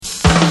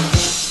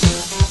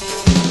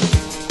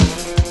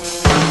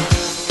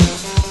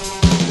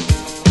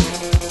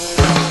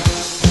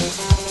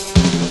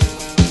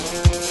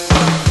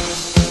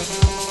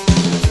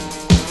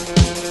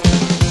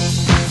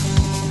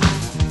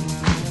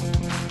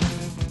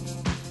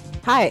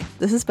Hi,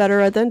 this is Better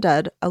Read Than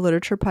Dead, a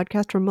literature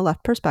podcast from a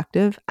left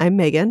perspective. I'm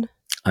Megan.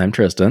 I'm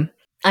Tristan.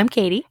 I'm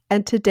Katie.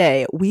 And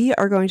today we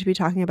are going to be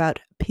talking about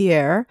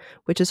Pierre,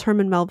 which is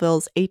Herman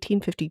Melville's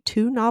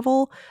 1852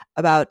 novel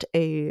about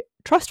a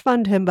trust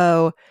fund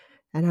himbo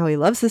and how he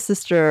loves his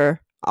sister,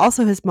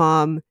 also his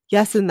mom.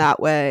 Yes, in that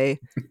way.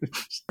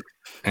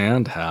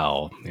 And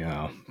how,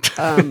 yeah.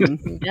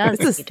 He does.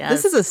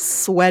 This is a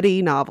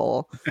sweaty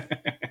novel.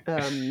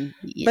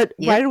 But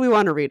why do we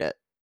want to read it?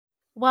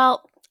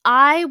 Well,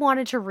 I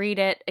wanted to read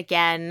it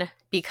again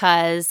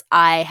because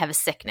I have a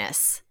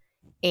sickness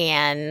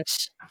and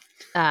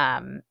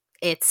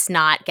it's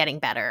not getting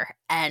better.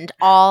 And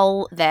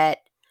all that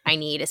I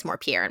need is more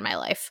Pierre in my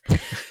life.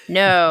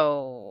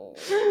 No.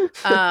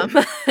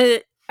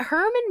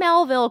 Herman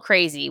Melville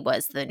Crazy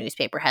was the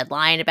newspaper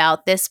headline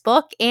about this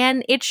book,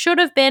 and it should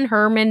have been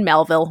Herman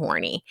Melville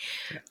Horny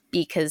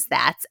because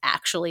that's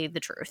actually the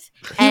truth.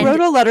 He wrote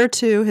a letter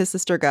to his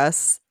sister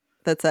Gus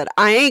that said,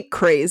 "I ain't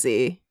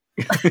crazy."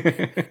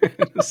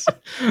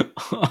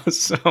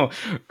 So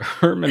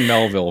Herman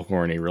Melville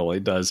Horny really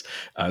does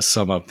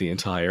sum up the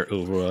entire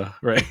oeuvre,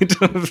 right?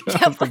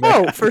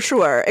 Oh, for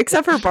sure.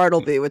 Except for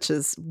Bartleby, which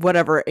is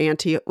whatever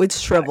it's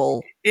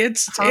shrivel.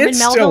 It's Melville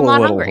still a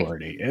little hungry.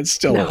 horny. It's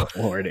still a little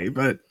horny,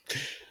 but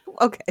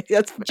okay,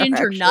 that's fair,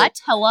 Ginger actually. Nut.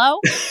 Hello.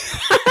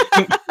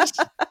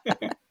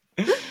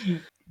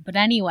 But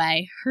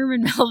anyway,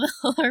 Herman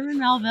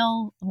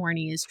Melville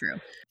Horny is true.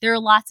 There are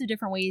lots of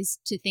different ways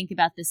to think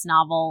about this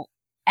novel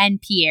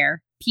and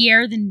Pierre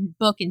the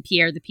book and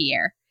Pierre the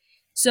Pierre.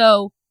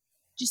 So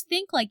just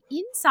think like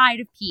inside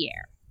of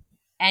Pierre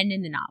and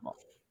in the novel,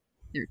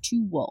 there are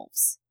two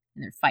wolves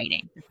and they're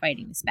fighting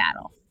this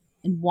battle.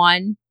 And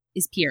one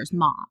is Pierre's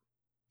mom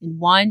and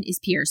one is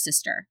Pierre's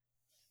sister.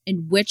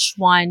 And which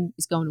one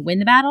is going to win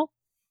the battle?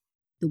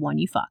 The one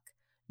you fuck.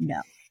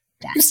 No,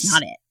 that's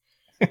not it.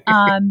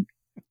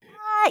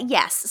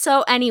 Yes.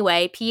 So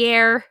anyway,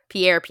 Pierre.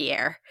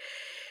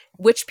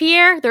 Which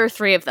Pierre? There are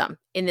three of them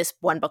in this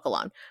one book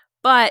alone.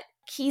 But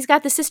he's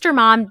got the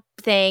sister-mom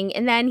thing,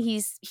 and then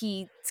he's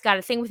got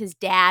a thing with his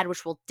dad,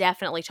 which we'll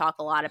definitely talk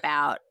a lot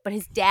about. But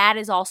his dad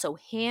is also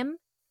him,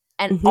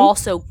 and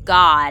also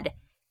God,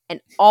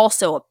 and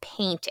also a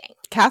painting.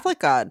 Catholic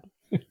God.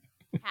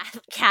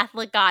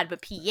 Catholic God,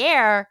 but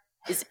Pierre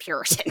is a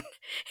Puritan.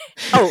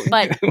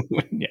 But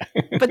yeah.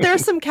 But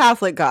there's some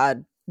Catholic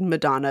God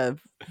Madonna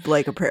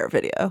like a prayer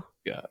video.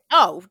 Yeah.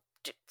 Oh,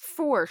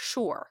 for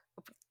sure.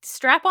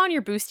 Strap on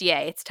your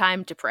bustier. It's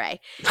time to pray.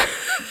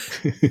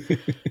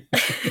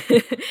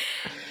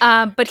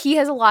 But he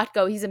has a lot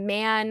He's a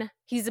man.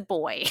 He's a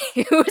boy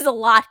who has a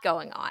lot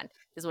going on,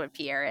 is what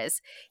Pierre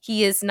is.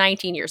 He is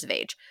 19 years of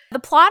age. The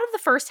plot of the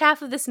first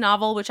half of this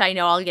novel, which I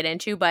know I'll get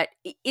into, but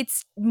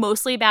it's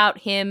mostly about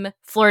him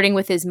flirting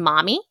with his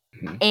mommy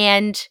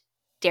and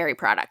dairy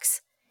products.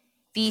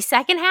 The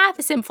second half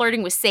is him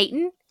flirting with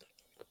Satan,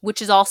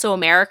 which is also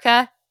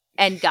America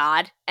and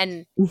God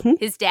and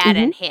his dad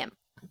and him.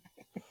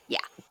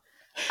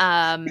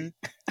 Yeah.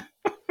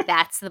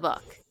 That's the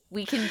book.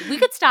 We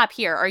could stop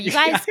here. Are you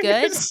guys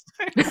good?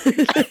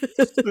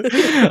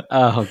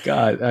 Oh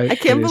God. I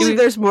can't believe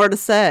there's more to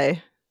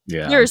say.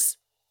 Yeah.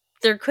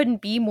 There could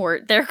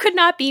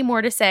not be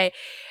more to say.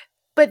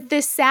 But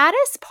the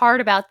saddest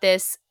part about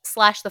this /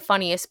 the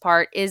funniest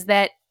part is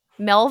that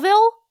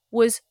Melville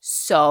was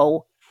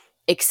so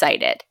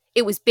excited.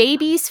 It was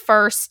Baby's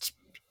first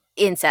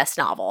incest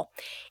novel.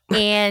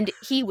 And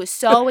he was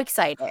so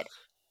excited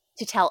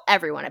to tell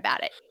everyone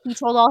about it. He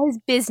told all his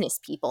business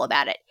people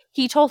about it.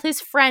 He told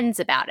his friends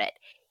about it.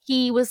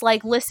 He was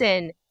like,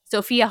 listen,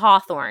 Sophia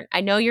Hawthorne,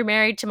 I know you're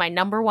married to my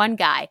number one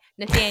guy,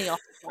 Nathaniel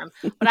Hawthorne,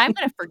 but I'm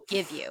going to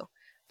forgive you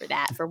for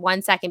that for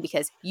 1 second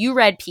because you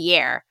read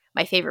Pierre,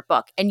 my favorite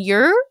book, and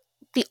you're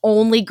the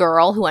only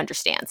girl who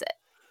understands it.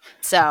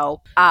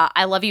 So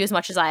I love you as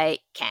much as I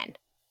can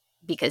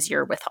because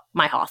you're with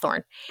my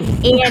Hawthorne.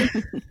 And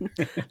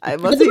I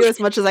love you as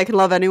much as I can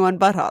love anyone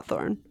but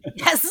Hawthorne.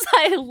 Yes,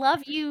 I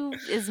love you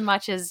as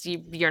much as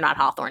you're not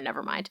Hawthorne,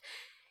 never mind.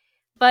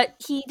 But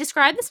he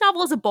described this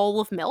novel as a bowl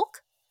of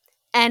milk,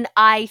 and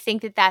I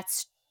think that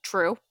that's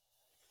true.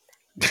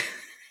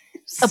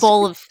 A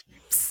bowl of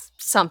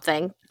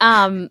something.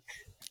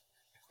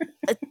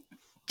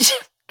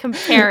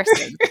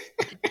 Comparison.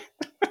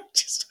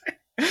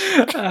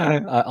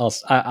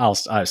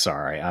 I'm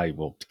sorry. I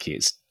will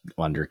keep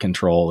under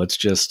control. It's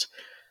just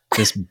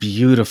this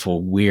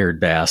beautiful, weird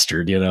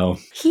bastard, you know?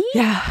 He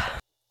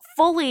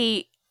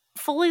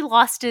fully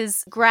lost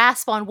his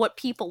grasp on what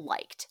people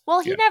liked.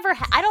 Well, he never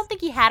I don't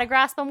think he had a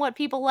grasp on what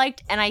people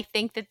liked, and I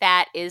think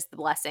that is the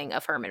blessing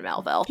of Herman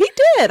Melville. He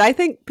did. I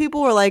think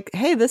people were like,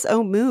 hey, this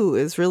Omu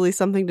is really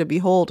something to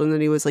behold, and then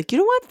he was like, you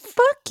know what?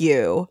 Fuck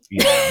you.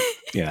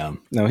 Yeah.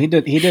 No, he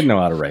did know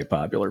how to write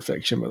popular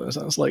fiction with us.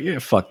 I was like, yeah,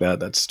 fuck that.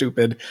 That's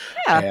stupid.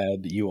 Yeah.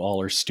 And you all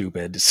are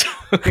stupid. So,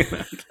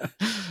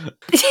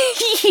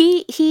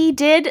 he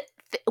did.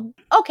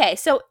 Okay,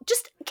 so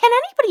just can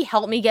anybody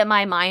help me get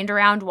my mind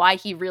around why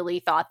he really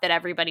thought that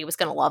everybody was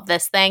going to love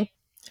this thing?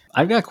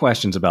 I've got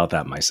questions about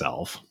that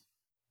myself.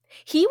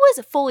 He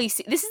was fully,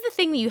 this is the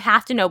thing that you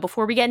have to know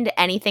before we get into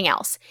anything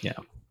else. Yeah.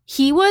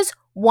 He was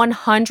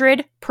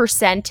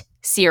 100%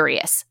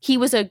 serious. He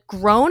was a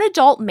grown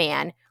adult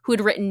man who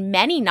had written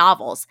many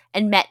novels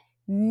and met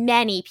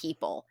many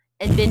people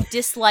and been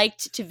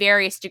disliked to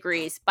various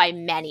degrees by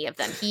many of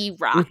them. He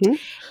rocked.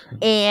 Mm-hmm.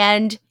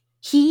 And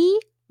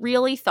he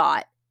really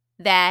thought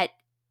that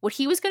what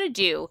he was going to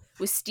do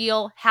was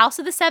steal House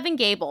of the Seven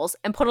Gables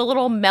and put a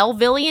little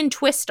Melvillian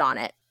twist on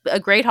it. A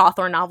great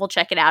Hawthorne novel.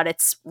 Check it out.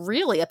 It's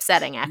really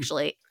upsetting,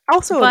 actually.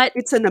 Also, But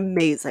it's an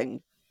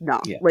amazing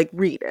novel. Yeah. Like,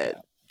 read it.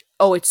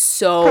 oh, it's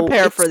so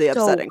Prepare it's for the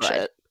so upsetting good.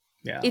 shit.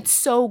 Yeah. It's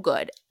so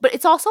good. But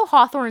it's also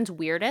Hawthorne's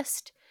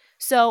weirdest.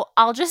 So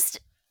I'll just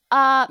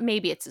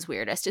maybe it's his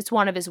weirdest. It's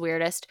one of his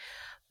weirdest.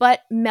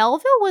 But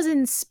Melville was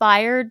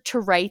inspired to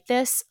write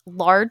this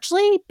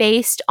largely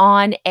based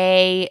on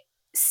a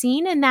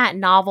scene in that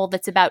novel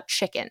that's about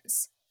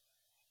chickens.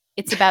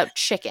 It's about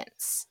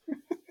chickens.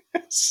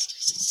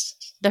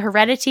 The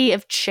heredity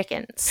of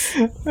chickens.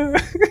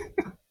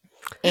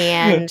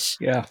 And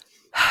yeah.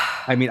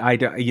 I mean,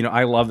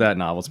 I love that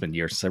novel. It's been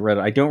years since I read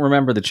it. I don't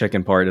remember the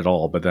chicken part at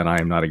all, but then I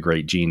am not a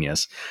great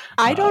genius.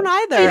 I don't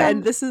either. yeah.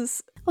 And this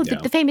is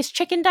the famous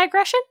chicken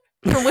digression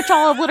from which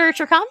all of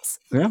literature comes.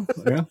 Yeah.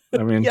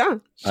 I mean, yeah,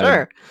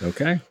 sure.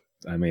 Okay.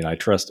 I mean, I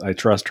trust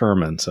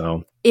Herman.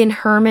 So In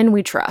Herman,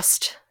 we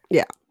trust.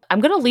 Yeah. I'm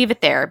going to leave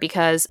it there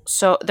because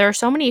there are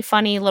so many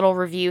funny little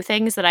review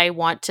things that I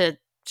want to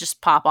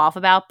just pop off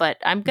about, but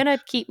I'm going to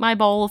keep my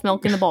bowl of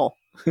milk in the bowl.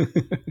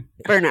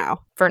 For now.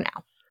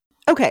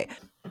 Okay.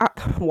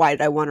 Why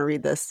did I want to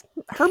read this?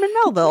 Herman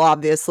Melville,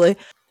 obviously.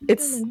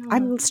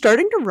 I'm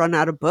starting to run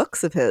out of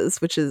books of his,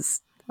 which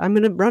is, I'm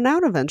going to run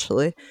out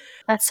eventually.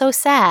 That's so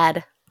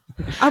sad.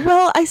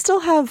 Well, I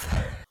still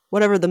have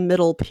whatever the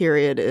middle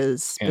period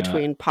is Yeah.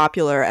 between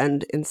Popular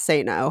and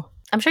Insano.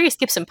 I'm sure you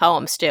skipped some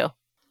poems too.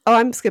 Oh,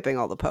 I'm skipping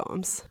all the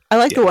poems. I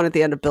like the one at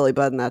the end of Billy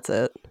Budd, and that's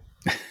it.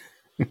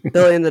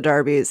 Billy and the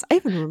Darbies. I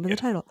even remember the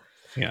title.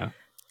 yeah.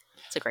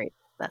 That's a great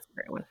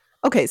one.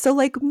 Okay, so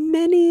like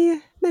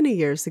many, many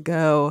years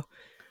ago,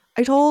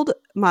 I told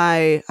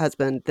my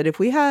husband that if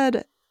we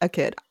had a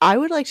kid, I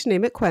would like to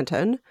name it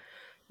Quentin,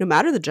 no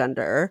matter the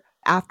gender,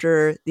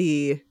 after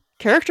the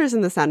characters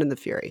in The Sound and the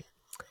Fury.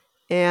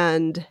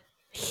 And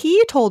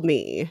he told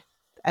me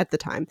at the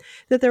time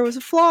that there was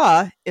a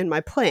flaw in my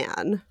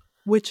plan,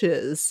 which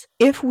is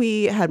if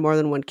we had more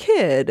than one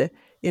kid,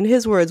 in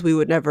his words, we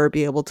would never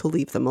be able to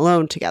leave them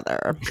alone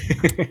together.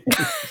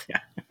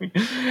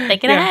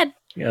 Thinking ahead.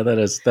 Yeah, that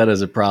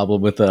is a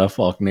problem with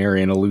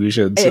Faulknerian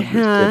illusions.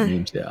 Uh-huh.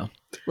 Yeah. A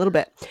little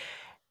bit.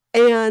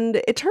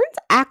 And it turns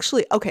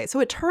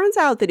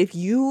out that if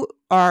you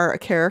are a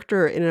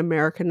character in an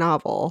American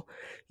novel,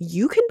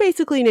 you can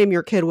basically name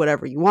your kid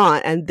whatever you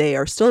want, and they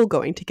are still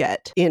going to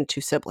get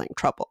into sibling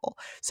trouble.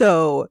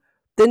 So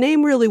the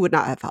name really would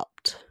not have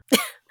helped.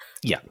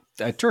 Yeah,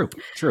 true.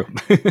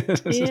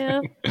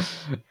 Yeah.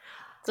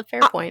 It's a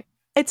fair point.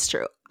 It's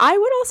true. I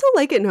would also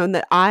like it known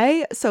that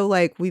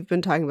we've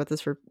been talking about this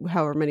for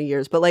however many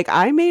years, but like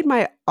I made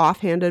my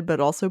offhanded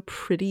but also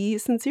pretty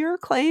sincere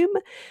claim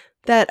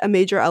that a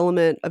major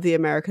element of the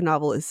American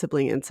novel is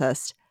sibling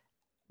incest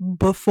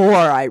before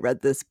I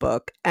read this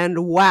book.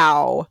 And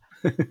wow,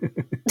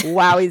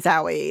 wowie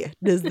zowie,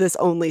 does this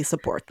only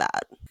support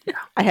that? Yeah.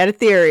 I had a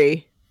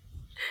theory.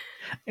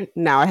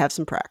 Now I have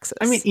some praxis.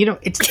 I mean,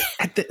 it's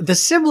the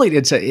sibling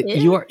incest.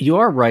 You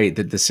are right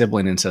that the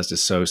sibling incest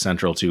is so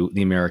central to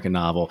the American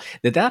novel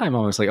that I'm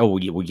almost like, well,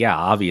 yeah,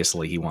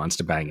 obviously he wants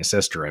to bang his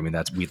sister. I mean,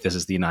 this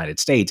is the United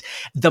States.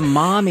 The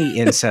mommy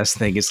incest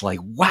thing is like,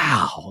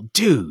 wow,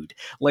 dude,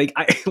 like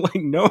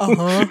no,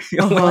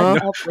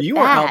 you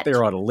are out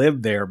there on a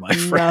limb there, my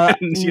friend.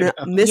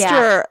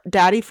 Mr.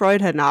 Daddy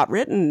Freud had not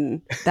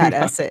written that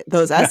essay,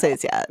 those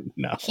essays yet.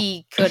 No,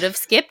 he could have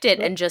skipped it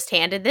and just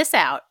handed this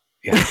out.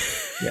 Yeah.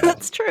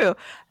 That's true.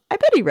 I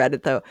bet he read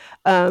it though.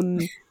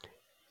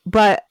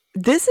 But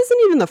this isn't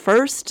even the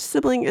first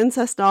sibling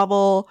incest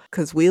novel,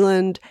 because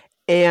Wieland,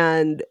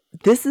 and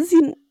this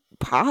may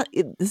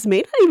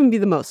not even be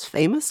the most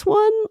famous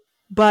one,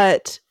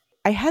 but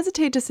I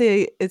hesitate to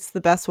say it's the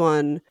best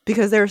one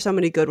because there are so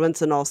many good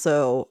ones, and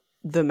also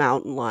The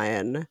Mountain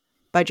Lion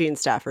by Jean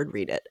Stafford.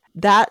 Read it.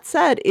 That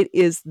said, it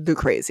is the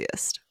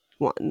craziest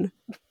one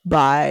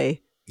by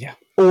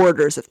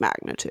orders of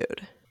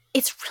magnitude.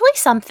 It's really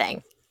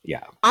something.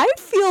 Yeah. I'm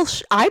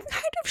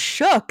kind of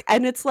shook,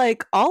 and it's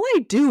like all I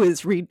do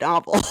is read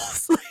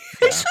novels.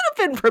 I should have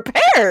been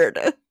prepared.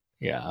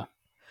 Yeah.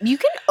 You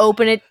can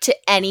open it to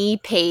any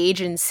page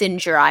and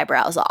singe your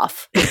eyebrows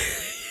off.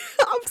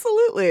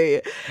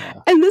 Absolutely.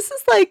 Yeah. And this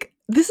is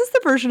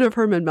the version of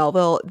Herman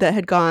Melville that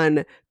had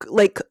gone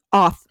like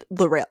off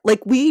the rail.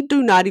 Like, we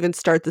do not even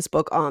start this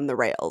book on the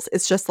rails.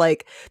 It's just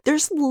like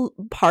there's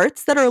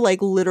parts that are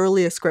like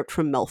literally a script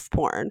from MILF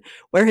porn,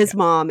 where his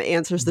mom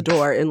answers the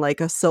door in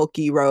like a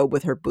silky robe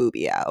with her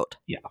boobie out.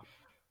 Yeah.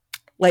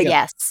 Like,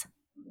 yes.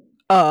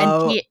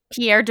 Oh. And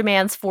Pierre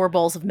demands 4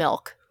 bowls of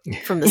milk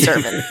from the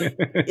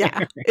servant.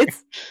 Yeah.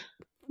 It's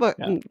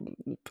fucking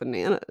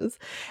bananas.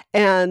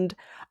 And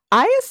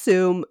I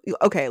assume,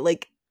 okay,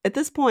 like at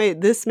this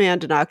point, this man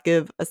did not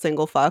give a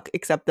single fuck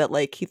except that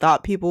like he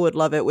thought people would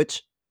love it,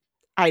 which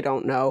I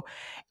don't know.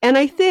 And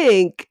I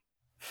think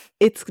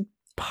it's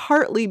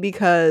partly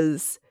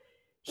because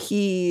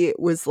he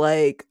was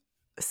like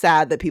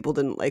sad that people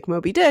didn't like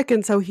Moby Dick,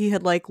 and so he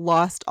had like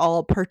lost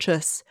all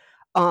purchase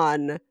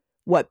on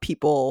what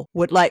people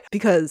would like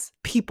because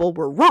people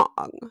were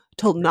wrong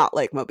to not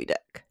like Moby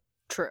Dick.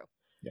 True.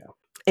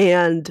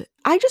 And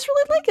I just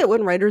really like it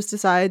when writers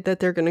decide that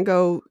they're going to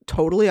go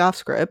totally off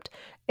script,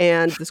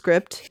 and the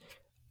script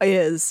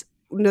is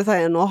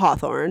Nathaniel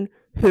Hawthorne,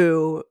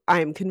 who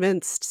I'm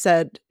convinced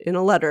said in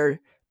a letter,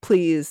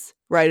 "Please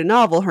write a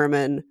novel,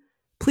 Herman.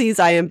 Please,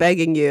 I am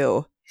begging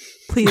you.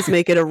 Please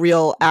make it a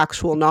real,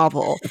 actual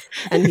novel."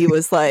 And he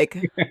was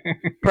like,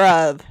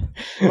 "Bruv,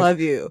 love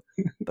you,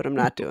 but I'm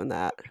not doing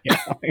that." Yeah,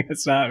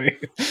 that's not me.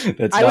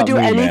 That's I would not do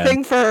me,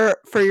 anything for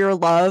your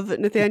love,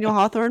 Nathaniel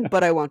Hawthorne,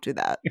 but I won't do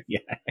that.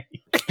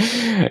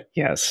 Man.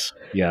 Yes,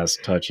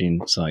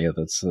 touching. So yeah,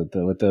 that's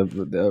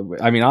the.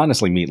 I mean,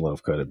 honestly,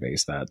 Meatloaf could have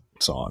based that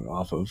song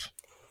off of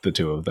the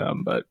two of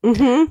them, but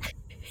Mm-hmm.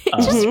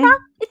 It's just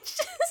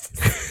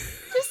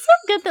so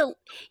good that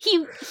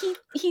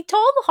he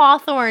told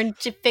Hawthorne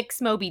to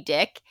fix Moby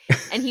Dick,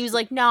 and he was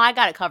like, "No, I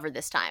got it covered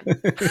this time." He's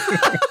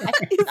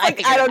like,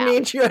 figured I it don't out.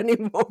 need you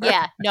anymore.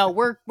 Yeah, no,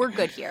 we're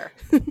good here.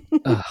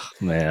 oh,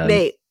 man,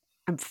 Nate,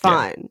 I'm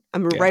fine.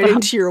 I'm writing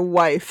to your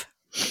wife.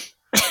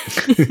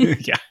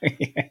 yeah,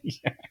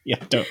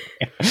 don't.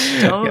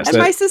 Yes, And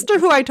my sister,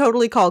 who I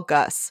totally call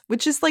Gus,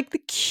 which is like the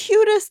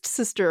cutest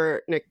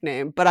sister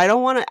nickname, but I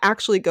don't want to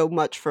actually go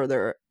much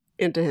further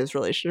into his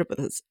relationship with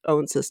his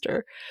own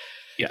sister.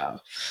 yeah.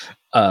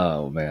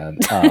 Oh man.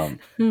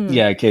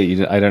 Yeah,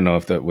 Katie. I don't know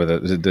if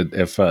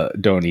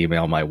 "Don't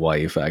Email My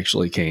Wife"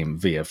 actually came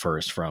via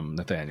first from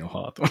Nathaniel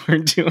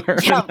Hawthorne to her.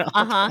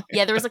 Yeah,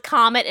 yeah. There was a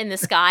comet in the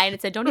sky, and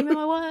it said, "Don't email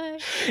my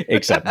wife."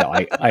 Except no,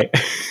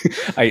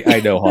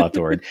 I know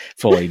Hawthorne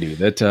fully knew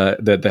that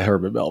the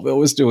Herman Melville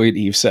was doing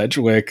Eve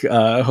Sedgwick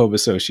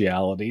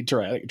homosociality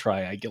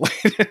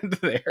triangulated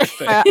there.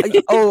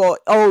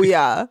 Oh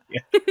yeah.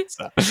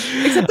 So.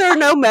 Except there are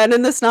no men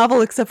in this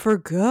novel except for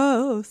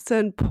ghosts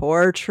and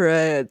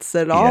portraits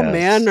and all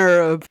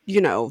manner of,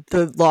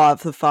 the law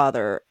of the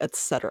father,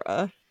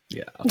 etc.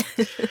 Yeah.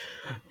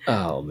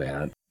 Oh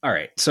man. All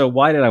right. So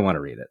why did I want to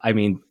read it? I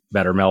mean,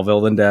 better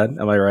Melville than dead.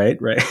 Am I right?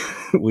 Right.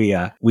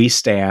 We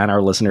stan,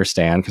 our listeners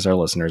stan, because our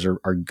listeners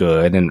are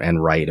good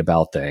and right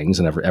about things,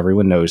 and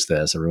everyone knows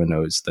this. Everyone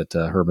knows that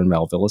Herman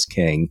Melville is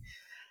king.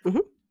 Mm-hmm.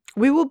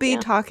 We will be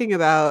talking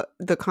about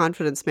The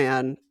Confidence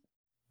Man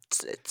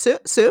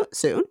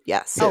soon.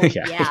 Yes. Oh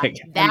yeah.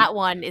 That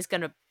one is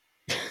gonna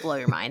blow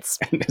your minds.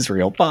 And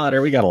Israel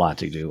Potter. We got a lot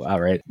to do.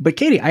 All right. But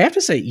Katie, I have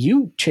to say,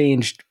 you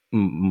changed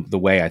the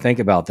way I think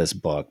about this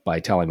book by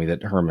telling me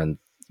that Herman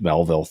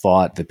Melville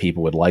thought that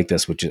people would like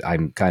this, which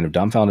I'm kind of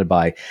dumbfounded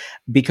by,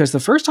 because the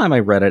first time I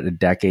read it a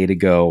decade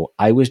ago,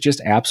 I was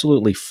just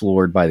absolutely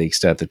floored by the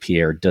extent that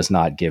Pierre does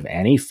not give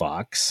any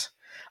fucks.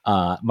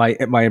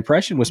 My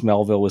impression was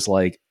Melville was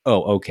like,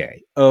 "Oh,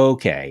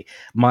 okay.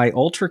 My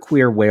ultra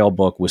queer whale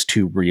book was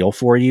too real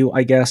for you,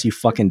 I guess, you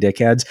fucking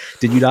dickheads.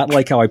 Did you not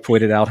like how I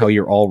pointed out how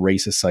you're all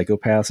racist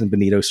psychopaths in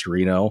Benito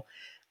Cereno?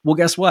 Well,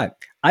 guess what?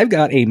 I've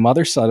got a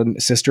mother, son,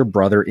 sister,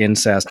 brother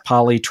incest,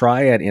 poly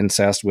triad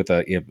incest with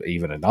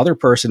even another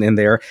person in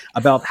there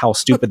about how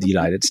stupid the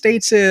United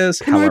States is.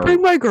 Can I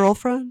bring my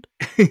girlfriend?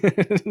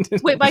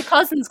 Wait, my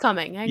cousin's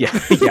coming. Yeah.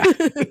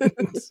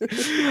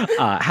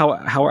 How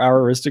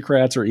our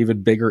aristocrats are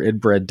even bigger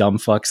inbred dumb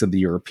fucks than the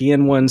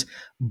European ones.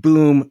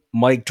 Boom,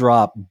 mic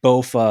drop,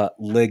 Bofa,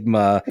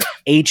 Ligma,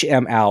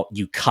 HM out,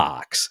 you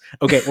cocks.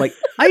 Okay, like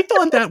I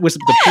thought that was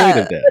the point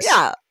of this.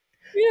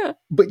 Yeah.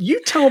 But you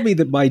tell me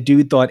that my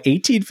dude thought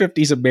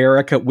 1850s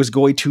America was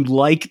going to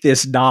like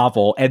this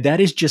novel, and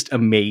that is just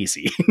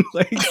amazing.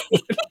 Like,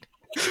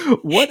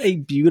 what a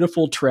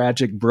beautiful,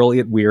 tragic,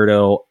 brilliant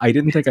weirdo. I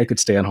didn't think I could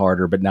stand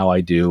harder, but now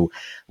I do.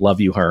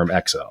 Love you, Herm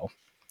XO.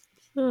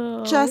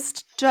 Oh.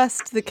 Just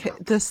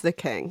the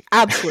king.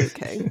 Absolute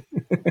king.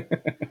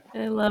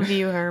 I love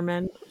you,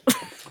 Herman.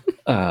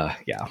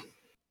 Yeah.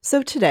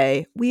 So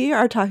today we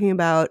are talking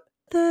about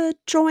the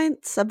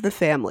joints of the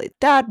family: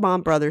 dad,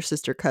 mom, brother,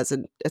 sister,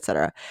 cousin,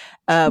 etc.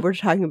 We're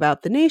talking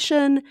about the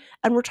nation,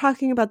 and we're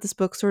talking about this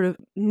book sort of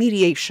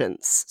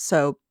mediations,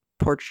 so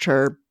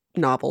portraiture,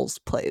 novels,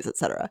 plays,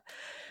 etc.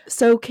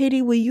 So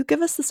Katie, will you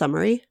give us the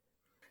summary?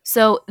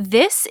 So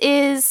this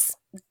is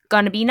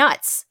gonna be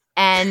nuts,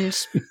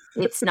 and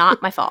it's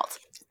not my fault.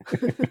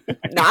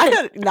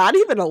 Not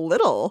even a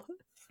little.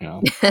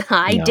 No.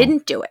 I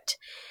didn't do it,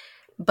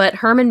 but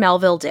Herman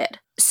Melville did.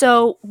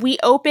 So we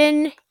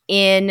open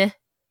in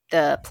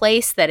the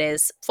place that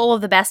is full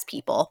of the best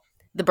people,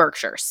 the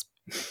Berkshires.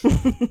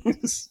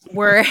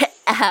 We're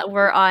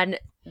on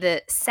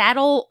the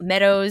Saddle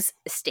Meadows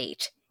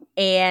estate,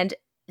 and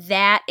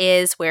that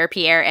is where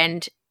Pierre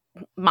and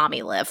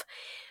Mommy live.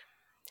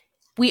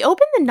 We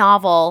open the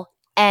novel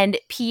And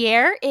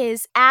Pierre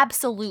is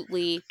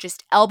absolutely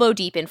just elbow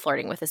deep in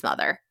flirting with his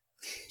mother.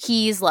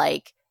 He's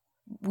like,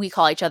 they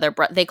call each other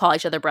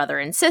brother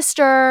and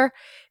sister.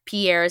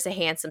 Pierre is a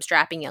handsome,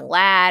 strapping young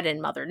lad,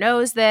 and mother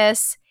knows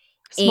this.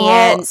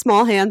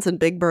 Small hands and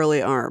big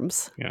burly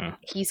arms. Yeah.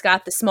 He's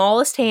got the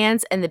smallest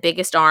hands and the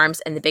biggest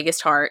arms and the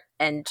biggest heart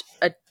and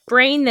a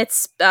brain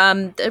that's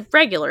a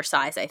regular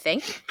size, I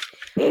think.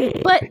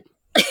 But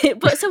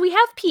so we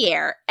have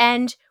Pierre,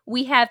 and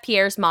we have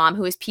Pierre's mom,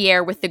 who is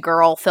Pierre with the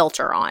girl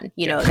filter on.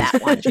 You know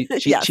that one.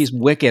 Yes. She's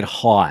wicked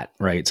hot,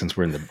 right? Since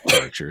we're in the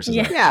Berkshires.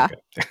 Yeah.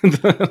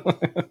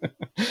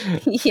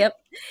 Yep.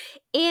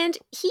 And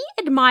he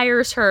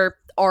admires her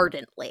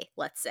ardently,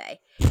 let's say,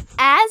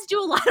 as do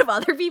a lot of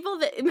other people.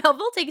 That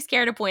Melville takes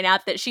care to point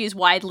out that she is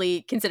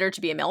widely considered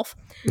to be a MILF.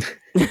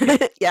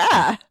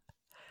 Yeah.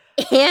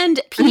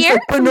 And And he's Pierre,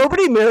 like, but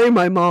nobody marry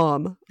my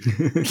mom.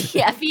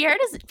 yeah,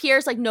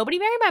 Pierre's like, nobody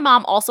marry my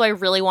mom. Also, I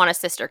really want a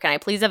sister. Can I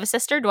please have a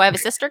sister? Do I have a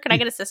sister? Can I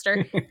get a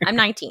sister? I'm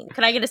 19.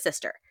 Can I get a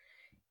sister?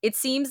 It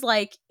seems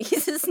like he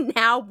says,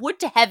 now, would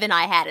to heaven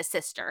I had a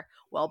sister.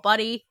 Well,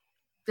 buddy,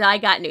 I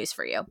got news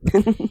for you.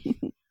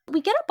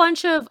 We get a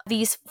bunch of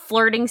these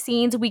flirting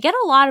scenes. We get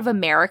a lot of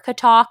America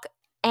talk.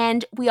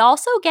 And we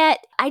also get,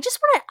 this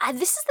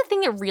is the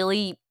thing that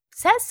really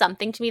says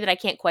something to me that I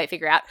can't quite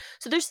figure out.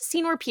 So there's a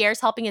scene where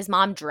Pierre's helping his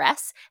mom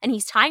dress, and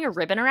he's tying a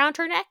ribbon around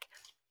her neck.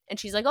 And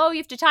she's like, oh, you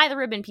have to tie the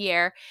ribbon,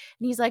 Pierre.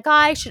 And he's like,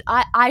 I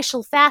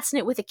shall fasten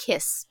it with a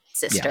kiss,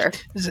 sister. Yeah.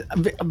 This is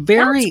a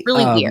very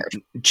really weird.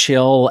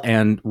 Chill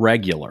and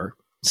regular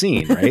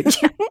scene, right?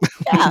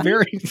 Yeah.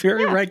 Very,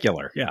 very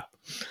regular. Yeah.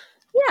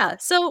 Yeah,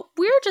 so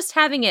we're just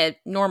having a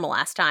normal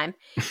ass time.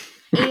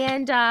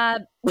 And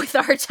with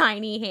our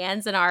tiny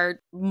hands and our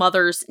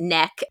mother's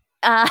neck.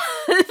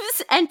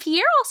 And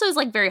Pierre also is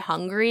like very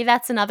hungry.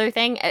 That's another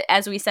thing.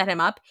 As we set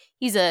him up,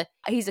 he's a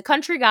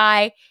country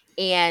guy,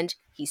 and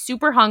he's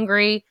super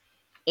hungry.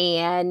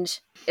 And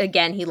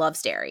again, he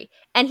loves dairy.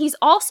 And he's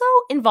also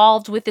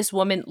involved with this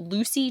woman,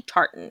 Lucy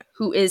Tartan,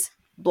 who is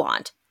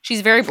blonde.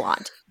 She's very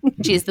blonde.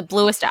 She has the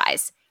bluest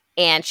eyes.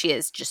 And she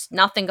has just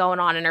nothing going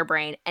on in her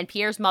brain. And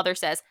Pierre's mother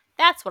says,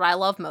 that's what I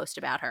love most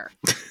about her.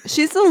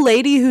 She's the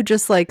lady who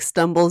just like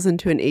stumbles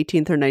into an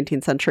 18th or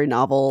 19th century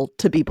novel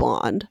to be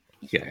blonde.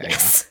 Yeah.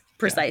 Yes,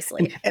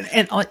 precisely.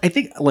 And I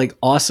think like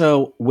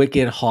also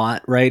wicked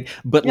hot, right?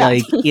 But Yeah.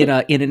 like in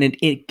an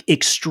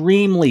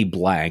extremely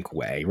blank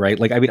way, right?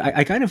 Like, I mean,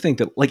 I kind of think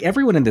that like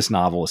everyone in this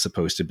novel is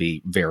supposed to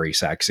be very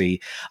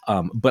sexy,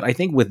 but I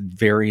think with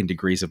varying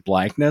degrees of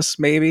blankness,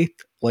 maybe.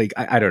 Like,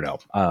 I don't know.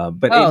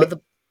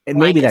 And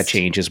maybe that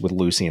changes with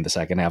Lucy in the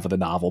second half of the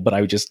novel, but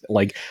I would just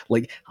like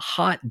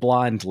hot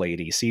blonde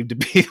lady seemed to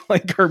be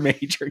like her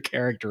major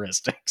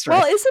characteristics. Right?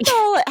 Well,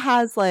 Isabel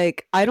has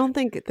like, I don't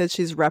think that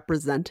she's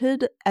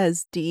represented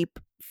as deep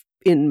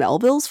in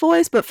Melville's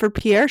voice, but for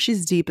Pierre,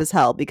 she's deep as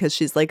hell because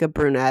she's like a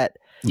brunette.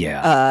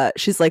 Yeah.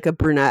 She's like a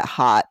brunette,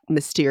 hot,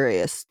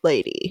 mysterious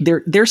lady.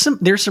 There's some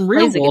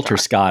real Walter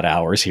Scott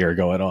hours here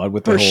going on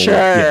with the For whole.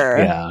 sure.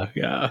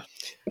 Yeah.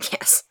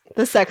 Yes.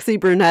 The sexy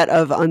brunette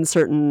of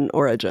uncertain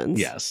origins.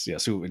 Yes.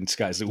 Ooh, and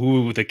Sky's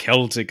the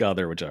Celtic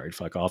other, which I already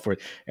fuck off with.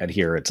 And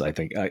here it's, I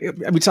think,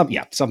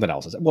 something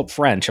else. Well,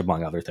 French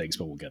among other things,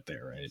 but we'll get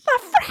there, right? The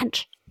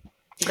French.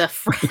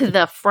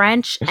 The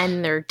French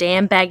and their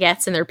damn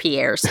baguettes and their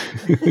Pierres.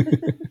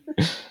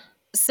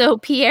 So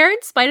Pierre,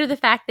 in spite of the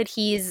fact that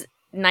he's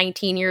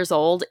 19 years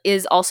old,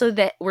 is also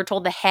we're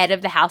told the head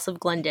of the House of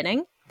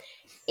Glendinning.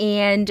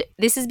 And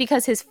this is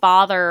because his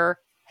father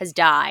has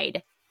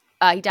died.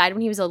 He died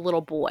when he was a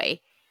little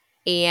boy.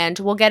 And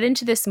we'll get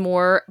into this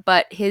more,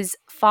 but his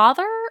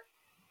father,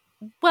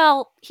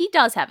 well, he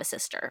does have a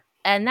sister.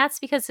 And that's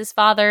because his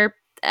father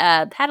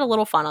had a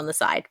little fun on the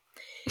side.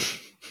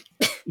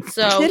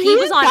 So Did he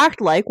was in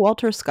fact like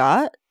Walter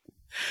Scott?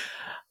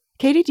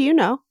 Katie, do you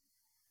know?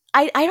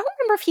 I don't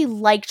remember if he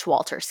liked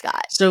Walter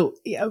Scott. So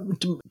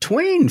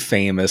Twain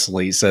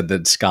famously said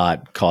that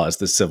Scott caused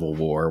the Civil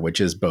War, which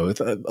is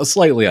both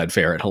slightly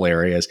unfair and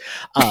hilarious.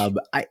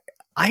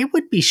 I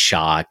would be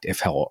shocked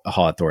if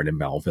Hawthorne and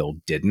Melville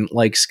didn't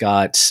like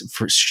Scott,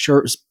 for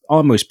sure,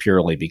 almost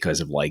purely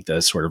because of like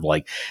the sort of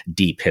like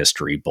deep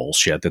history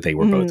bullshit that they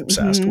were both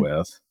obsessed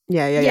with.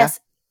 Yeah. Yes.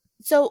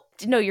 So,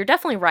 no, you're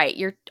definitely right.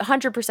 You're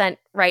 100%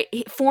 right.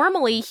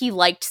 Formally, he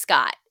liked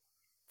Scott,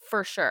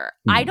 for sure.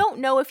 I don't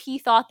know if he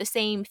thought the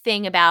same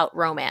thing about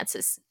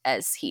romances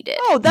as he did.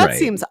 Oh, that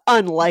seems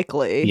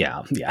unlikely.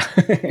 Yeah.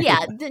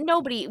 Yeah,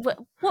 nobody...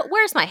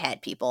 where's my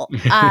head, people?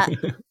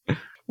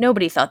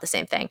 Nobody thought the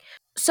same thing.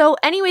 So,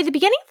 anyway, the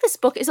beginning of this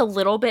book is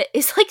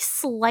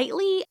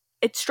slightly...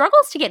 It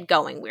struggles to get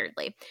going,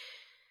 weirdly.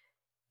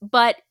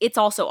 But it's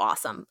also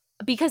awesome.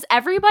 Because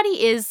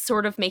everybody is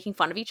sort of making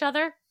fun of each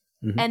other.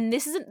 Mm-hmm. And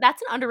that's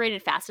an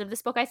underrated facet of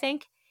this book, I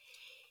think.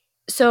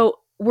 So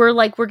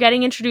we're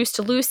getting introduced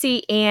to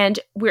Lucy, and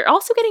we're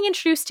also getting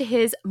introduced to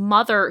his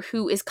mother,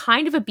 who is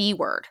kind of a B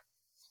word,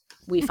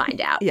 we find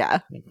out. Yeah.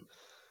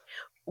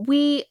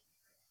 We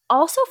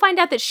also find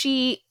out that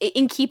she,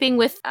 in keeping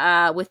with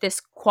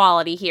this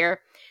quality here,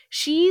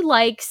 she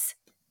likes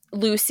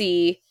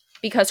Lucy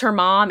because her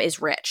mom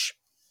is rich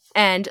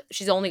and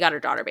she's only got her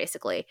daughter,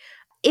 basically.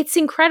 It's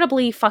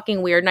incredibly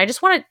fucking weird. And I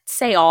just want to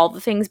say all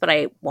the things, but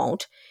I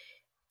won't.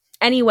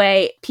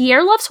 Anyway,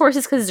 Pierre loves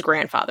horses because his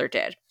grandfather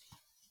did.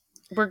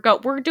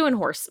 We're doing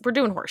horse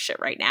shit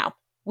right now.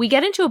 We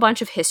get into a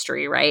bunch of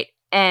history, right?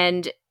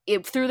 And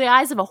through the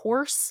eyes of a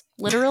horse,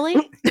 literally.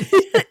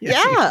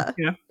 Yeah.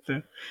 Yeah.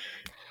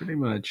 Pretty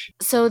much.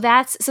 So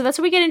that's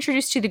where we get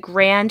introduced to the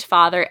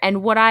grandfather.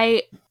 And what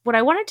I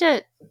wanted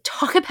to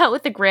talk about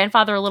with the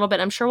grandfather a little bit,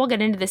 I'm sure we'll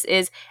get into this,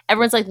 is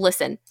everyone's like,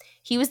 listen,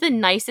 he was the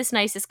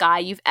nicest guy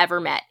you've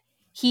ever met.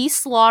 He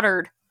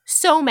slaughtered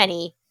so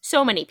many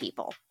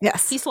people.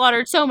 Yes. He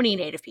slaughtered so many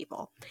native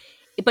people.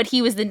 But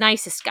he was the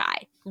nicest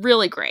guy.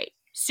 Really great.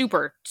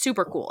 Super,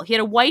 super cool. He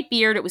had a white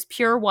beard. It was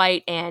pure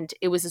white, and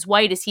it was as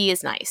white as he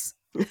is nice.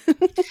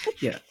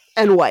 Yeah.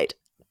 And white.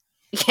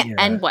 Yeah.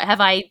 And what have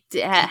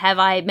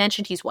I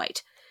mentioned? He's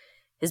white.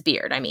 His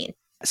beard, I mean.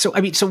 So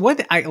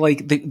what I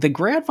like, the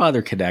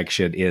grandfather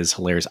connection is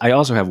hilarious. I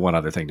also have one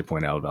other thing to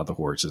point out about the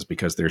horses,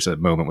 because there's a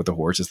moment with the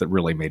horses that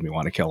really made me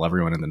want to kill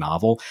everyone in the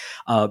novel.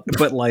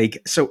 But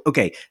like,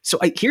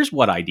 here's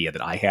one idea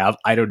that I have.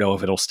 I don't know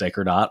if it'll stick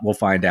or not. We'll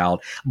find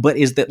out. But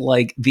is that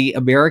like the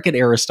American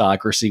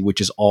aristocracy, which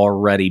is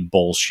already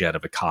bullshit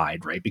of a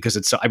kind, right? Because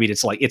it's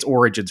like its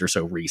origins are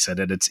so recent,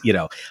 and it's,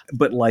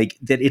 but like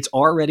that it's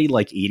already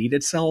like eating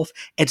itself.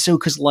 And so,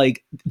 cause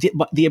like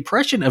the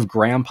impression of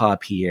Grandpa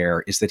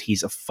Pierre is that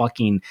he's a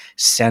fucking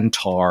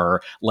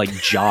centaur, like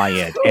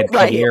giant, and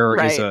Pierre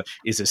is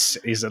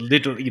a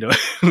little,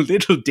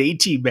 little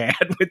dainty man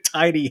with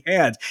tiny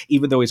hands,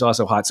 even though he's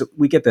also hot. So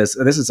we get this.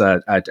 This is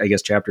I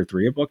guess chapter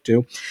 3 of book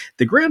 2.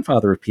 The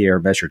grandfather of Pierre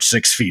measured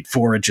 6 feet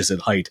 4 inches in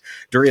height.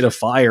 During a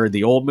fire in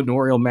the old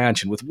manorial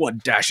mansion, with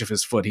one dash of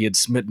his foot, he had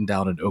smitten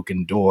down an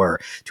oaken door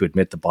to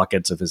admit the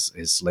buckets of his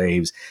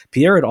slaves.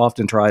 Pierre had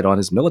often tried on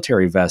his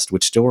military vest,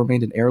 which still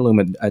remained an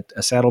heirloom at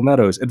Saddle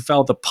Meadows, and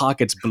found the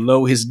pockets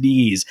below his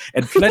knees,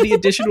 and plenty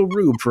additional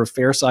room for a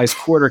fair-sized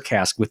quarter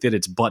cask within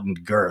its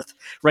buttoned girth.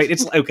 Right?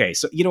 It's okay.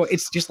 So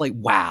it's just like,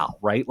 wow,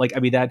 right? Like,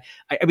 am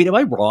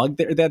I wrong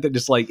there? That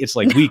it's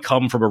like we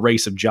come from a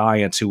race of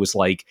giants who was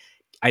like,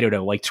 I don't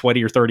know, like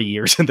 20 or 30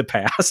 years in the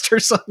past or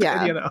something.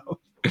 Yeah.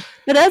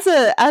 But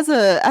as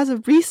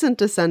a recent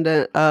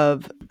descendant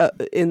of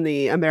in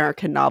the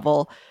American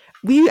novel,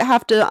 we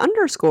have to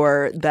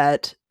underscore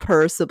that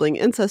per sibling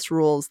incest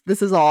rules,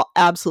 this is all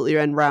absolutely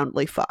and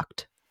roundly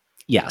fucked.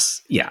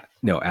 Yes. Yeah.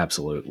 No,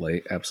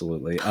 absolutely.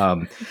 Absolutely.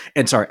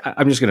 And sorry,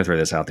 I'm just going to throw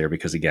this out there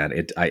because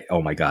again, oh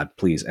my God,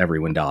 please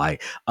everyone die.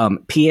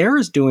 Pierre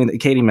is doing,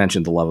 Katie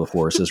mentioned the love of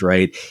horses,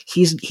 right?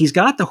 He's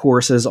got the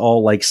horses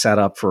all like set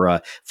up for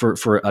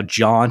a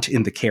jaunt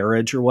in the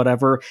carriage or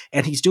whatever.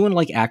 And he's doing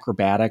like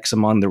acrobatics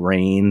among the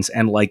reins,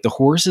 and like the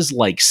horses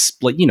like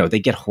split, they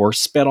get horse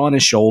spit on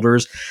his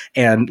shoulders.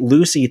 And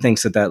Lucy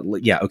thinks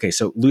okay.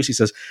 So Lucy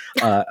says,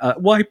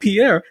 why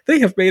Pierre, they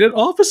have made an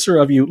officer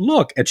of you.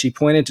 Look. And she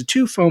pointed to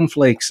 2 foam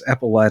flakes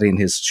epauletting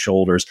his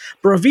shoulders.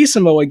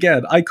 Bravissimo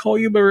again. I call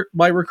you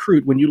my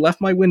recruit when you left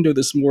my window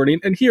this morning,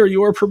 and here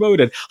you are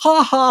promoted.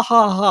 Ha ha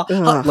ha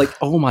ha. Like,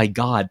 oh my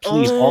God,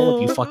 please, all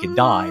of you fucking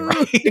die,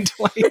 right?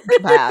 Like,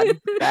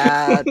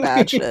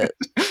 bad shit.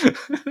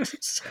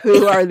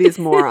 Who are these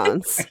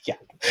morons? Yeah.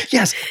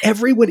 Yes,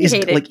 everyone is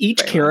like,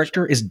 each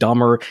character is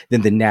dumber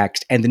than the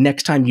next, and the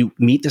next time you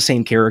meet the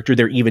same character,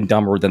 they're even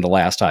dumber than the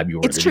last time you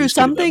were. It's true.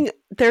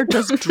 They're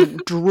just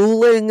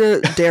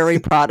drooling dairy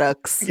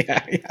products.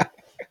 Yeah.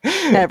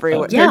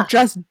 Everywhere. Yeah. They're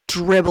just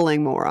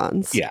dribbling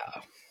morons. Yeah.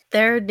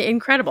 They're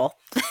incredible.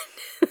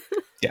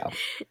 Yeah.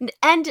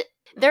 And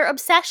their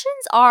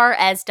obsessions are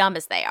as dumb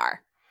as they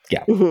are.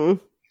 Yeah.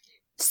 Mm-hmm.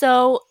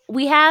 So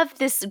we have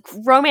this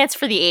romance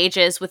for the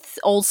ages with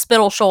old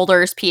spittle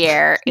shoulders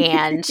Pierre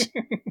and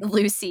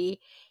Lucy.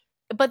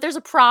 But there's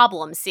a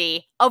problem,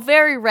 a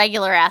very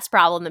regular ass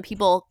problem that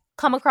people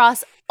come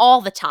across all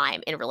the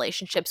time in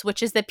relationships,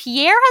 which is that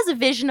Pierre has a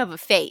vision of a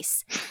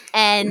face,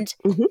 and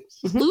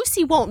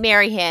Lucy won't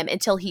marry him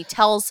until he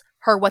tells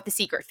her what the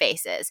secret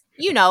face is.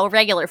 A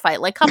regular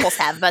fight like couples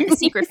have about the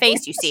secret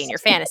face you see in your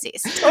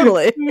fantasies.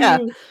 Totally. Yeah.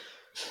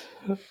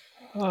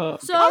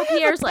 So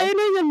Pierre's like,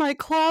 painting in my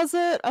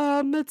closet.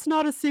 It's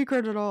not a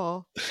secret at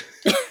all.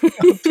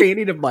 A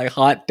painting of my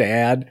hot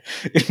dad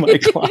in my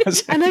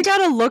closet. And I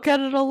gotta look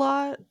at it a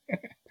lot.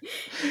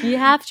 You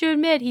have to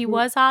admit he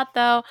was hot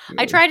though.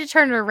 I tried to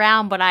turn it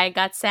around, but I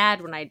got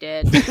sad when I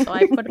did, so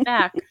I put it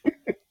back.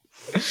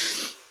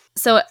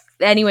 So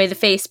anyway, the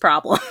face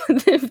problem,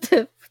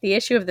 the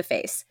issue of the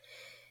face.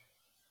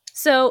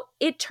 So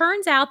it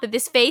turns out that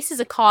this face is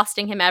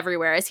accosting him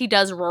everywhere as he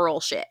does rural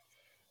shit,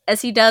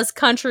 as he does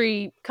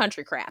country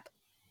crap.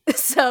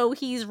 So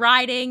he's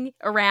riding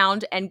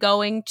around and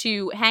going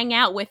to hang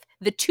out with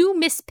the 2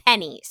 Miss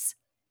Pennies.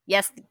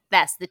 Yes,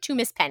 that's the 2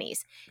 Miss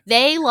Pennies.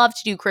 They love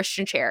to do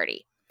Christian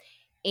charity.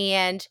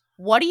 And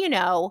what do you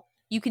know?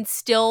 You can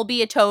still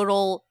be a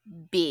total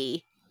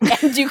B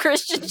and do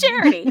Christian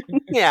charity.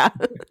 Yeah.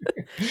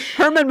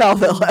 Herman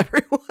Melville,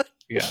 everyone.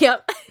 Yeah.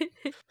 Yep.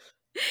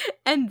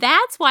 And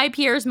that's why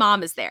Pierre's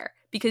mom is there,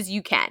 because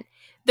you can.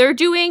 they're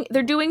doing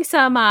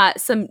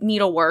some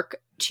needlework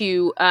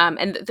to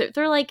and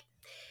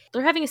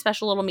they're having a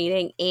special little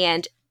meeting,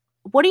 and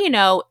what do you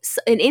know,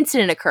 an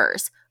incident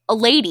occurs. A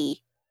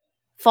lady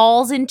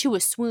falls into a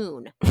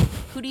swoon.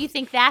 Who do you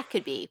think that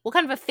could be? What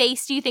kind of a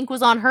face do you think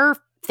was on her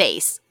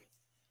face?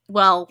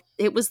 Well,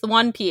 it was the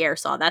one Pierre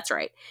saw, that's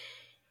right.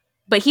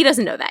 But he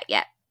doesn't know that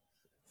yet.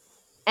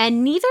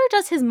 And neither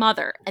does his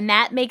mother, and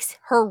that makes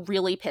her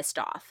really pissed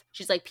off.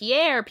 She's like,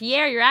 Pierre,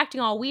 you're acting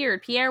all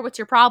weird. Pierre, what's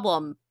your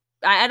problem?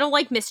 I don't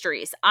like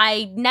mysteries.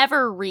 I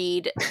never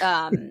read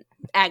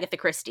Agatha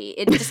Christie.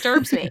 It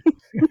disturbs me.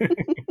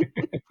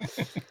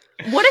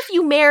 What if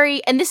you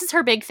marry, and this is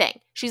her big thing.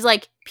 She's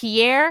like,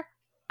 Pierre,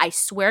 I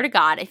swear to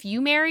God, if you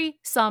marry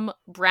some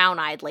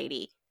brown-eyed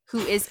lady who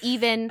is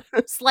even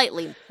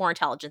slightly more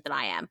intelligent than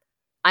I am,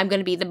 I'm going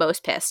to be the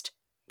most pissed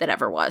that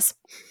ever was.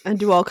 And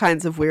do all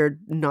kinds of weird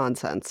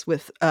nonsense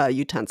with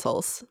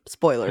utensils.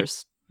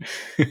 Spoilers.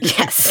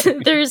 Yes.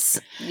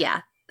 There's,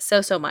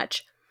 so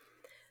much.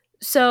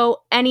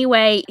 So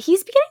anyway,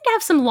 he's beginning to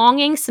have some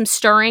longings, some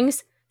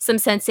stirrings, some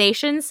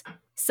sensations,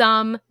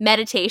 some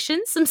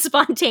meditations, some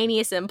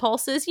spontaneous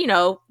impulses,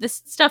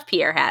 this stuff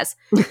Pierre has.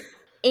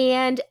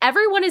 And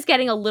everyone is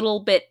getting a little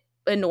bit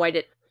annoyed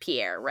at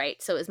Pierre,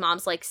 right? So his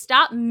mom's like,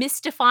 stop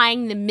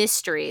mystifying the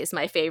mystery is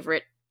my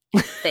favorite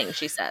thing,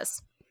 she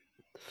says.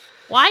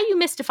 Why are you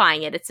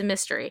mystifying it? It's a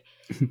mystery.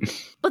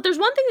 But there's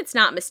one thing that's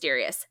not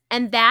mysterious,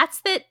 and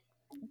that's that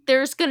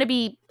there's going to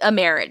be a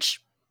marriage,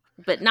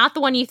 but not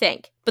the one you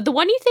think. But the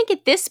one you think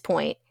at this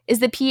point is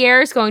that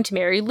Pierre is going to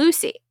marry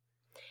Lucy.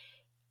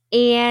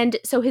 And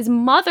so his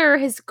mother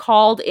has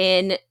called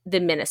in the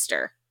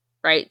minister,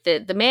 right?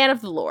 The man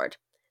of the Lord,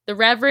 the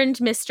Reverend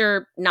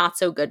Mr. Not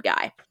So Good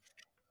Guy.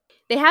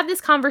 They have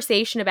this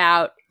conversation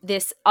about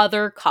this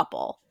other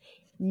couple,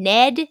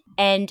 Ned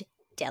and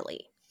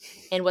Deli.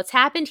 And what's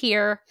happened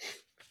here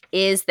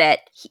is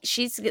that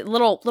she's a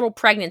little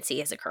pregnancy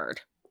has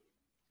occurred.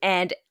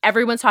 And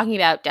everyone's talking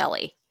about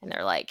Deli. And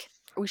they're like,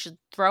 we should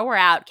throw her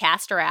out,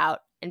 cast her out.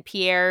 And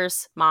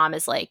Pierre's mom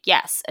is like,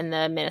 yes. And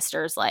the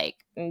minister's like,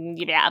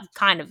 yeah,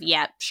 kind of,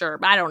 yeah, sure.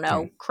 I don't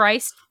know.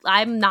 Christ,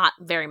 I'm not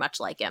very much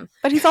like him.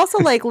 But he's also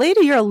like,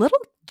 lady, you're a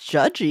little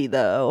judgy,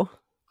 though.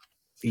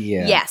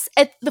 Yeah. Yes,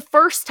 at the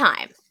first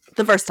time.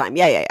 The first time,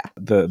 yeah.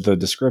 The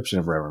description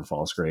of Reverend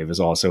Falsgrave is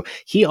also,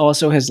 he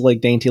also has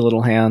like dainty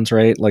little hands,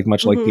 right? Like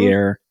much like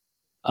Pierre.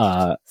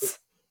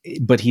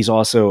 But he's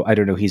also, I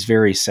don't know, he's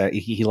very set.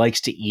 He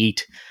likes to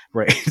eat,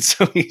 right?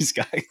 So he's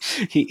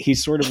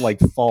sort of like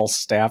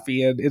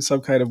Falstaffian in some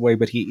kind of way.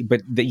 But he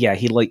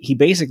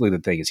basically, the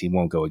thing is, he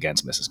won't go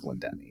against Mrs.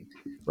 Glendinning,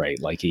 right?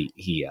 Like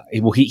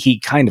he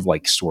kind of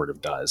like sort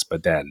of does,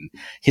 but then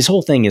his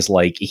whole thing is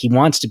like he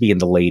wants to be in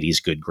the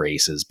ladies' good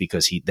graces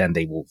because then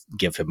they will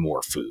give him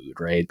more food,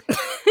 right?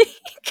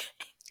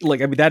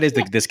 Like, I mean, that is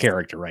this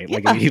character, right?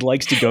 Like, I mean, he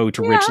likes to go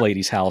to rich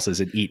ladies' houses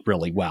and eat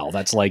really well.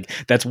 That's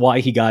why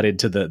he got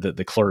into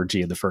the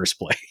clergy in the first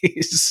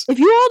place. If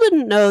you all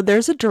didn't know,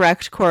 there's a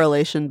direct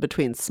correlation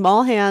between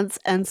small hands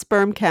and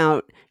sperm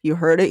count. You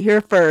heard it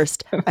here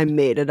first. I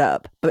made it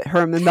up, but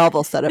Herman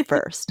Melville said it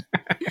first.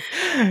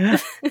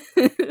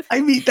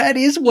 I mean, that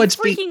is what's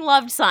freaking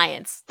loved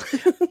science.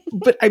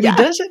 But I mean,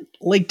 doesn't,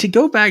 like, to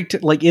go back to,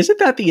 like, isn't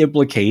that the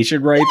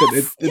implication, right?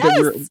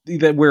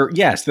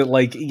 Yes,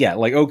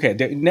 Okay,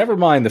 never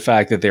mind the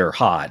fact that they're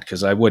hot,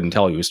 because I wouldn't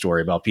tell you a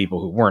story about people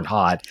who weren't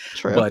hot.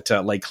 True. But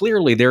like,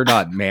 clearly they're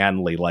not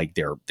manly like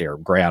their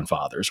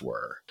grandfathers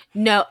were.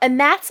 No, and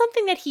that's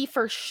something that he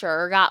for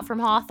sure got from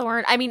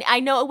Hawthorne. I mean, I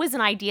know it was an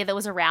idea that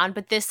was around,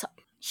 but this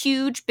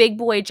huge big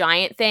boy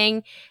giant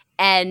thing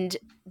and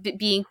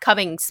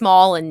becoming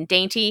small and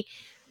dainty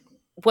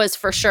was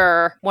for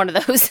sure one of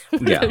those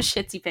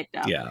shits he picked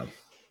up. Yeah.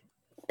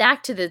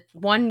 Back to the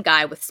one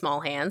guy with small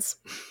hands.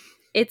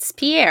 It's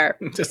Pierre.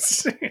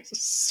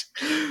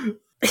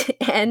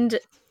 And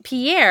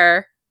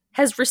Pierre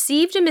has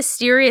received a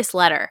mysterious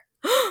letter.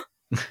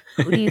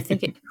 Who do you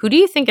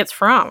think it's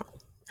from?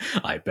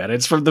 I bet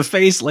it's from the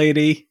face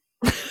lady.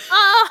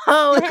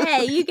 Oh,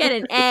 hey, you get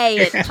an A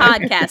at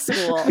podcast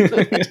school.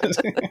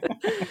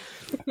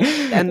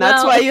 And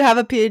that's why you have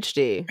a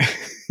PhD.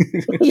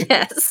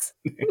 Yes.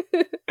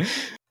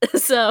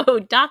 So,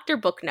 Dr.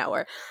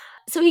 Booknower.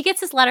 So he gets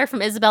this letter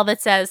from Isabel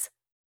that says,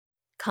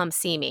 come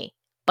see me,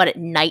 but at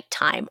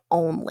nighttime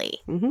only.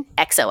 Mm-hmm.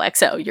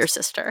 XOXO, your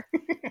sister.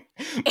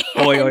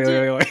 Oi, oi,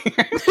 oi, oi.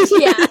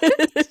 Yeah.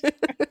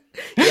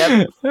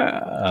 Yep.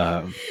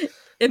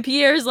 And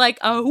Pierre's like,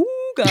 oh,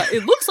 God,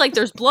 it looks like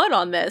there's blood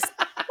on this.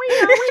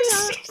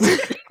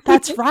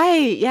 That's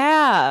right.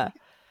 Yeah.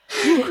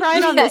 You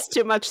cried on this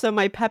too much, so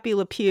my Pepe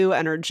Le Pew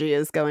energy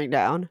is going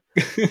down.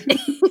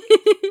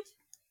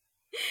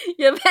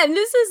 Yeah, and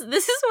this is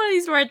one of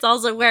these parts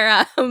also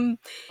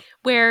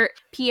where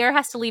Pierre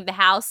has to leave the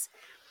house,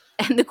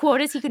 and the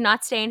quote is he could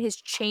not stay in his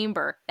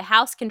chamber. The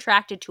house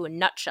contracted to a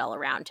nutshell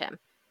around him.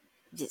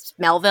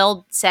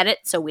 Melville said it,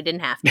 so we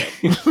didn't have to.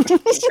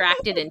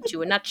 Contracted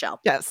into a nutshell.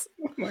 Yes.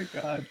 Oh my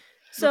God.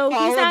 So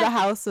he's at the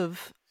house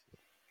of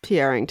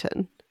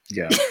Pierrington.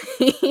 Yeah.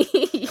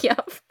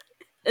 Yep.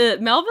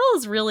 Melville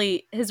has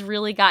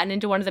really gotten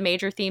into one of the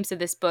major themes of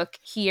this book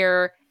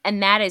here,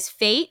 and that is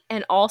fate,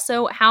 and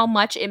also how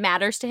much it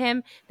matters to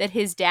him that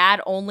his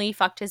dad only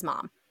fucked his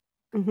mom.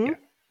 Mm-hmm.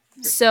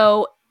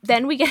 So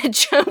then we get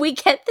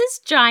this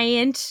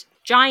giant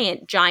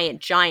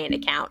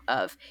account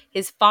of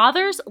his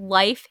father's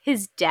life,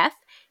 his death,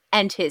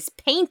 and his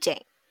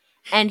painting.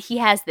 And he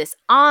has this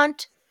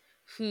aunt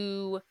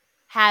who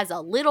has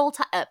a little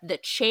the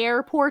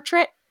chair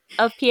portrait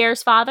of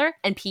Pierre's father,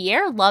 and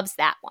Pierre loves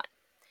that one.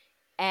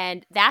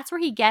 And that's where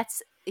he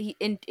gets,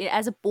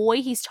 as a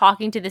boy, he's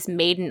talking to this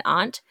maiden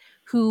aunt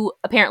who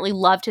apparently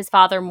loved his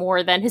father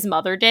more than his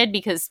mother did,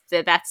 because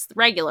that's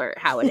regular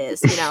how it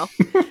is, you know?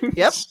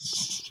 Yep.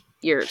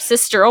 Your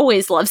sister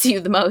always loves you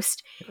the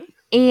most.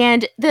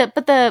 And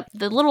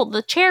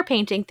the chair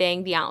painting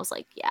thing, the aunt was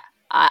like, yeah,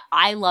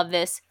 I love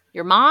this.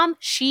 Your mom,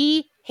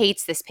 she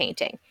hates this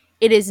painting.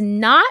 It is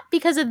not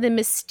because of the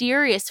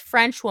mysterious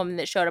French woman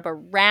that showed up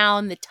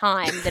around the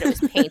time that it was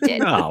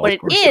painted. No, what it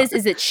of course is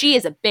not. that she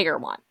is a bigger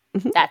one.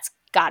 Mhm. That's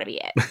gotta be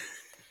it.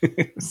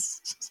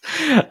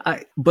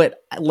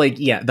 But like,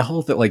 yeah, the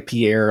whole thing, like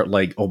Pierre,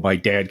 like, oh, my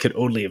dad could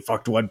only have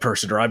fucked one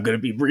person, or I'm going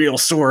to be real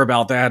sore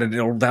about that,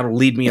 and that'll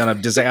lead me on a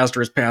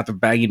disastrous path of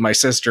banging my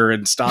sister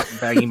and stop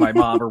banging my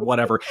mom or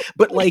whatever.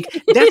 But like,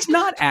 that's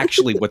not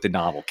actually what the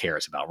novel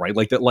cares about, right?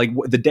 Like that, like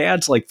the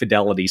dad's like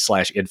fidelity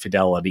 /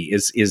 infidelity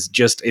is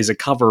just a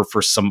cover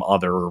for some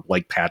other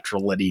like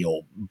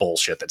patrilineal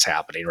bullshit that's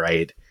happening,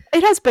 right?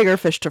 It has bigger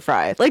fish to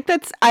fry. Like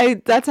that's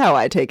how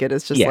I take it.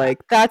 It's just Yeah. like,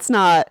 that's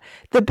not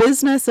the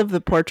business of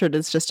the portrait.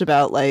 Is just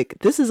about like,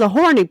 this is a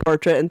horny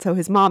portrait, and so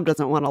his mom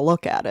doesn't want to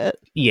look at it.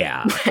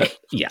 Yeah, Right.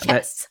 yeah,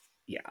 Yes.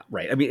 yeah,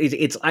 right. I mean,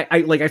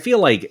 I feel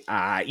like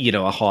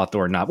a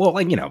Hawthorne novel, well,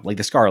 like, like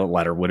the Scarlet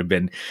Letter would have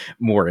been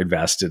more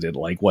invested in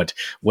like what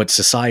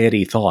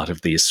society thought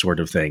of these sort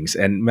of things,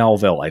 and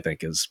Melville, I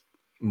think, is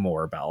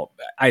more about,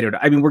 I don't know.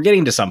 I mean, we're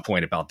getting to some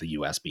point about the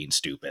U.S. being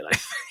stupid.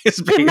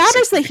 It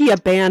matters that he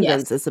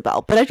abandons Yes.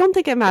 Isabel, but I don't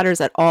think it matters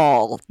at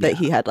all that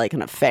he had like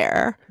an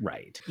affair.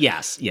 Right.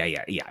 Yes. Yeah.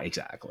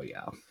 Exactly.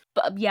 Yeah.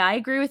 But yeah, I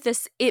agree with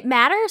this. It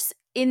matters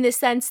in the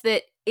sense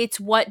that it's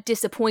what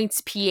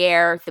disappoints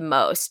Pierre the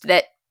most,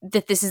 that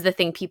this is the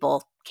thing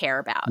people care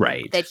about.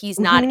 Right. That he's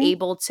not Mhm.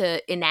 able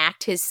to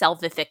enact his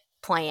salvific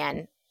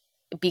plan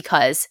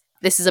because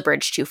this is a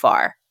bridge too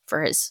far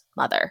for his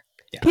mother.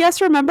 Yeah.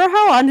 P.S. Remember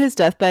how on his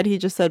deathbed he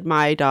just said,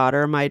 "My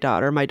daughter, my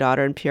daughter, my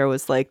daughter," and Pierre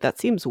was like, "That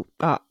seems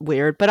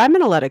weird, but I'm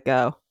gonna let it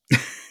go."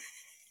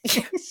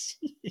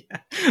 Yeah.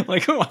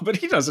 Like, oh, but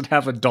he doesn't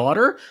have a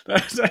daughter.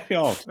 That's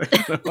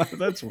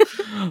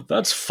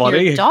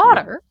funny. Your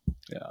daughter?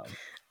 Yeah.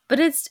 But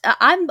it's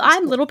I'm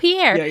little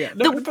Pierre. Yeah.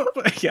 No,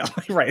 but yeah,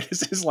 right.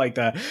 This is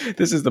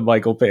the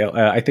Michael Palin.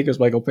 I think it was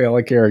Michael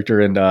Palin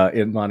character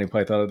in Monty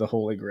Python and the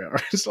Holy Grail.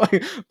 It's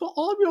like, but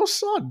I'm your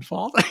son,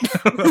 father.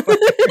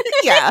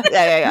 Yeah.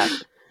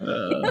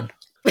 Uh,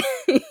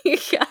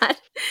 God,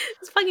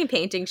 it's fucking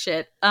painting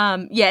shit.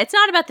 Yeah, it's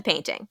not about the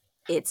painting.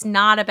 It's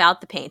not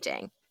about the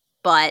painting,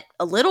 but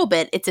a little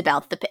bit. It's a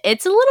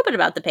little bit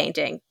about the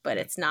painting, but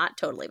it's not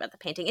totally about the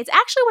painting. It's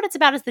actually what it's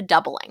about is the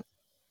doubling,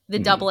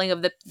 Mhm. doubling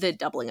of the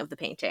doubling of the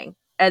painting,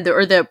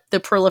 or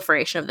the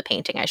proliferation of the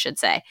painting, I should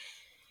say.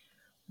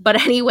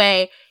 But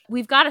anyway,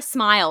 we've got a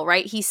smile,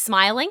 right? He's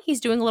smiling.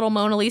 He's doing a little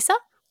Mona Lisa.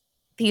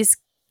 He's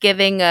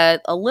giving a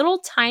little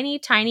tiny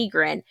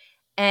grin.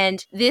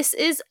 And this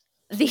is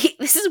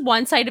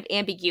one side of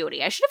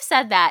ambiguity. I should have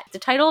said that. The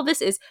title of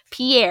this is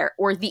Pierre,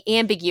 or the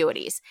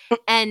Ambiguities.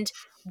 And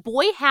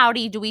boy,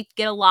 howdy, do we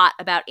get a lot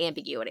about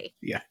ambiguity.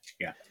 Yeah.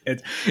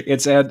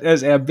 It's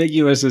as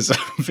ambiguous as a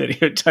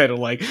video title,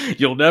 like,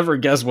 you'll never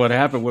guess what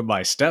happened when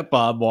my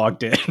stepmom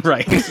walked in,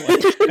 right?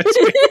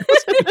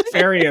 It's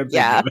very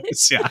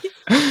ambiguous. Yeah.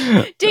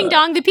 Ding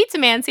dong, the pizza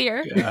man's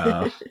here.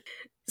 Yeah.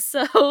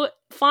 So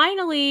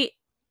finally,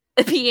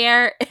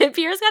 Pierre's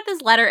got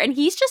this letter, and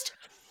he's just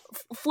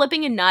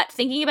flipping a nut,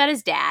 thinking about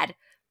his dad,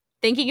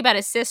 thinking about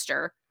his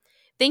sister,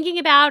 thinking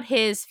about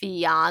his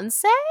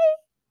fiance.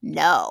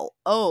 No.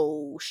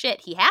 Oh,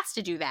 shit. He has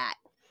to do that.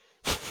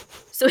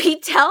 So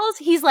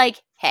he's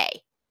like,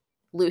 hey,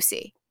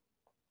 Lucy,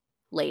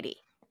 lady,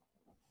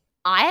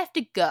 I have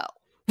to go.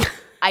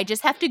 I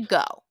just have to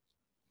go.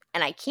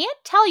 And I can't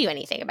tell you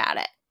anything about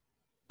it.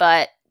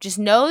 But just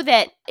know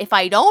that if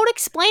I don't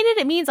explain it,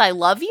 it means I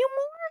love you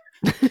more.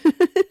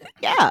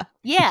 Yeah.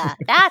 Yeah,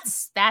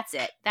 that's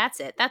it.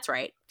 That's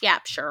right. Yeah,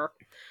 sure.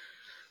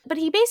 But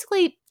he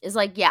basically is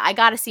like, yeah, I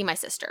got to see my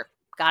sister.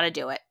 Got to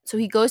do it. So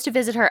he goes to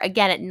visit her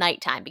again at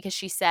nighttime, because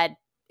she said,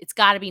 it's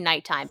got to be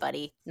nighttime,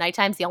 buddy.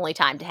 Nighttime's the only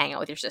time to hang out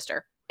with your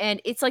sister. And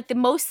it's like the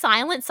most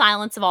silent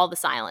silence of all the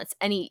silence.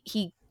 And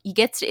he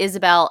gets to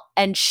Isabel,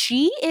 and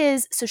she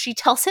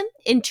tells him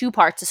in two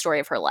parts the story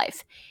of her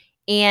life.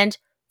 And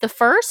the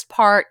first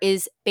part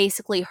is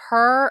basically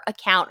her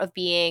account of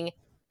being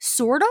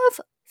sort of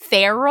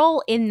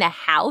feral in the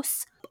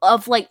house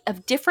of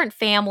different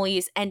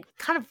families, and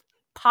kind of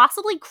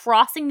possibly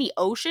crossing the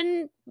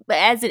ocean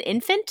as an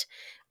infant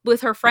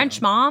with her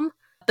French mom,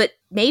 but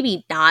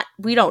maybe not.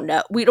 We don't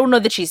know. We don't know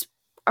that she's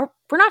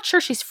we're not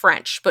sure she's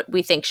French, but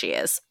we think she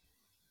is.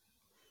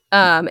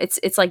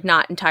 It's like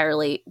not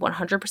entirely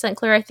 100%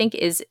 clear. I think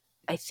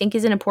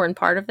is an important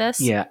part of this.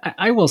 Yeah,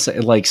 I will say,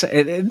 like,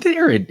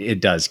 there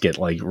it does get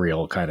like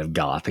real kind of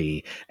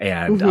gothy,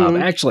 and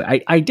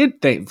actually, I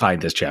did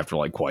find this chapter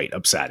like quite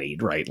upsetting,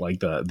 right? Like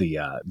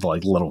the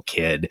like little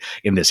kid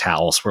in this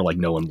house where like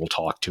no one will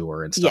talk to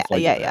her and stuff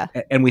like that. Yeah.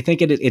 And we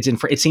think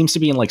it seems to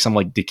be in like some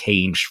like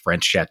decaying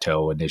French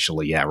chateau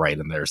initially, yeah, right.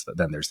 And there's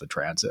the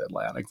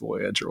transatlantic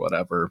voyage or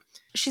whatever.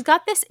 She's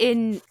got this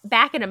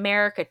back in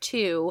America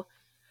too.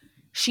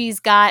 She's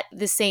got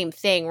the same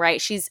thing,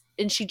 right? She's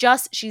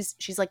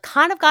like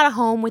kind of got a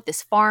home with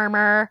this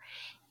farmer,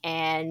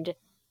 and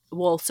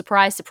well,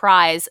 surprise,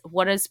 surprise,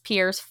 what does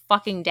Pierre's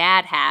fucking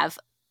dad have?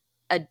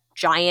 A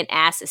giant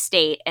ass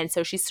estate. And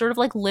so she's sort of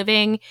like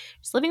living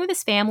with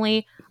his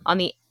family on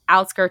the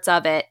outskirts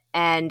of it,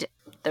 and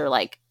they're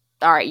like,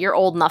 all right, you're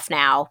old enough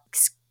now,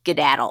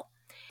 skedaddle.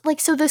 Like,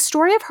 so the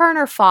story of her and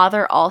her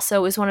father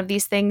also is one of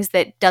these things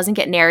that doesn't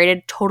get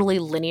narrated totally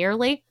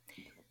linearly.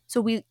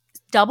 So we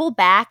double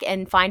back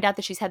and find out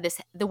that she's had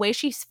this, the way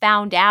she's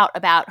found out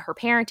about her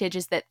parentage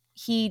is that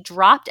he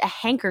dropped a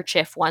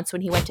handkerchief once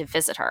when he went to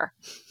visit her.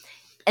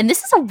 And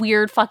this is a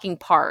weird fucking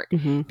part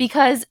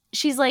because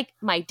she's like,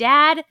 my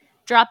dad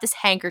dropped this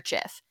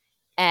handkerchief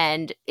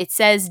and it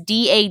says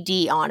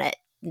DAD on it.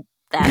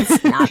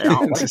 That's not at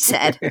all what it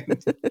said.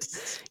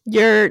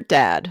 Your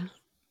dad.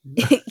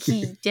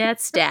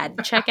 That's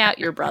dad. Check out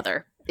your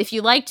brother. If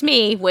you liked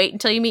me, wait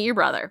until you meet your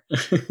brother.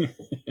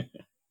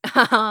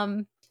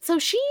 So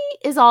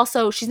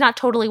she's not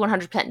totally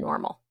 100%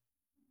 normal.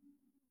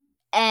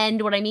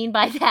 And what I mean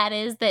by that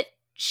is that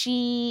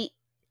she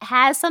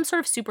has some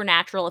sort of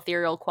supernatural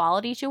ethereal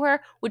quality to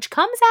her, which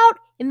comes out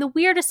in the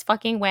weirdest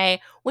fucking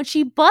way when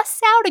she busts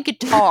out a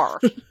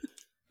guitar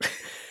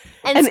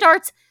and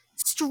starts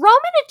strumming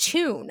a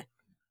tune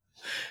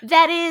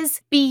that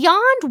is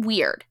beyond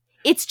weird.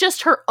 It's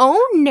just her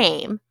own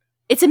name.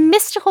 It's a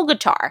mystical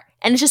guitar,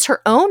 and it's just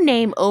her own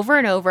name over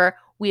and over.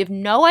 We have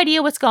no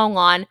idea what's going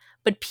on.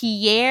 But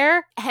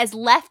Pierre has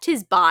left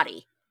his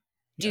body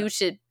due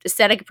to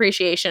aesthetic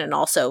appreciation and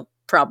also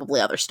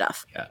probably other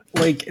stuff. Yeah,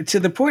 like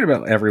to the point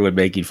about everyone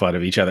making fun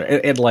of each other,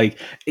 and like,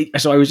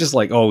 so I was just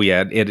like, oh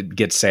yeah, it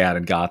gets sad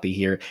and gothy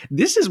here.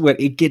 This is when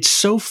it gets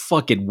so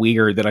fucking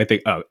weird that I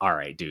think, oh, all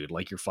right, dude,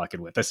 like you're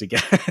fucking with us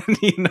again,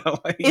 you know?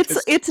 Like,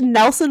 it's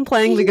Nelson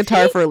playing the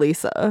guitar for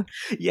Lisa.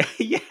 Yeah,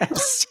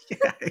 yes,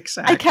 yeah,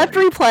 exactly. I kept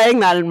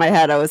replaying that in my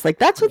head. I was like,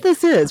 that's what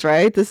this is,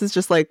 right? This is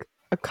just like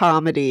a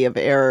comedy of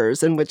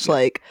errors in which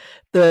like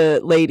the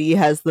lady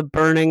has the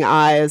burning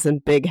eyes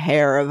and big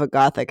hair of a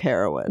gothic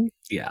heroine.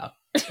 Yeah.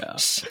 That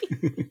was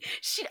something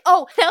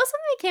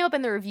that came up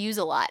in the reviews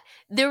a lot.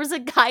 There was a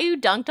guy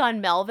who dunked on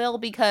Melville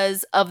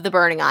because of the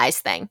burning eyes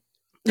thing.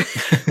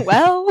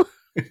 Well,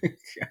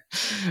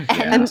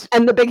 and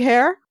the big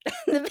hair,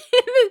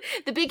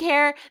 the big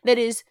hair that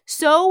is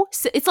so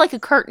it's like a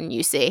curtain.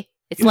 You see,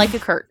 it's like a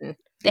curtain.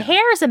 The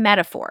hair is a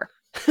metaphor,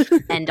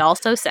 and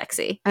also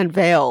sexy. And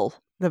veil.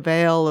 The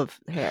veil of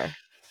hair.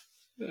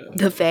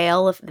 The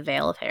veil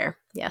of hair.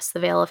 Yes,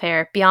 the veil of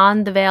hair.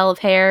 Beyond the veil of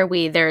hair,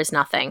 there is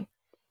nothing.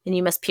 And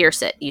you must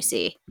pierce it, you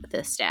see, with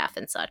the staff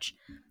and such.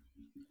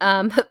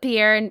 But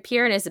Pierre and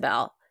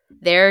Isabel,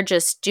 they're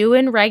just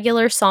doing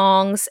regular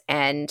songs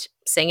and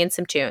singing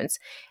some tunes.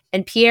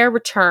 And Pierre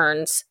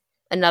returns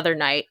another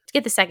night to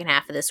get the second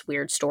half of this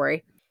weird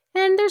story.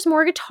 And there's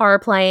more guitar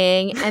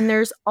playing, and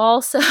there's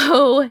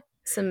also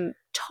some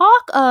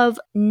talk of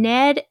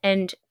Ned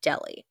and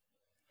Deli,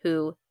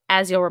 who,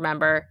 as you'll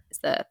remember, is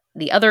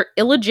the other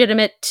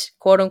illegitimate,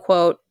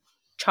 quote-unquote,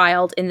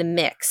 child in the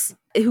mix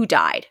who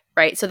died,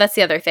 right? So that's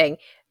the other thing.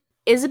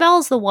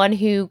 Isabel's the one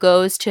who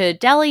goes to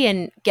Deli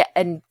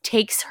and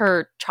takes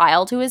her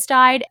child who has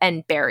died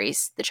and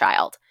buries the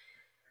child.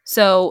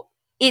 So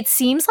it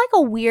seems like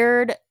a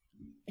weird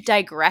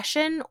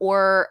digression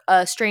or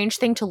a strange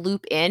thing to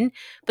loop in,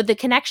 but the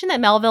connection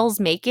that Melville's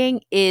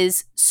making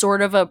is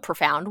sort of a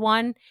profound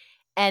one.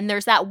 And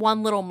there's that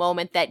one little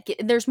moment that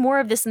there's more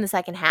of this in the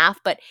second half,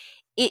 but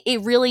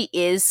it really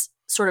is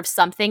sort of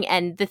something.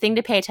 And the thing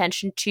to pay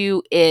attention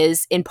to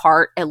is, in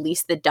part, at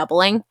least the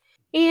doubling.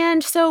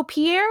 And so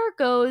Pierre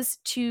goes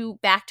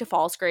back to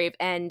Falsgrave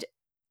and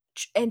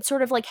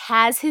sort of like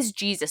has his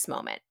Jesus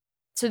moment.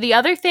 So the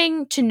other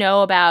thing to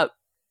know about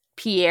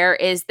Pierre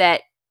is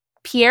that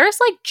Pierre's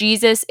like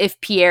Jesus if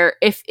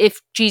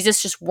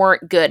Jesus just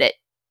weren't good at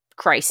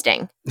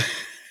Christing.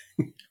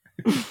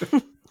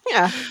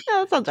 Yeah,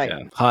 that sounds right.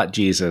 Yeah. Hot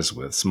Jesus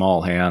with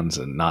small hands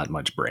and not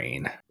much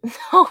brain.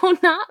 No,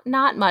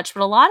 not much,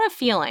 but a lot of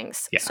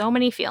feelings. Yeah. So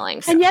many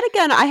feelings. And yet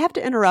again, I have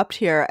to interrupt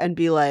here and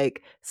be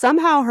like,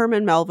 somehow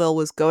Herman Melville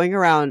was going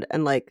around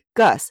and like,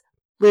 Gus,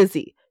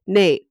 Lizzie,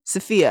 Nate,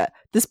 Sophia,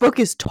 this book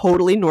is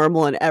totally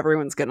normal and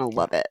everyone's going to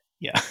love it.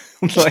 Yeah.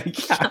 I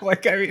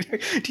mean,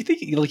 do you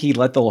think he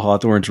let the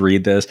Hawthorns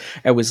read this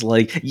and was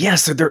like,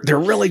 yes, they're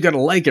really going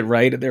to like it,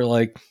 right? And they're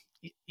like,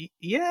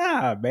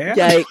 Yeah, man.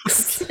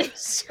 Yikes.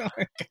 So,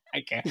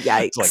 I can't.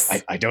 Yikes. It's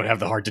like, I don't have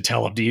the heart to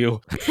tell him, do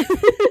you?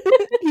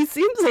 He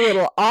seems a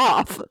little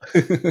off.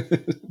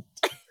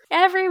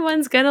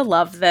 Everyone's gonna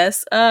love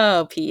this.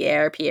 Oh,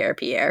 Pierre,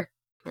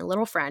 my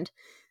little friend.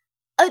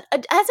 As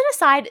an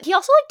aside, he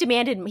also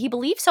he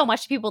believed so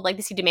much people would like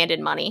this, he demanded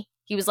money.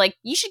 He was like,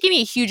 you should give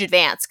me a huge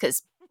advance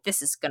because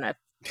this is gonna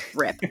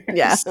rip.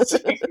 Yeah.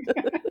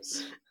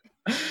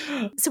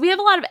 So we have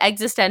a lot of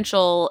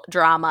existential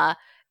drama.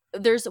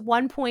 There's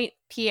one point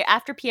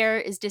after Pierre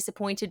is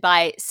disappointed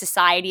by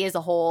society as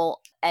a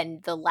whole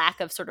and the lack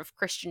of sort of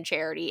Christian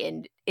charity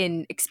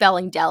in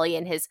expelling Deli,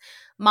 and his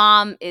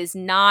mom is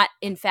not,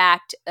 in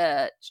fact,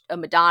 a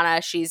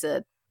Madonna. She's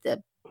a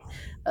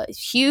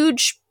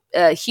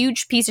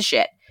huge piece of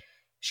shit.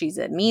 She's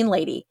a mean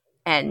lady,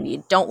 and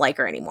you don't like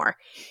her anymore.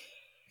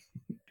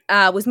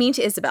 Was mean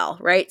to Isabel,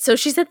 right? So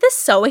she's at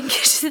this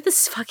she's at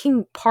this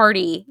fucking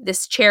party,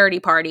 this charity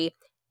party,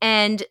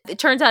 and it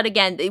turns out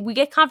again we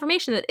get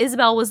confirmation that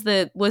Isabel was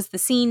the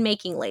scene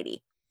making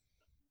lady,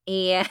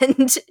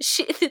 and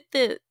she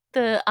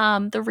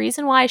the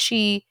reason why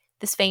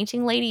this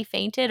fainting lady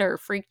fainted or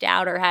freaked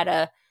out or had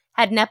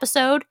an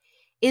episode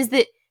is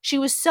that she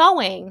was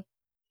sewing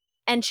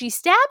and she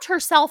stabbed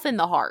herself in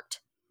the heart.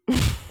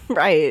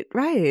 Right.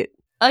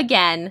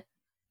 Again,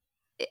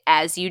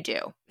 as you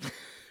do.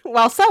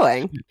 While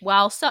sewing.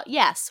 While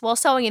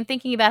sewing and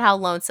thinking about how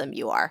lonesome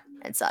you are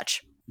and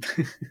such.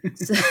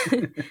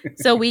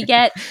 So we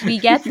get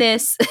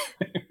this.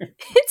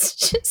 It's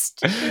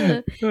just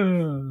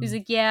he's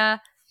like, yeah,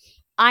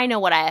 I know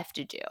what I have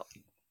to do.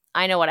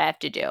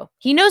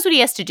 He knows what he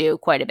has to do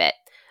quite a bit.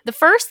 The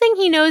first thing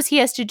he knows he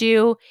has to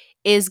do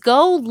is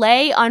go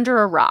lay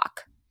under a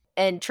rock.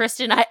 And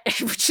Tristan,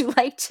 would you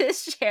like to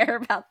share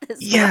about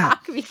this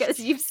rock? Because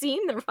you've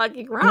seen the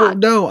fucking rock. Well,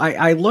 no,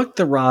 I looked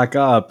the rock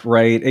up,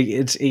 right?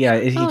 He's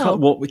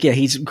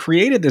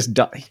created this.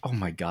 Oh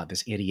my God,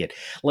 this idiot!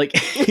 Like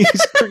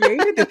he's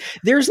created.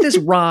 There's this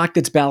rock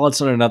that's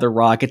balanced on another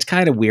rock. It's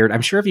kind of weird.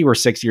 I'm sure if you were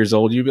 6 years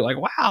old, you'd be like,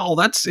 "Wow,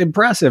 that's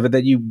impressive," and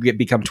then you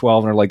become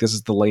 12 and are like, "This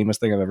is the lamest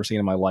thing I've ever seen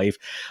in my life."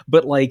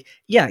 But like,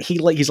 yeah,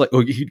 he's like,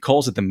 oh, he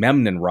calls it the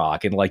Memnon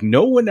rock, and like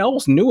no one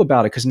else knew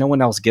about it because no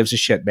one else gives a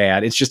shit,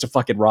 man. It's just a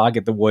fucking rock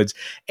in the woods,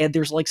 and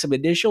there's like some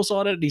initials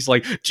on it, and he's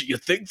like, do you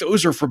think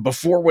those are from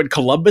before when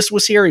Columbus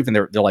was here? Even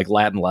they're like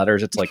Latin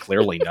letters. It's like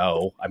clearly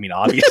no. I mean,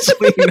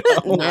 obviously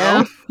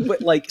no.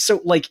 But like,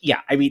 so like, yeah,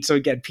 I mean, so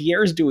again,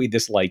 Pierre's doing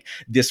this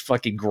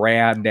fucking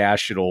grand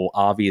national,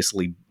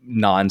 obviously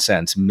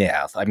nonsense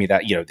myth. I mean,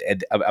 that,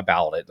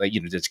 about it, like,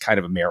 it's kind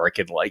of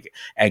American like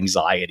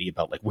anxiety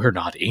about like, we're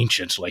not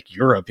ancient like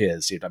Europe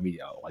is,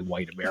 like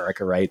white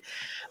America, right?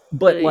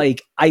 But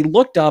like, I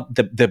looked up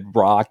the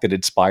rock that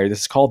inspired this.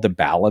 It's called the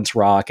Balance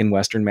Rock in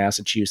Western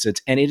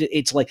Massachusetts, and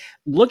it's like,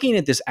 looking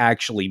at this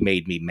actually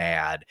made me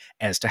mad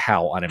as to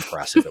how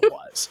unimpressive it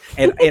was.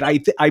 And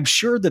I'm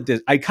sure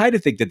that I kind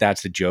of think that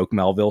that's the joke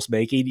Melville's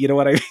making. You know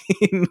what I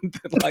mean?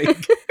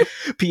 Like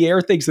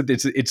Pierre thinks that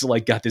it's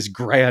like got this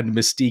grand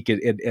mystique,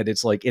 and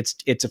it's like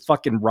it's a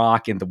fucking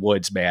rock in the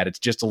woods, man. It's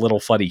just a little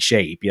funny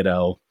shape,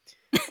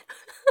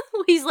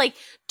 He's like,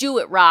 do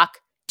it, rock,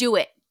 do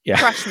it. Yeah.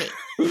 Crush me.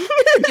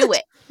 Do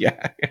it.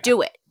 Yeah.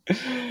 Do it.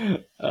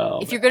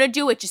 If you're going to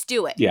do it, just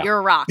do it. Yeah. You're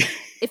a rock.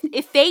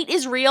 If fate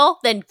is real,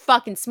 then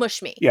fucking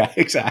smush me. Yeah,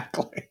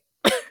 exactly.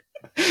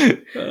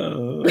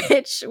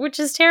 Which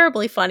is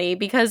terribly funny,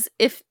 because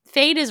if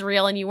fate is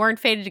real and you weren't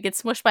fated to get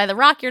smushed by the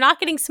rock, you're not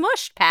getting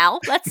smushed,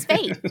 pal. That's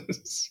fate.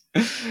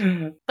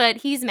 But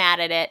he's mad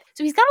at it.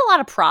 So he's got a lot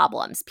of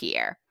problems,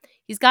 Pierre.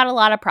 He's got a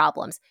lot of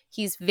problems.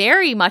 He's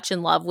very much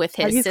in love with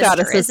his sister. He's got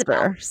a sister,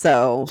 Isabel.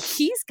 so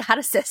he's got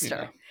a sister.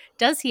 Yeah.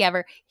 Does he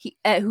ever?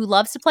 Who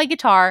loves to play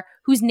guitar,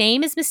 whose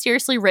name is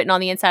mysteriously written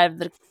on the inside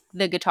of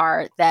the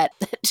guitar that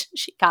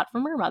she got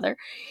from her mother.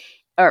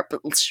 Or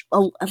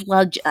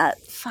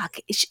fuck,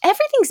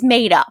 everything's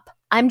made up.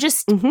 I'm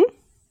just,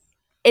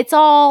 It's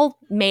all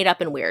made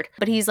up and weird.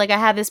 But he's like, I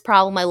have this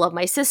problem. I love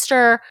my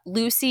sister.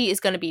 Lucy is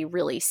going to be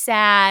really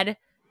sad.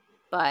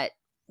 But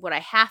what I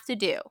have to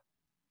do,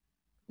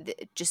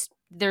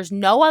 there's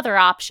no other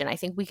option. I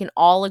think we can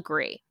all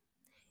agree,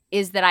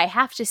 is that I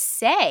have to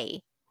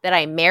say that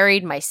I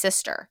married my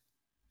sister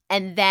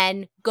and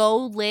then go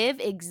live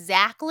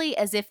exactly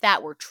as if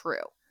that were true.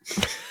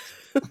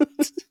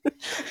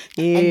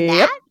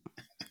 Yep.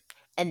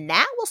 And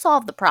that will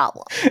solve the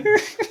problem.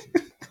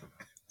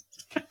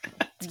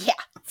 Yeah,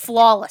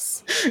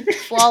 flawless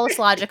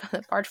logic on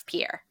the part of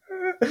Pierre.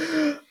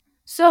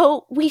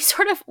 So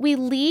we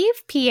leave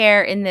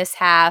Pierre in this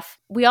half.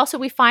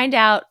 We find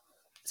out.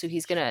 So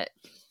he's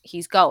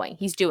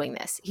doing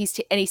this.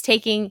 He's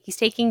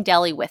taking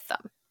Deli with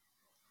them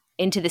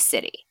into the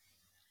city,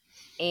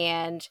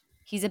 and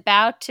he's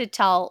about to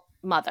tell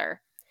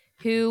Mother,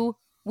 who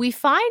we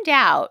find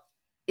out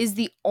is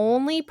the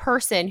only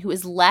person who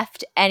has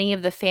left any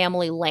of the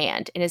family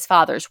land in his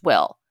father's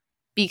will,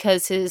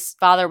 because his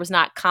father was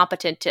not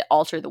competent to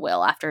alter the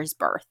will after his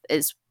birth,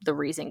 is the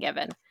reason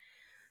given.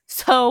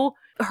 So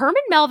Herman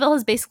Melville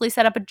has basically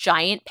set up a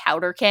giant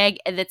powder keg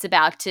that's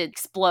about to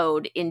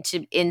explode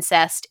into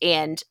incest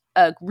and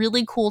a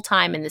really cool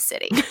time in the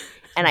city.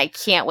 And I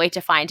can't wait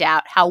to find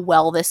out how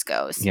well this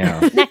goes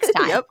next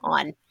time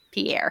on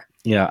Pierre.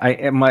 Yeah, I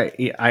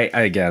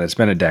again, it's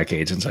been a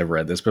decade since I've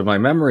read this, but my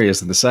memory is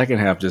that the second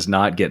half does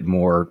not get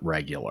more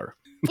regular.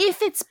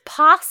 If it's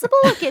possible,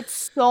 it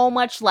gets so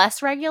much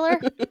less regular.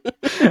 Can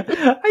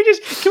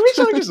we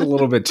talk just a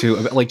little bit too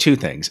about like two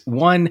things?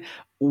 One,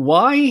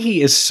 why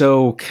he is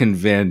so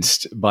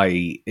convinced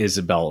by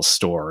Isabel's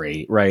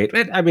story, right?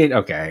 I mean,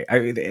 okay,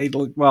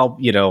 well,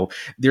 you know,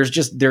 there's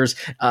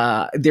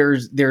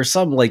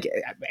some like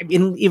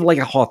in even like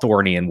a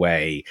Hawthornian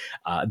way,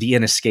 the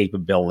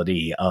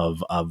inescapability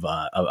of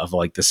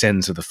like the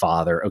sins of the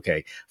father.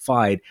 Okay,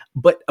 fine,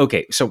 but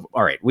okay, so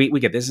all right, we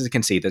get this is a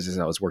conceit. This is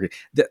how it's working.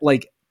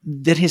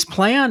 That his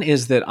plan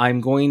is that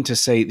I'm going to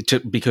say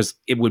because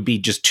it would be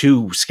just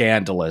too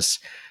scandalous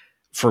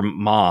for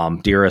mom,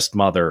 dearest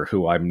mother,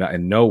 who I'm not,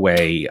 in no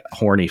way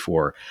horny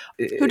for,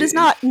 who does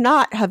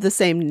not have the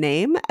same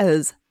name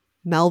as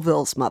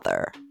Melville's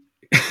mother.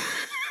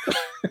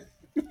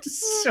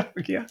 So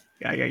yeah.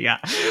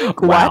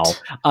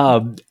 What?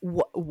 Wow.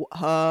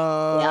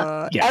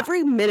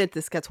 Every minute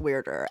this gets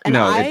weirder,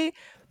 and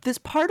this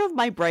part of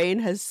my brain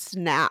has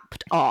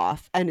snapped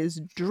off and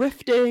is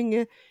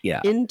drifting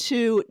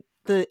into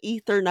the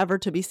ether, never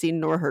to be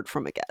seen nor heard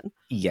from again.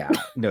 Yeah,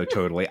 no,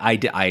 totally. I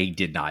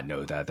did not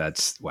know that.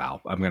 That's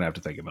wow. I'm gonna have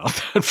to think about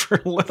that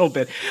for a little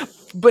bit.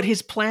 But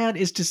his plan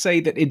is to say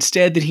that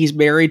instead that he's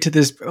married to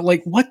this,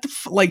 like, what the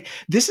like?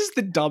 This is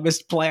the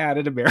dumbest plan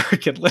in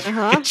American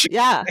literature.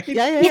 Yeah.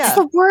 It's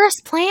the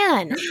worst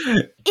plan.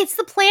 It's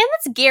the plan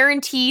that's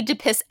guaranteed to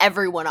piss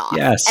everyone off.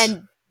 Yes.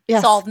 And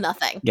solve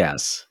nothing.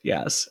 Yes.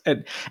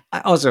 And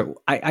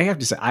I have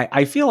to say,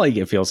 I feel like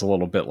it feels a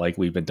little bit like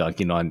we've been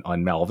dunking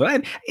on Melville,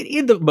 and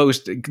in the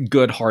most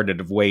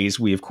good-hearted of ways,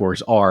 we of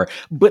course are.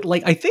 But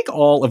like, I think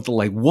all of the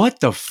like,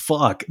 what the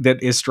fuck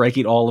that is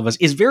striking all of us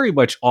is very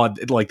much on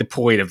like the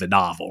point of the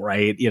novel,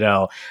 right? You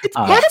know, it's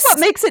part of what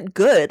makes it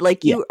good.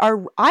 Like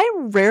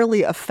I'm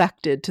rarely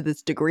affected to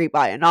this degree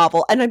by a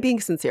novel, and I'm being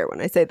sincere when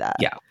I say that.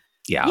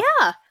 Yeah.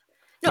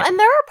 No, and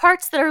there are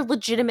parts that are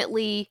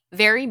legitimately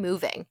very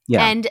moving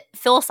and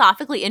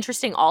philosophically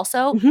interesting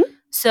also. Mm-hmm.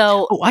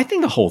 So I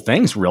think the whole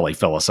thing's really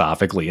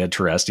philosophically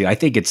interesting. I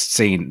think it's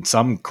saying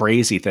some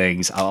crazy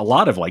things, a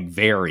lot of like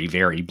very,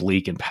 very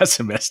bleak and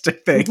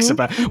pessimistic things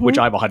about which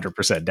I'm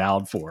 100%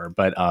 down for.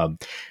 But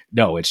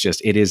no, it's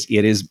just it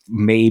is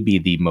maybe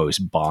the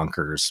most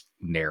bonkers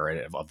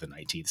narrative of the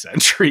 19th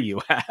century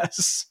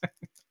U.S.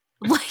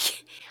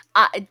 Like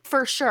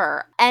for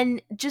sure.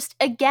 And just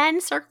again,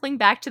 circling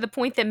back to the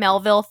point that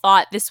Melville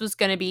thought this was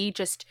going to be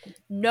just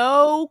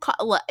I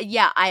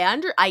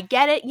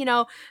get it. You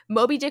know,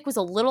 Moby Dick was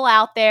a little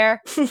out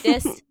there.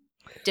 This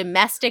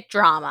domestic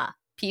drama,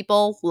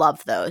 people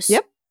love those.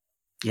 Yep.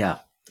 Yeah.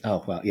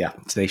 Oh, well, yeah.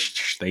 They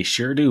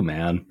sure do,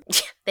 man.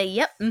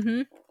 Yeah,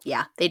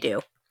 they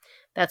do.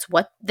 That's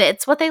what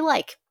they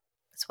like.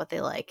 That's what they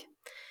like.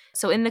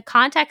 So in the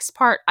context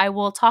part, I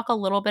will talk a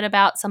little bit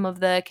about some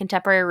of the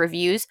contemporary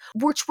reviews,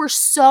 which were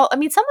some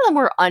of them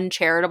were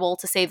uncharitable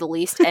to say the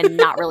least and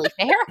not really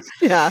fair.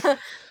 Yeah.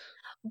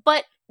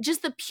 But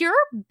just the pure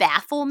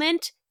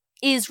bafflement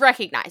is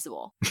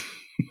recognizable.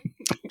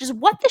 Just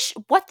what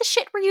the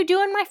shit were you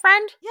doing, my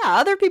friend? Yeah,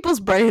 other people's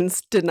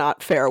brains did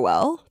not fare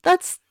well.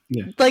 That's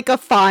like a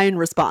fine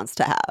response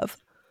to have.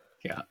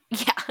 Yeah.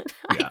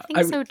 I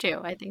think so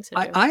too.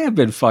 I have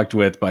been fucked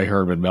with by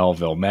Herman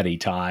Melville many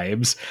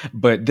times,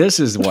 but this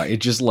is what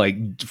it just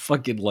like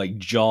fucking like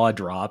jaw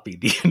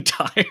dropping the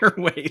entire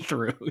way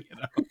through, you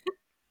know.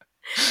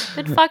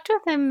 Been fucked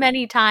with him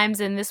many times,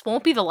 and this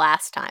won't be the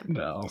last time.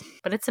 No.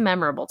 But it's a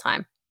memorable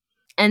time.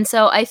 And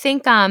so I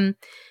think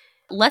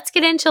let's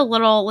get into a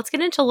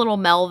little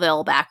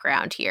Melville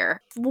background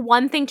here.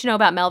 One thing to know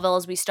about Melville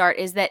as we start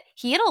is that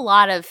he had a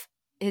lot of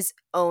his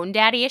own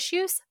daddy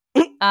issues.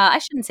 I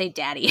shouldn't say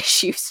daddy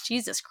issues.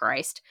 Jesus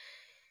Christ.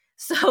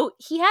 So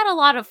he had a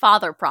lot of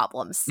father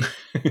problems.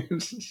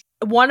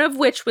 One of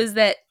which was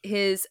that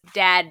his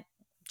dad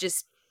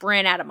just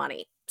ran out of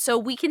money. So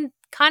we can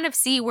kind of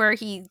see where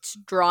he's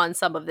drawn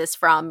some of this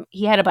from.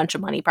 He had a bunch of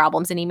money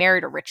problems and he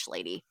married a rich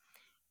lady.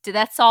 So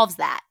that solves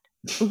that,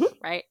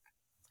 right?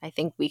 I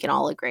think we can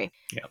all agree.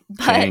 Yeah.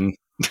 But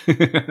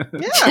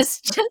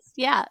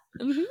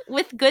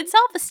with good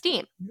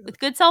self-esteem,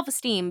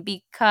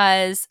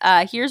 because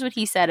here's what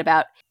he said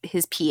about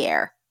his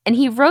Pierre. And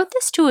he wrote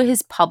this to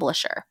his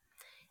publisher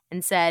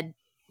and said,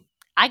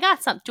 do I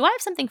have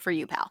something for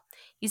you, pal?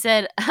 He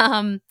said,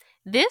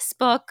 this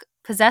book,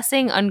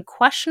 possessing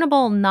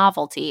unquestionable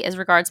novelty as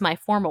regards my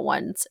former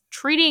ones,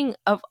 treating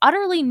of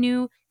utterly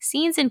new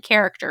scenes and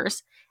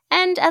characters,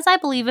 and, as I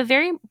believe, a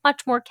very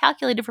much more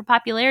calculated for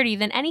popularity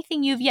than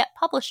anything you've yet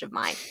published of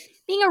mine,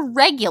 being a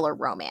regular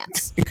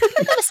romance. With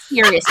a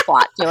serious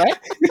plot to it.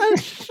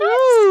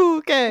 Ooh,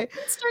 okay.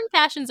 Stern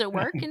passions at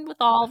work, and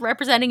withal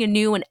representing a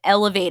new and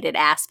elevated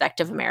aspect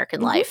of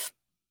American life.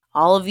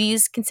 All of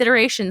these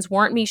considerations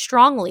warrant me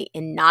strongly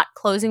in not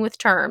closing with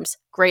terms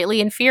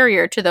greatly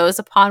inferior to those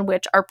upon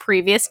which our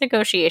previous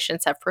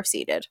negotiations have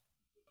proceeded.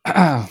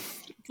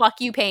 Fuck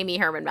you, pay me,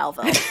 Herman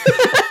Melville.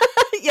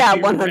 Yeah,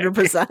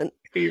 100%.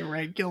 A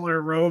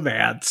regular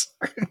romance.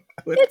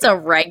 It's a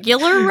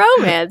regular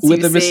romance, with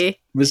you a see.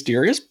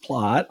 mysterious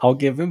plot. I'll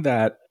give him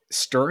that.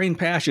 Stirring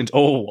passions.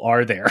 Oh,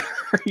 are there?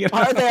 You know?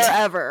 Are there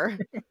ever?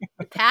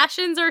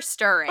 Passions are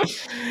stirring.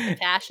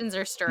 Passions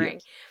are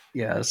stirring.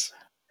 Yes.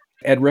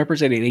 And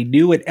representing a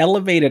new and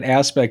elevated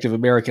aspect of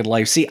American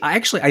life. See, I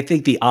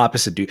think the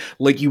opposite, dude.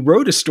 Like, you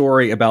wrote a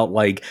story about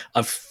like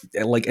a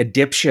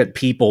dipshit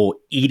people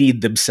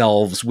eating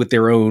themselves with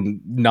their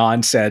own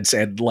nonsense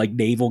and like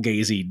navel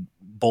gazing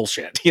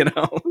bullshit, you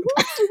know?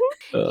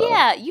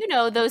 Yeah, you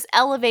know, those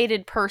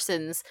elevated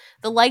persons,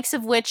 the likes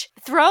of which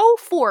throw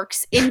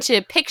forks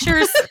into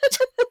pictures at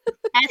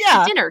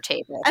the dinner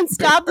table. And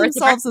stab Or at the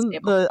themselves in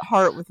breakfast table. the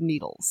heart with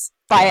needles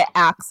by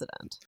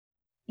accident.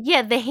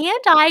 Yeah, the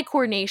hand-eye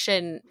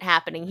coordination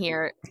happening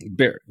here.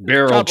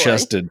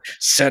 Barrel-chested,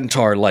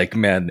 centaur-like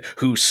men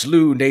who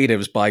slew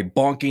natives by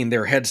bonking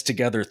their heads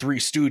together, Three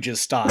Stooges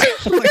style.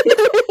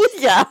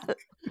 Yeah.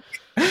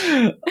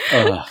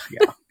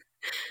 Yeah.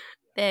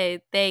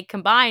 They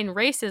combine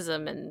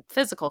racism and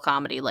physical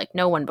comedy like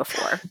no one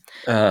before.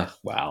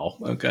 Wow.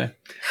 Okay.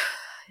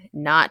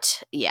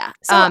 Not, yeah.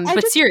 So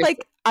but seriously,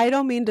 like, I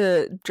don't mean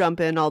to jump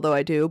in, although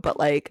I do, but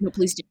like, no,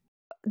 please do.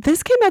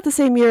 This came out the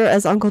same year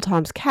as Uncle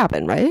Tom's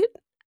Cabin, right?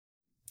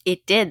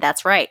 It did.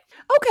 That's right.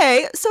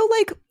 Okay, so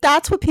like,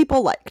 that's what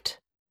people liked.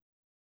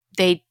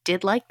 They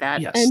did like that.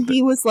 Yes. And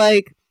he was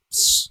like,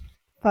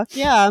 fuck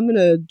yeah, I'm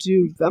gonna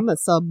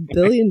sell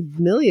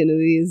million of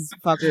these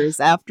fuckers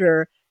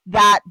after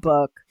that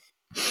book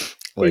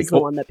like, is the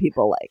one that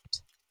people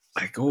liked.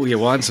 Like, oh, you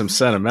want some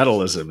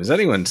sentimentalism? Is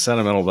anyone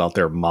sentimental about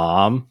their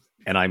mom?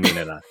 And I mean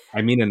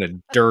in a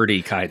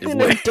dirty kind of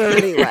way. In a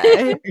dirty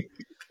way.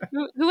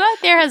 Who out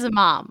there has a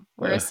mom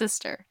or a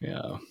sister?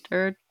 Yeah.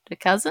 Or a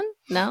cousin?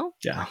 No?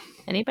 Yeah.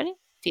 Anybody?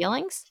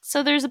 Feelings?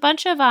 So there's a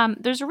bunch of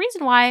there's a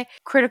reason why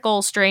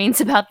critical strains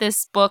about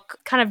this book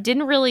kind of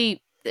didn't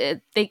really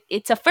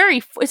it's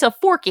a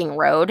forking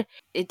road.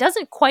 It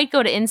doesn't quite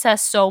go to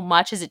incest so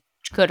much as it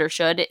could or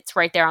should. It's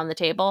right there on the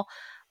table.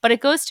 But it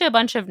goes to a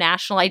bunch of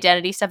national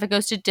identity stuff. It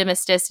goes to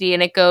domesticity,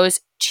 and it goes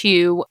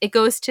to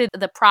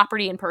the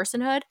property and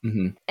personhood.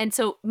 Mm-hmm. And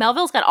so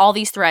Melville's got all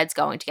these threads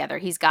going together.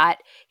 He's got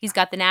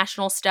the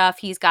national stuff.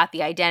 He's got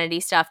the identity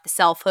stuff, the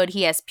selfhood.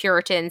 He has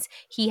Puritans.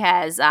 He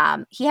has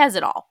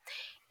it all.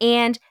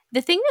 And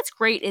the thing that's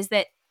great is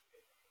that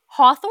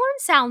Hawthorne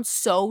sounds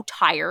so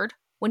tired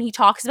when he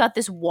talks about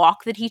this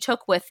walk that he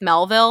took with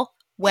Melville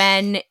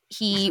when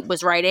he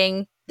was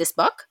writing this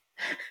book.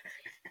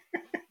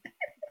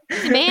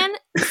 The man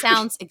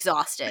sounds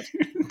exhausted.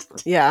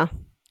 Yeah.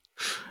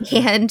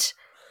 And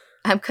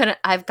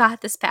I've got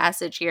this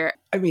passage here.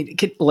 I mean,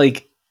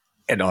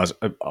 and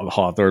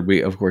Hawthorne,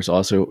 we of course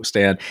also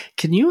stand.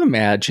 Can you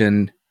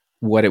imagine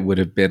what it would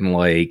have been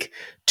like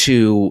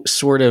to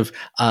sort of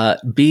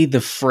be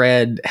the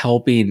friend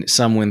helping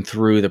someone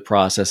through the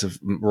process of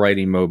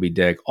writing Moby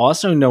Dick,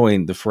 also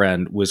knowing the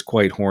friend was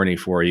quite horny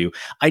for you?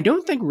 I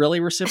don't think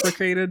really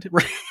reciprocated,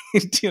 right?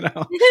 You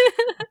know?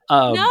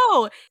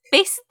 No,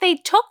 they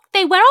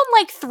went on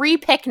like 3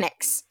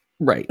 picnics.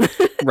 Right.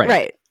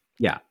 Right.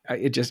 Yeah.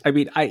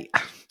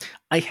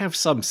 I have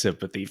some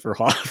sympathy for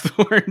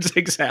Hawthorne's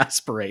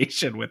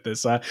exasperation with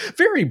this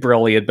very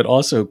brilliant, but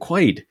also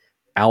quite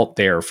out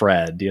there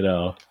friend, you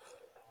know.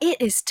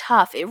 It is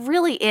tough. It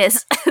really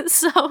is.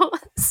 So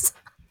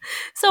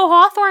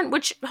Hawthorne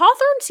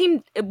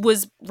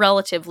was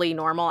relatively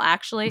normal,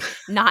 actually,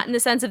 not in the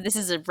sense of this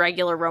is a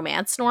regular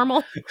romance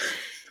normal.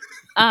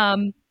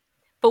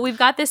 But we've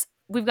got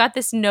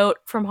this note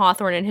from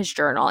Hawthorne in his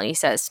journal, and he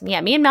says, "Yeah,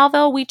 me and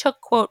Melville, we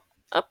took, quote,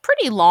 a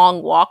pretty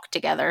long walk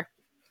together.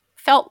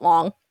 Felt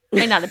long.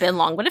 May not have been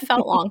long, but it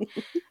felt long.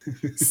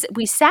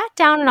 We sat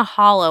down in a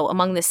hollow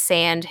among the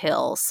sand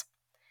hills."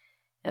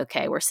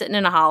 Okay, we're sitting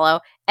in a hollow.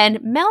 And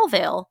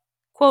Melville,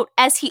 quote,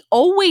 "as he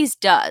always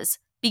does,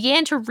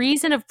 began to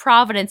reason of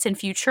providence and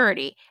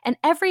futurity, and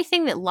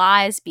everything that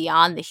lies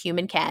beyond the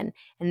human ken,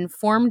 and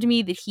informed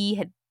me that he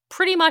had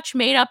pretty much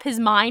made up his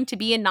mind to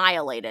be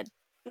annihilated."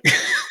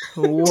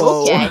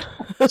 Whoa. Okay.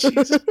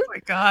 Jesus, oh my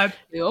God.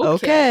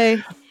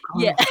 Okay.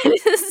 Yeah.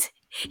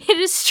 It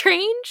is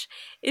strange.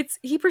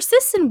 He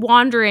persists in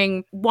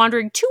wandering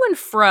to and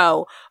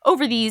fro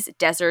over these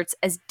deserts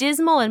as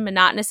dismal and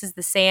monotonous as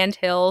the sand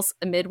hills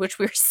amid which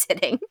we're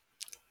sitting.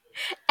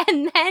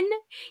 And then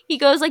he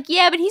goes like,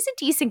 yeah, but he's a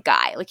decent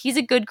guy. Like, he's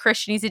a good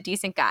Christian. He's a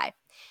decent guy.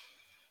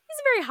 He's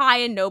a very high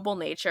and noble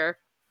nature,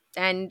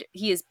 and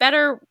he is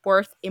better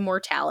worth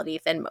immortality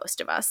than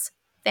most of us.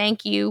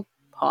 Thank you,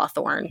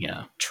 Hawthorne.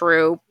 Yeah.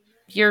 True.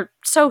 You're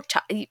so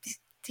tired.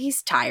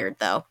 He's tired,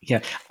 though. Yeah.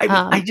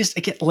 I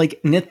get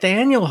like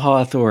Nathaniel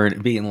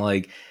Hawthorne being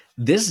like,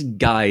 this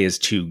guy is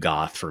too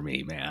goth for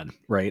me, man.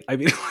 Right? I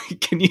mean,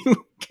 like,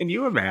 can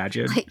you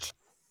imagine? Like,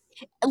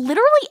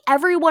 Literally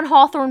everyone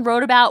Hawthorne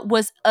wrote about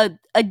was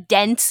a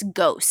dense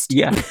ghost.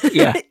 Yeah.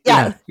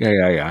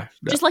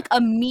 Just like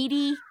a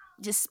meaty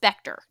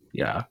specter.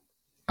 Yeah.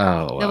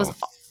 Oh, That was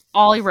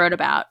all he wrote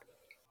about.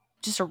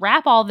 Just to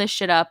wrap all this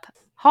shit up,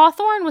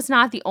 Hawthorne was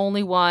not the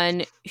only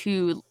one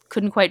who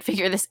couldn't quite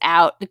figure this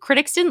out. The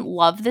critics didn't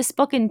love this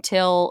book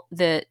until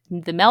the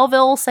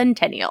Melville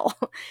centennial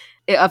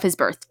of his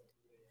birth.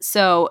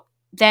 So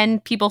then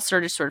people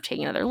started sort of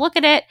taking another look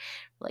at it,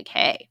 like,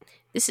 hey,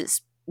 this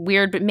is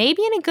weird, but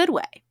maybe in a good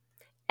way.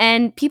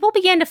 And people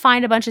began to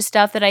find a bunch of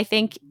stuff that I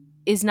think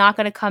is not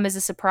going to come as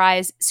a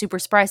super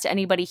surprise to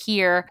anybody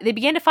here. They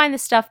began to find the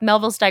stuff,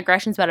 Melville's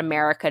digressions about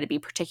America, to be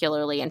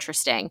particularly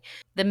interesting.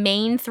 The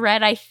main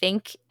thread, I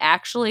think,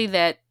 actually,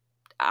 that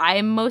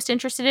I'm most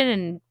interested in,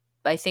 and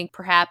I think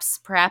perhaps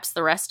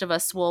the rest of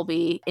us will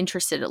be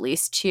interested at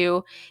least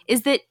too,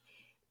 is that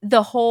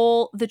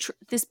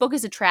this book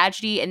is a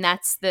tragedy, and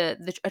that's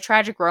a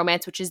tragic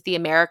romance, which is the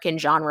American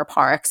genre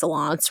par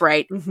excellence,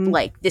 right? Mm-hmm.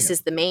 Like this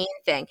is the main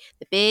thing,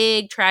 the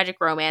big tragic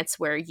romance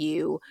where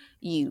you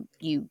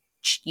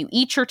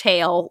eat your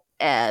tail,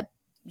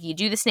 you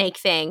do the snake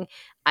thing.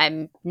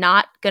 I'm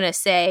not gonna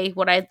say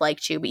what I'd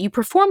like to, but you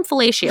perform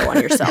fellatio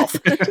on yourself.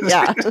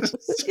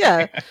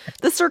 Yeah.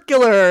 The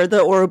circular,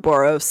 the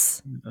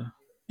Ouroboros.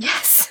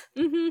 Yes.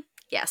 Mm-hmm.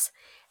 Yes.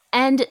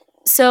 And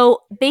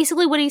so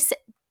basically what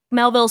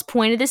Melville's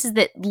point of this is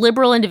that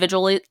liberal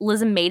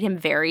individualism made him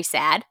very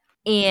sad.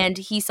 And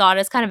he saw it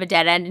as kind of a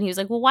dead end. And he was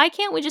like, well, why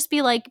can't we just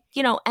be like,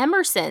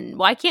 Emerson?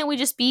 Why can't we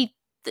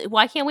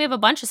have a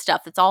bunch of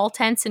stuff that's all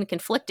tense and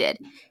conflicted?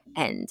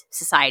 And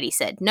society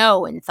said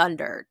no, and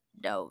thunder.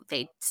 No,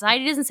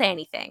 society doesn't say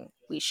anything.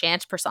 We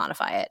shan't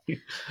personify it.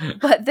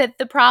 But that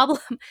the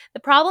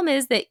problem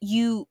is that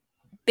you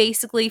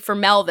basically, for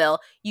Melville,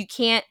 you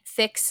can't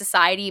fix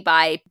society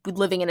by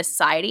living in a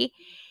society.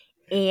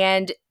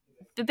 And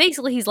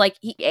basically he's like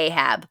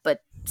Ahab,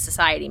 but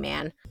society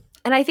man.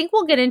 And I think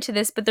we'll get into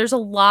this, but there's a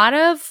lot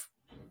of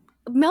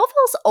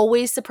Melville's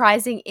always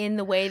surprising in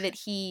the way that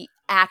he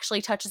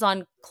actually touches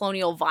on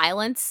colonial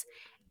violence,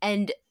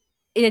 and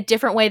in a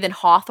different way than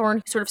Hawthorne,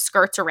 who sort of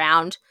skirts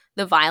around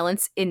the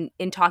violence in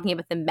talking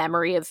about the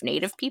memory of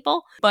Native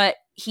people. But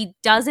he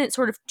doesn't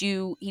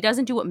do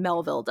what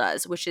Melville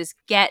does, which is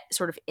get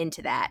sort of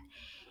into that.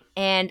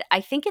 And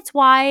I think it's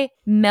why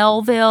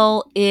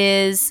Melville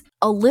is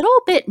a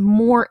little bit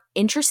more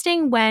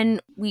interesting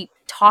when we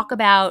talk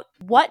about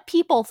what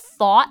people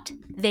thought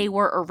they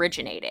were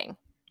originating.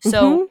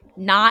 So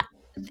not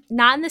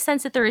in the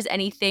sense that there is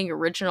anything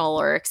original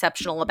or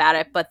exceptional about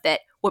it, but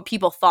that what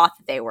people thought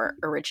that they were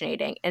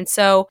originating. And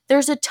so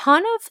there's a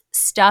ton of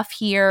stuff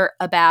here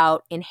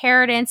about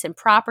inheritance and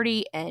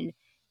property and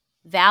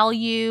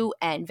value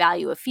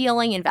of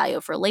feeling and value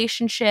of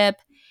relationship.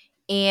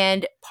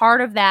 And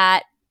part of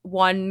that,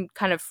 one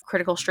kind of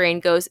critical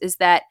strain is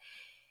that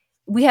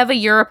we have a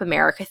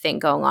Europe-America thing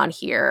going on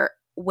here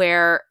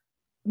where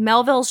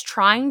Melville's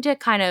trying to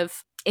kind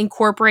of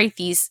incorporate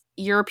these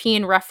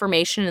European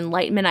Reformation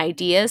Enlightenment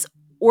ideas,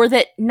 or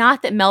that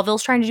not that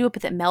Melville's trying to do it,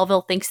 but that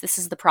Melville thinks this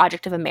is the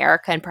project of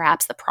America and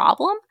perhaps the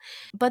problem.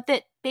 But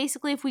that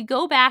basically if we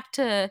go back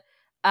to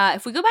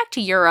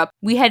Europe,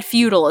 we had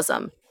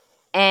feudalism.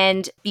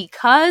 And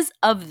because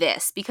of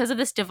this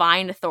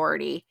divine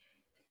authority,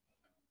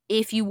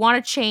 if you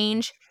want to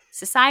change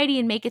society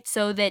and make it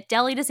so that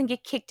Deli doesn't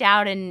get kicked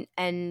out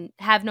and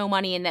have no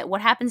money, and that what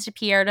happens to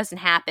Pierre doesn't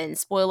happen,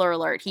 spoiler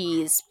alert,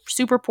 he's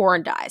super poor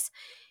and dies.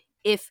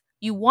 If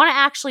you want to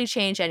actually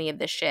change any of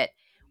this shit,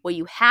 what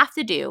you have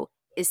to do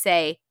is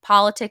say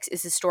politics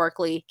is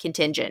historically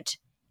contingent.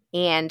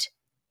 And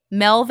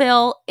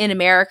Melville in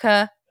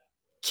America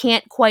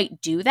can't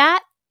quite do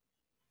that,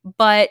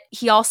 but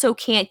he also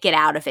can't get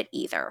out of it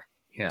either.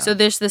 Yeah. So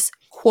there's this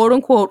quote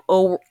unquote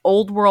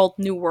old world,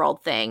 new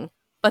world thing,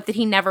 but that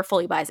he never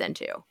fully buys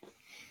into.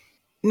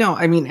 No,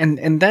 I mean,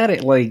 and that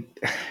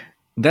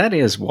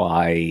is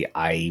why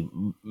I,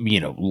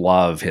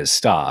 love his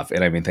stuff.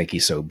 And I mean, think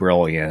he's so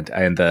brilliant.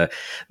 And the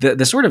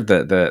sort of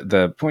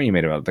the point you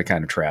made about the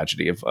kind of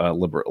tragedy of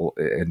liberal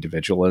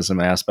individualism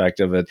aspect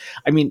of it.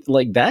 I mean,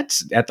 like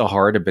that's at the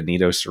heart of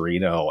Benito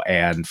Cereno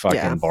and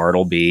fucking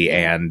Bartleby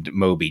and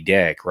Moby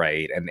Dick.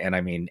 Right. And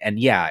I mean, and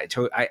yeah,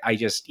 I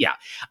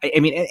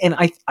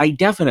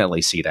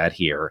definitely see that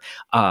here.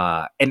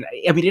 And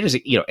I mean, it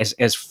is,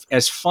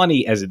 as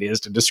funny as it is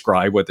to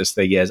describe what this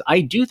thing is,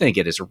 I do think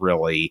it is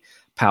really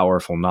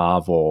powerful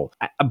novel,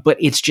 but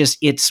it's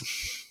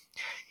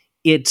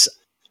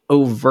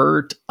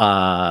overt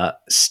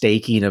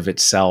staking of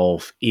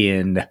itself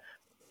in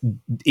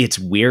its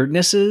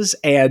weirdnesses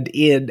and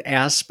in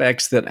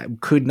aspects that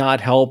could not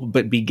help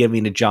but be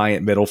giving a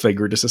giant middle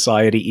finger to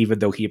society, even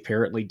though he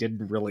apparently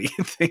didn't really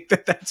think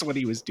that that's what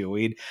he was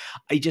doing.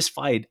 I just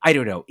find, I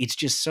don't know, it's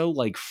just so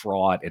like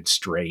fraught and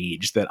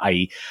strange that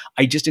I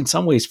just in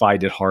some ways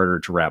find it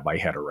harder to wrap my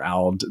head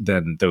around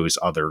than those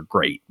other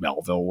great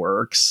Melville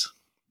works.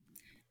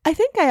 I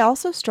think I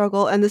also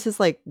struggle, and this is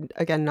like,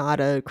 again,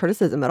 not a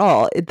criticism at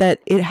all, that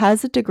it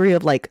has a degree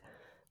of like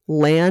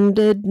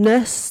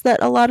landedness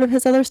that a lot of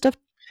his other stuff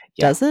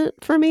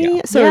doesn't for me.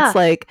 Yeah. So Yeah. it's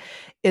like,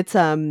 it's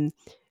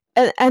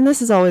and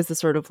this is always the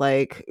sort of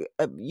like,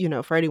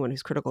 for anyone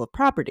who's critical of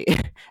property,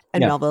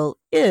 and Yeah. Melville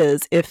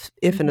is, if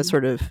in a Mhm.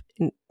 sort of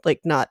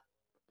like not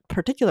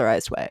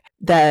particularized way,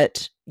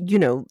 that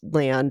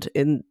land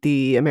in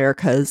the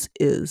Americas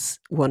is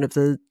one of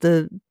the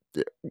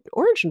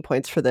origin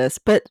points for this.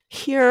 But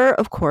here,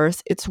 of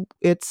course, it's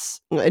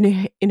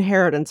an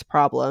inheritance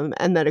problem,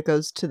 and then it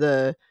goes to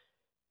the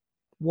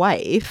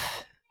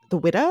wife, the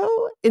widow,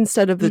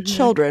 instead of the Mhm.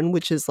 children,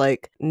 which is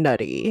like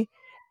nutty.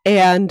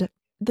 And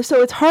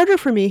so it's harder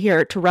for me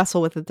here to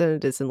wrestle with it than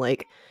it is in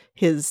like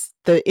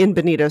in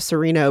Benito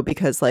Cereno,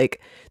 because like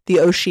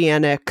the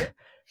oceanic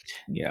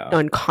Yeah.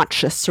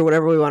 unconscious, or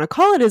whatever we want to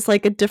call it, is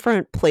like a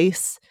different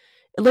place.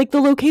 Like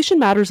the location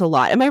matters a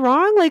lot. Am I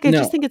wrong? Like I No.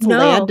 just think its No.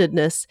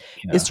 landedness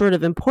Yeah. is sort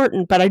of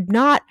important, but I'm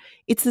not.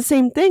 It's the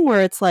same thing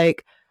where it's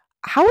like,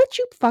 how would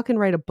you fucking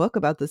write a book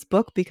about this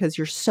book, because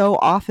you're so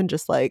often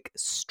just like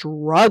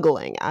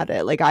struggling at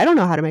it. Like I don't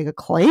know how to make a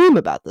claim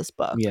about this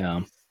book.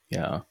 Yeah.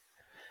 Yeah.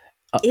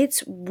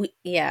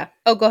 Yeah.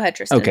 Oh, go ahead,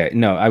 Tristan. Okay,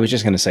 no, I was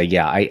just going to say,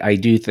 yeah, I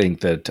do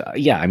think that,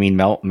 I mean,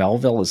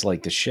 Melville is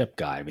like the ship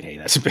guy. I mean, hey,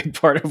 that's a big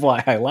part of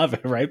why I love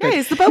it, right? Yeah,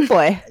 he's the boat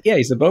boy. Yeah,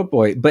 he's the boat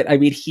boy. But I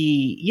mean,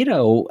 he,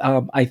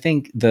 I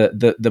think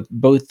the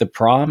both the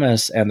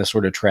promise and the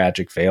sort of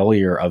tragic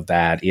failure of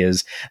that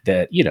is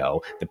that,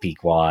 the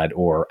Pequod,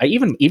 or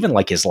even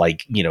like his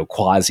like,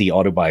 quasi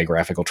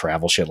autobiographical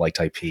travel shit like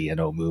Taipei and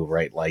Omu,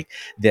 right? Like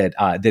that,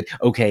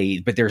 okay,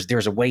 but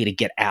there's a way to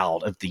get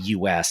out of the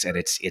US, and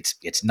it's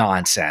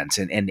nonsense.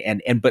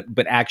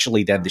 But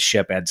actually then the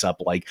ship ends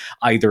up like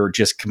either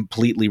just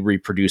completely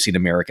reproducing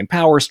American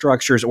power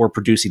structures, or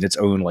producing its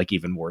own like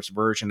even worse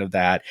version of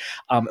that.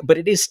 But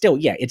it is still,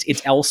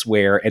 it's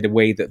elsewhere in a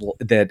way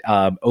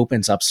that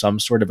opens up some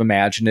sort of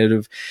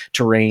imaginative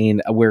terrain.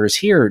 Whereas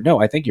here,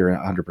 no, I think you're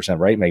 100%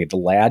 right, Megan. The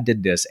lad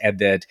did this, and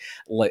that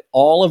like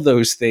all of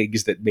those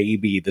things that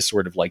maybe the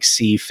sort of like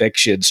sea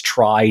fictions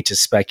try to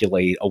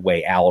speculate a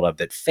way out of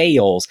that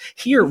fails.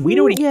 Here, we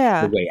don't even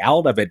Yeah. the way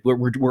out of it.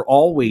 We're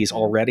always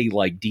already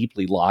like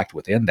deeply locked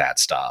within that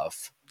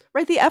stuff.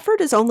 Right. The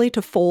effort is only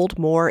to fold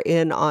more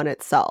in on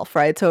itself,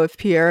 right? So if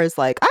Pierre is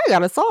like, I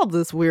gotta solve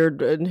this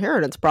weird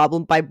inheritance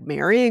problem by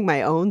marrying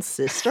my own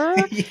sister,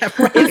 Yeah,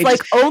 right. it's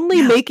like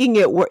only making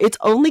it work. It's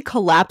only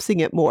collapsing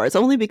it more. It's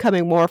only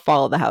becoming more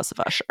Fall of the House of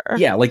Usher.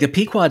 Yeah, like the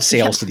Pequod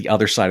sails to the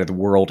other side of the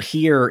world.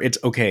 Here, it's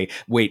okay.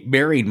 Wait,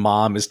 married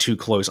mom is too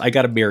close. I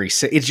got to marry.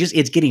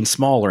 It's getting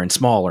smaller and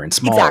smaller and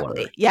smaller.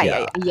 Exactly.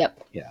 Yeah.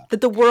 Yep. Yeah.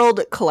 That the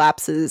world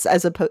collapses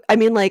as opposed. I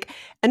mean, like,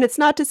 and it's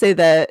not to say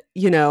that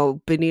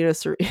Benito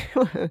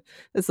Cereno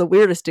is the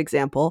weirdest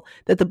example,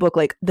 that the book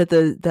like that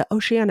the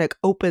oceanic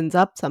opens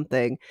up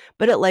something,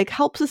 but it like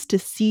helps us to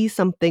see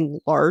something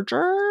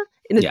larger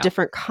in a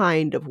different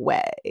kind of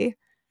way.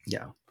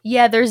 Yeah.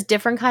 Yeah, there's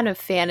different kind of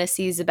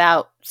fantasies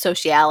about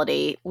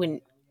sociality when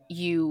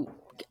you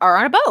are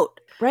on a boat.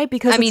 Right,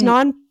 because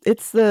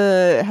it's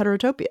the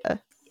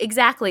heterotopia.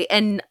 Exactly.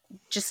 And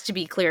just to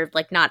be clear,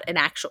 like not an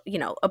actual,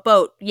 a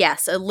boat,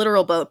 yes, a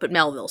literal boat, but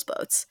Melville's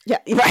boats. Yeah,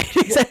 right.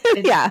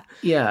 Exactly. Yeah.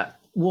 Yeah.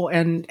 Well,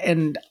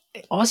 and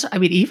also, I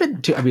mean,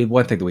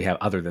 one thing that we have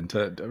other than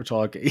to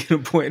talk,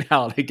 point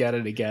out again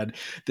and again,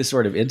 the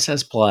sort of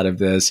incest plot of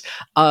this.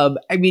 I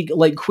mean,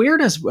 like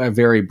queerness,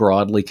 very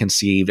broadly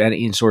conceived, and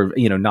in sort of,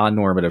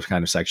 non-normative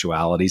kind of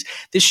sexualities.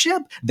 The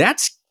ship,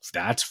 that's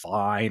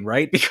fine,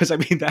 right? Because I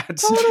mean,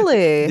 that's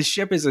totally, the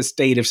ship is a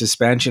state of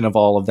suspension of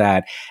all of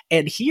that.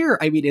 And here,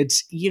 I mean,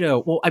 it's,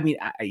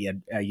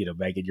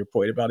 Megan, your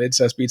point about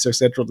incest being so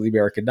central to the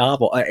American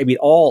novel. I mean,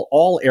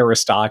 all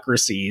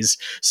aristocracies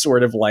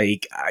sort of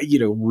like,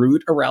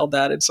 root around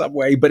that in some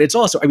way, but it's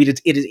also, I mean,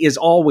 it is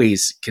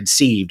always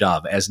conceived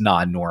of as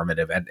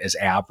non-normative and as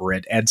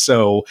aberrant. And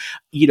so,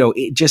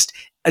 it just,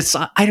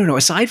 I don't know,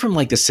 aside from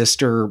like the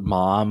sister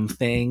mom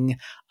thing,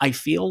 I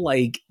feel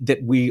like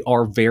that we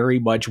are very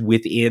much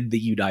within the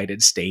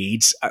United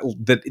States. I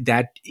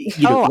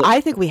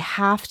think we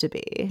have to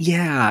be.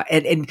 Yeah,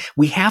 and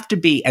we have to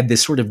be, and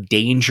this sort of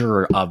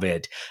danger of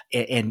it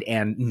and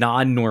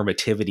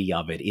non-normativity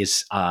of it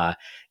is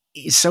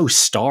so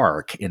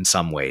stark in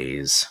some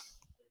ways.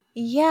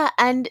 Yeah,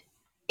 and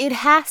it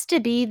has to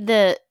be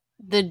the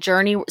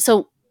journey.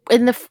 So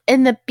in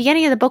the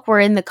beginning of the book, we're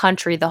in the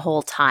country the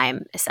whole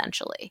time,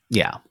 essentially.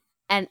 Yeah.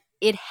 And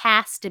it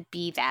has to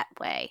be that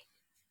way,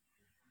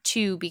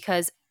 too,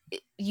 because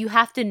you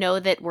have to know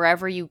that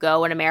wherever you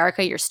go in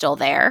America, you're still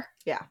there.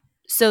 Yeah.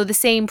 So the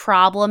same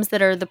problems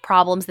that are the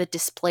problems that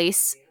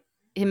displace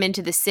him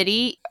into the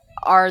city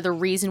are the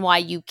reason why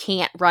you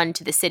can't run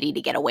to the city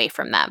to get away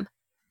from them.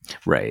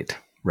 Right.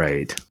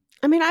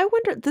 I mean, I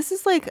wonder, this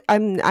is like,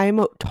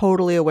 I'm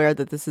totally aware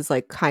that this is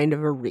like kind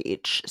of a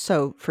reach,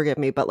 so forgive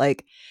me, but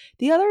like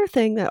the other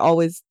thing that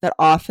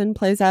often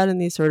plays out in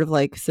these sort of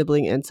like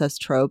sibling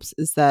incest tropes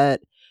is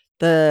that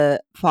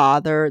the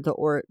father,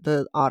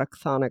 the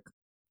autochthonic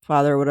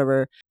father or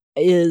whatever,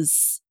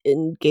 is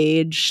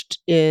engaged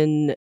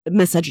in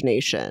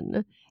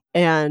miscegenation.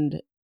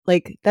 And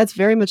like, that's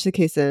very much the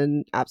case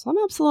in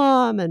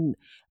Absalom and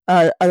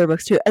other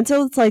books too. And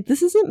so it's like,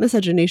 this isn't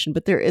miscegenation,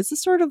 but there is a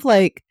sort of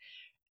like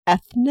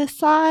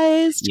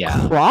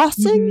ethnicized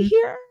crossing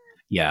here.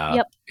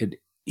 Yeah. Yep.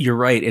 You're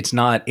right. It's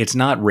not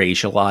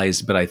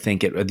racialized, but I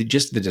think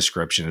just the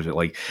description of it,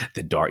 like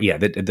the dark. Yeah.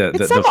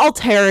 It's some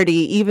alterity,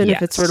 even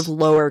if it's sort of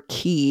lower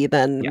key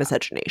than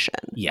miscegenation.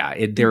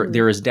 Yeah.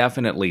 There is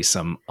definitely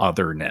some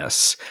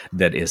otherness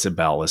that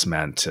Isabel is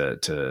meant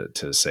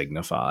to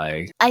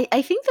signify.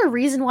 I think the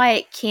reason why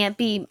it can't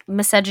be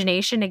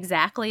miscegenation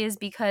exactly is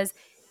because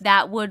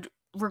that would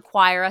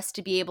require us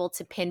to be able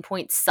to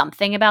pinpoint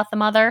something about the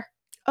mother.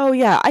 Oh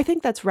yeah, I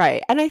think that's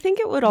right. And I think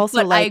it would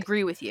also I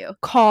agree with you.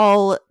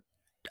 Call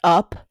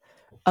up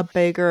a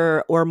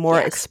bigger or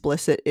more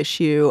explicit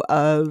issue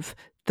of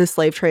the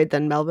slave trade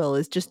than Melville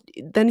is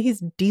then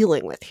he's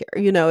dealing with here.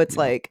 You know, it's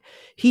like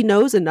he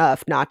knows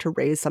enough not to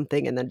raise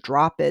something and then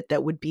drop it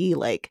that would be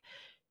like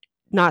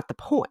not the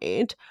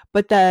point,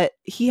 but that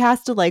he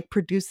has to like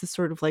produce this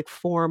sort of like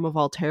form of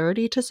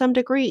alterity to some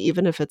degree,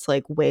 even if it's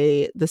like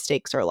the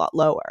stakes are a lot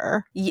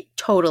lower.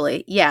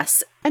 Totally.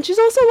 Yes. And she's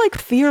also like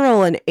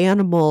feral and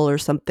animal or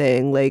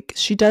something. Like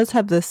she does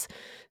have this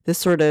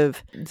sort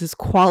of this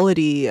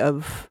quality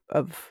of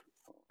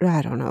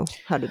I don't know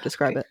how to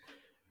describe it.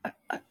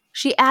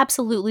 She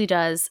absolutely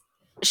does.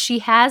 She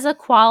has a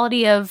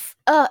quality of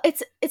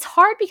it's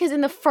hard because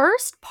in the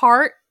first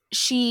part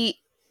she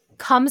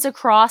comes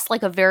across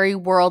like a very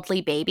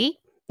worldly baby.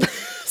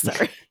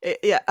 Sorry.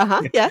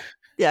 Yeah.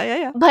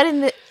 Yeah. But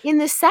in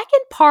the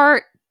second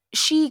part,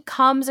 she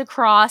comes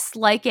across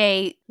like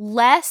a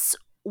less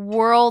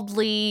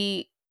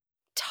worldly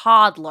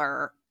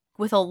toddler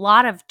with a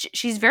lot of.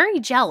 She's very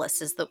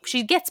jealous.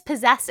 She gets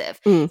possessive.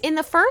 In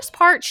the first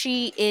part,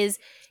 she is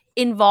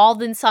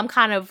involved in some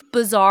kind of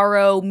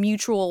bizarro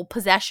mutual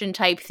possession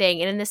type thing,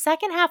 and in the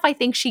second half, I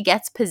think she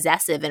gets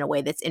possessive in a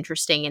way that's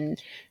interesting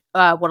and.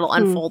 What'll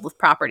unfold with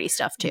property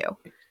stuff too.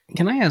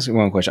 Can I ask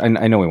one question?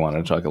 I know we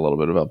wanted to talk a little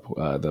bit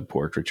about the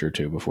portraiture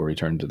too before we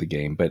turn to the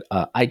game, but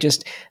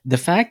the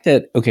fact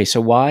that, okay,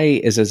 so why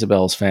is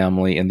Isabel's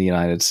family in the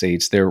United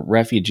States? They're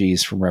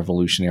refugees from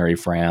revolutionary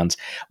France,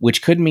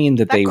 which could mean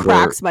that they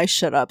cracks my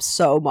shit up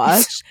so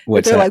much.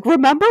 They're like,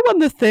 remember when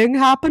the thing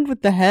happened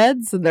with the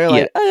heads? And they're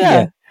like, oh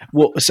yeah.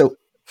 Well, so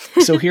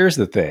here's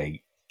the thing.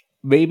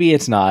 Maybe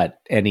it's not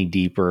any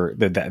deeper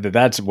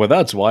that's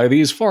why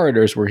these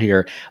foreigners were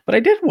here. But I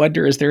did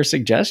wonder, is there a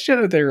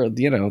suggestion that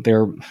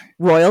they're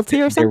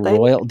royalty or something? They're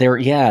royal. They're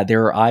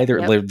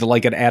either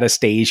like an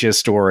Anastasia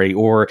story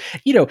or,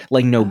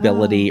 like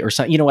nobility or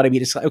something. You know what I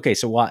mean? It's like, okay,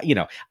 so why,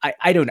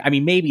 I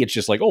mean, maybe it's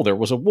just like, oh, there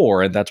was a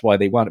war and that's why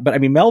they wanted. But I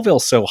mean,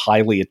 Melville's so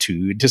highly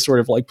attuned to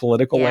sort of like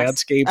political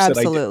landscapes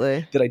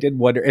absolutely. that I did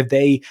wonder if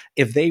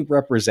they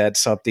represent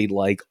something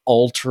like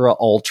ultra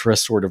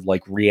sort of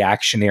like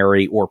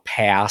reactionary or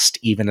past,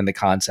 even in the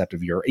concept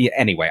of Europe.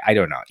 Anyway, I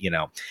don't know,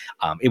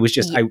 it was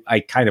just, I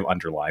kind of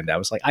underlined that. I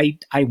was like,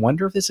 I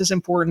wonder if this is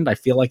important. I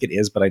feel like it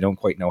is, but I don't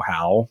quite know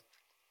how.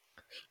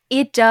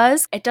 It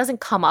does. It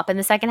doesn't come up in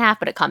the second half,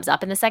 but it comes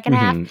up in the second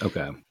half.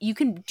 Okay. You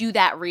can do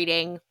that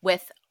reading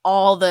with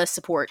all the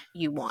support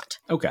you want.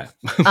 Okay.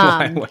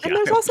 And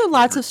there's also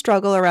lots of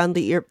struggle around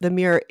the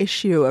mere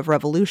issue of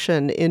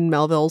revolution in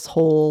Melville's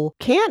whole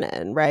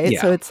canon, right?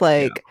 So it's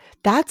like,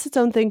 that's its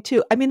own thing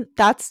too. I mean,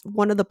 that's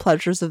one of the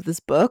pleasures of this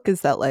book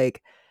is that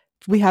like,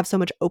 we have so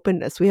much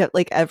openness. We have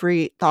like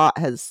every thought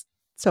has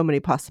so many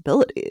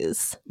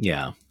possibilities.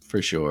 Yeah,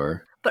 for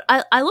sure. But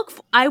I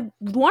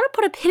want to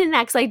put a pin in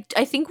that because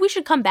I think we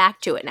should come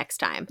back to it next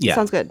time. Yeah.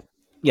 Sounds good.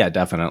 Yeah,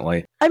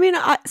 definitely. I mean,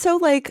 I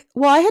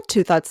had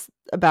two thoughts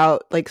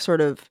about like sort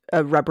of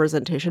a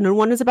representation, and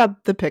one is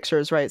about the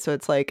pictures, right? So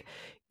it's like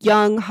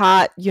young,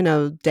 hot,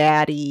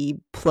 daddy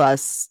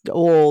plus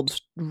old,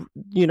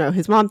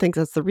 his mom thinks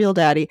that's the real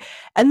daddy.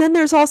 And then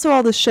there's also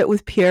all this shit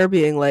with Pierre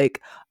being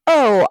like,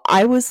 oh,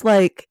 I was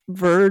like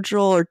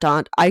Virgil or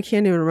Dante, I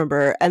can't even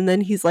remember. And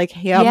then he's like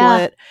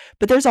Hamlet.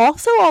 But there's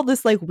also all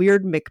this like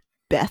weird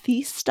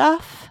Macbethy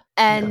stuff.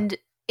 And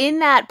in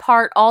that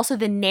part, also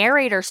the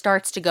narrator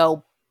starts to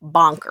go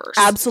bonkers.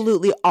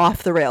 Absolutely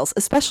off the rails,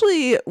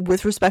 especially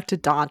with respect to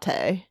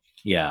Dante.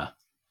 Yeah.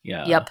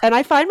 Yeah. Yep. And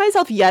I find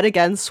myself yet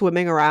again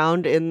swimming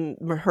around in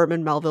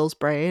Herman Melville's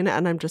brain,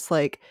 and I'm just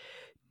like,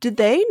 did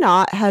they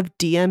not have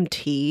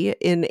DMT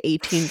in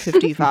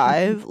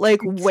 1855? Like,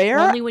 where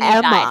Only when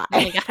am died. I?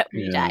 Only got it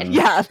when you died.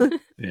 Yeah.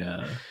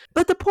 Yeah.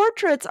 But the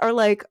portraits are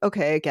like,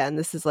 okay, again,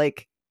 this is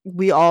like,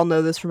 we all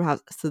know this from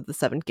House of the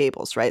Seven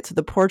Gables, right? So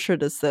the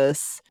portrait is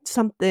this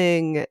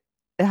something,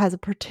 it has a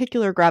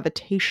particular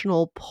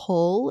gravitational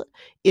pull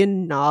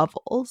in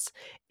novels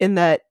in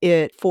that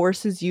it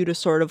forces you to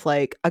sort of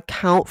like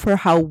account for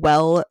how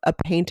well a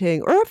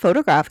painting or a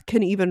photograph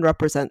can even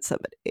represent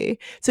somebody.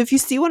 So if you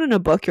see one in a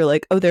book, you're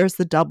like, oh, there's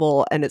the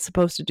double and it's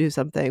supposed to do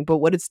something, but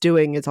what it's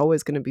doing is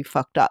always going to be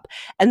fucked up.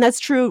 And that's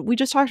true. We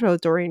just talked about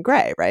Dorian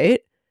Gray,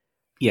 right?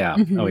 Yeah.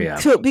 Mm-hmm. Oh, yeah.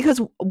 So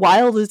because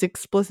Wilde is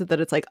explicit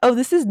that it's like, oh,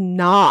 this is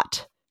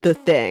not the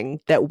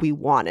thing that we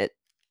wanted.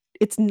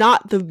 It's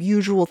not the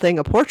usual thing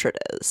a portrait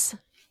is.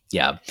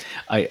 Yeah,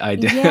 I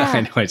did. Yeah.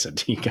 I know. I said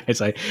to you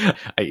guys, I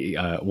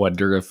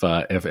wonder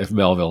if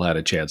Melville had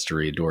a chance to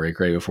read Dorian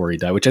Gray before he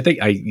died, which I think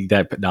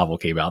that novel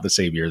came out the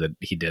same year that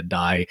he did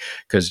die.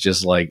 Because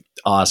just like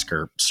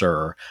Oscar,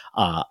 sir,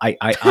 I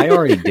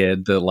already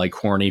did the like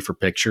horny for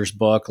pictures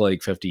book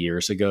like 50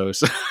 years ago.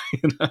 So,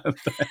 you know,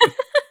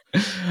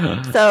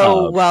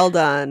 So well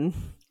done.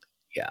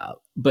 yeah,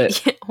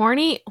 but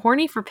horny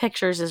for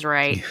pictures is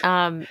right.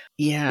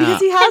 yeah,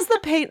 Because he has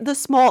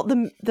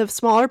the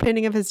smaller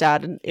painting of his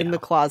dad in the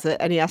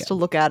closet, and he has to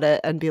look at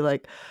it and be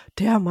like,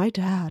 damn, my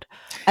dad.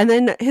 And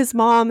then his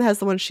mom has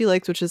the one she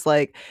likes, which is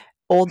like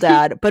old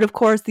dad. But of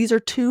course, these are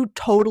two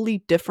totally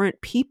different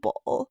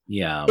people.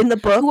 Yeah. In the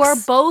books. Who are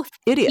both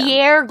idiom.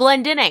 Pierre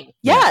Glendinning.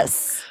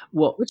 Yes.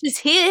 Well, which is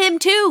him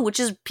too, which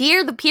is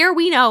Pierre, the Pierre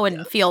we know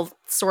and feel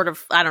sort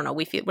of, I don't know,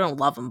 we don't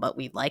love him, but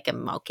we like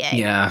him okay.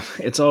 Yeah,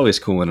 it's always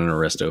cool when an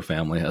Aristo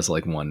family has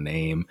like one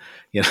name,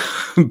 you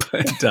know.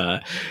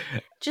 But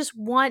just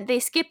one,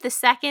 they skipped the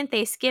second,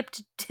 they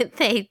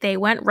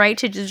went right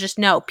to just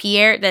no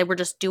Pierre. They were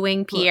just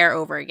doing Pierre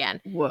over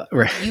again. What?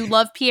 Right. You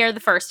love Pierre the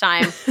first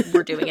time,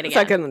 we're doing it again.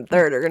 Second and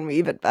third are going to be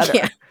even better.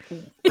 Yeah.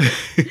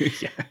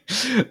 Yeah.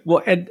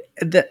 Well, and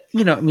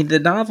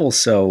the novel's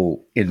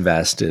so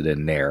invested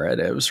in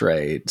narratives,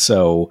 right?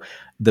 So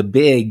the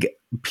big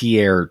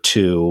Pierre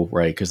 2,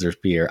 right? Because there's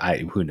Pierre,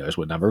 who knows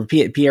what number,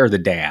 Pierre the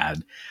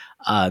dad,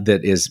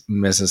 that is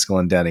Mrs.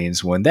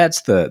 Glendinning's one.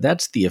 That's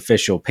the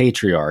official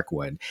patriarch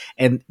one,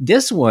 and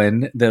this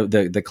one,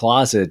 the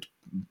closet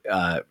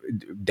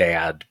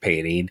dad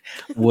painting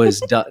was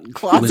done.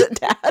 Closet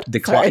dad.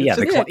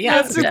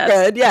 That's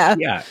good.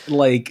 Yeah,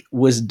 like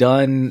was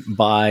done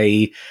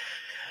by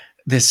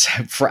this.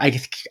 I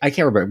can't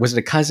remember. Was it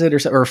a cousin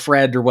or a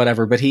friend or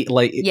whatever? But he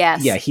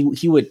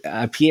he would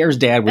Pierre's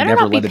dad would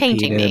never let him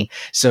paint him.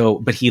 So,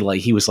 but he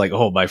was like,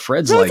 oh, my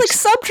friend's like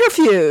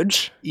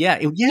subterfuge. Yeah,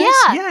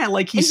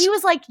 like and he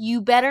was like,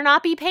 you better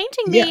not be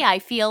painting me. I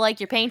feel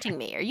like you're painting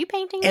me. Are you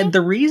painting me? And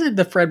the reason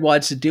the friend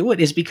wants to do it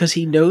is because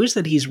he knows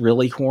that he's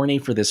really horny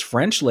for this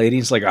French lady.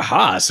 He's like,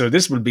 aha, so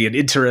this would be an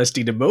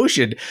interesting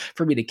emotion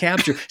for me to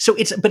capture. So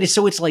it's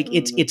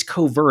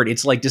covert.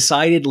 It's like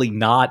decidedly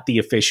not the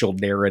official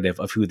narrative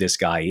of who this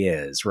guy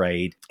is,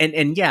 right?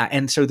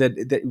 And so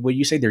that when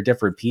you say they're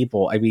different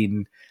people, I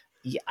mean,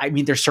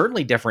 there's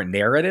certainly different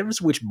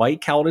narratives, which might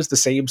count as the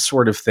same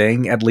sort of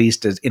thing, at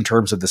least in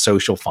terms of the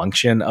social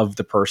function of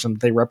the person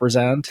they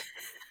represent.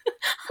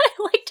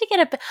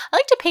 I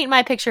like to paint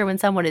my picture when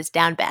someone is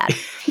down bad.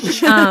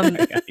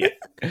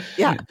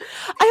 Yeah.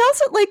 I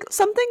also like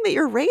something that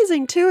you're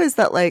raising too is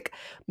that like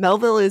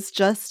Melville is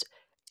just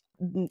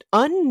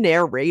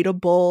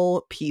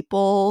unnarratable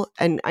people,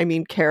 and I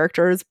mean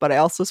characters, but I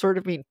also sort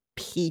of mean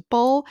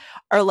people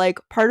are like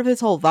part of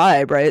his whole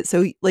vibe, right?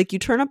 So like you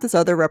turn up this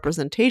other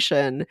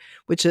representation,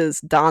 which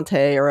is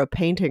Dante or a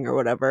painting or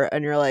whatever,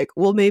 and you're like,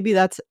 well, maybe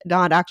that's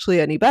not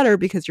actually any better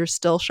because you're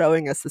still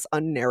showing us this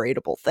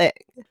unnarratable thing.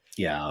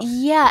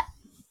 Yeah,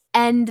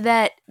 and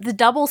that the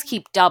doubles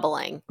keep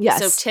doubling. Yes.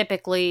 So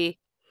typically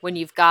when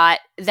you've got,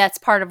 that's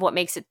part of what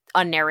makes it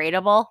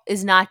unnarratable,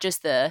 is not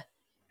just the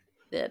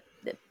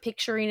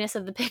picturiness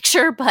of the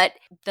picture, but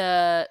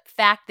the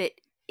fact that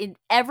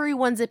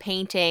everyone's a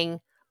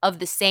painting of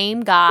the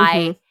same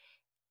guy,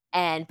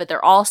 but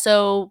they're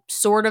also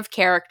sort of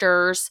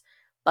characters,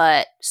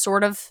 but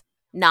sort of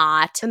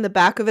not. And the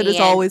back of it is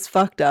always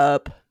fucked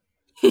up.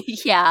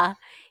 Yeah.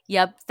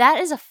 Yep. That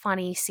is a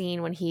funny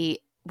scene when he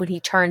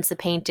turns the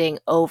painting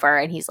over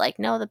and he's like,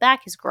 no, the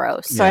back is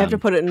gross. So I have to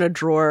put it in a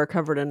drawer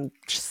covered in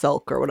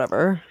silk or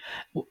whatever.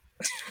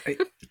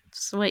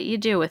 It's what you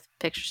do with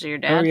pictures of your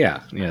dad. Oh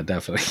yeah,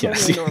 definitely.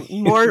 Yes,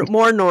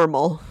 more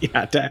normal.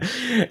 Yeah,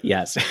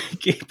 yes.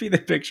 Keeping the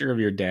picture of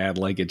your dad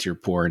like it's your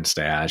porn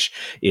stash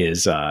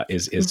is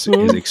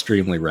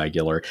extremely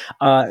regular.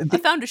 I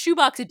found a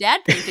shoebox of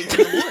dad paintings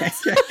in the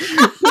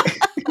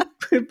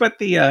woods. but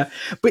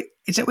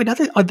it's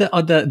another on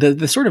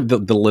the sort of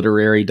the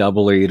literary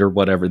double lead or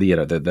whatever,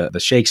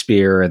 the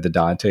Shakespeare and the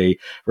Dante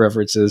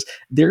references.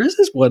 There is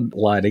this one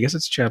line, I guess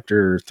it's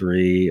chapter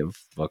 3 of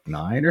book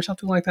 9 or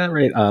something like that,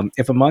 right?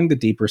 If among the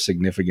deeper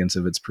significance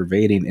of its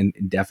pervading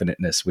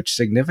indefiniteness, which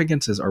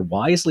significances are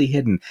wisely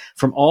hidden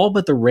from all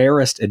but the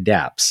rarest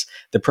adepts,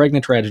 the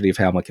pregnant tragedy of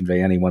Hamlet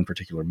convey any one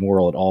particular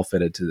moral at all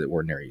fitted to the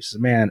ordinary use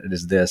of man. It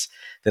is this,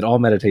 that all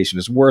meditation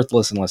is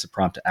worthless unless it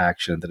prompt to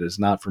action, that it is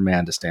not for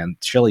man to stand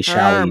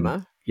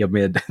shilly-shallying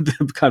amid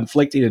the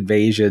conflicting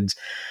invasions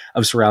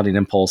of surrounding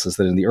impulses,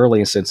 that in the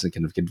earliest instant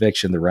of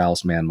conviction, the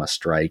roused man must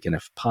strike, and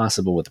if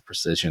possible with the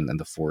precision and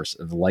the force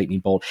of the lightning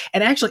bolt.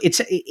 And actually,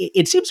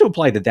 it seems to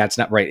imply that that's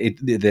not right.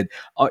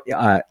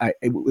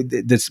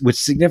 With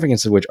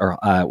significance of which are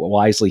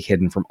wisely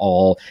hidden from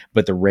all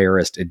but the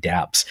rarest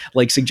adepts,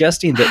 like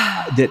suggesting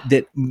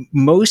that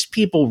most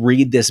people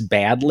read this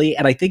badly,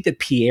 and I think that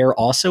Pierre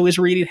also is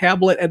reading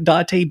Hamlet and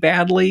Dante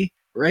badly.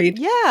 right?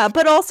 Yeah,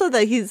 but also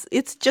that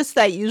it's just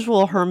that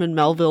usual Herman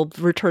Melville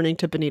returning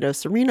to Benito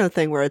Cereno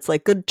thing where it's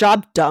like, good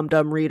job,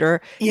 dum-dum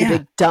reader, you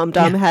big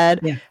dum-dum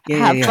head.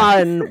 Have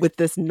fun with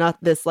this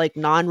like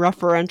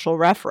non-referential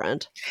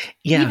referent.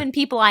 Yeah. Even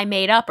people I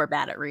made up are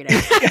bad at reading.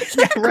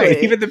 Exactly.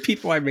 Right. Even the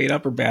people I made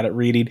up are bad at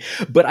reading,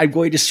 but I'm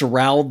going to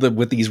surround them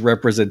with these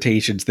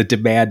representations that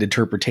demand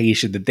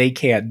interpretation that they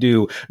can't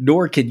do,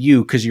 nor can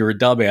you, because you're a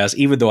dumbass,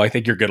 even though I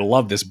think you're going to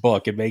love this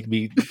book and make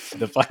me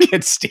the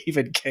fucking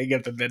Stephen King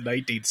of the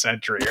mid-19th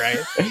century,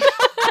 right?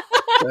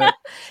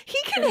 He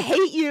can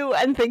hate you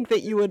and think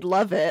that you would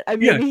love it. I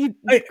mean, he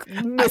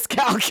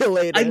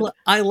miscalculated.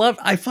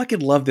 I fucking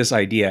love this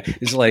idea.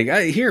 It's like,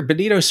 here,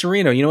 Benito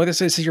Cereno, you know what this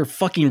is? This is your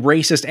fucking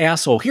racist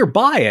asshole. Here,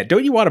 buy it.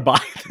 Don't you want to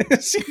buy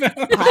this? You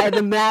know? Buy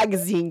the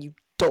magazine, you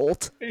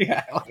dolt.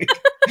 Yeah.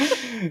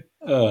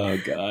 Oh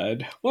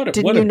God.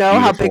 Didn't you know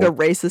how big a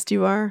racist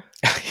you are?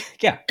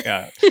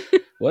 Yeah.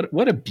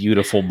 What a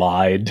beautiful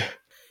mind.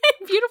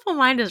 Beautiful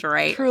mind is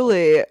right.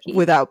 Truly,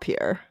 without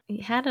Pierre.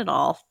 He had it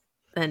all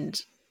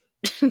and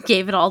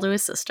gave it all to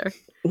his sister.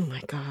 Oh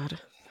my God.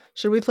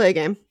 Should we play a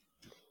game?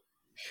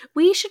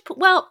 We should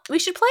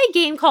play a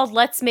game called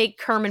Let's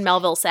Make Herman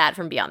Melville Sad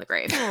from Beyond the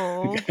Grave.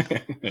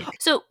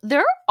 So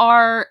there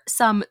are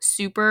some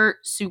super,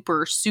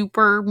 super,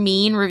 super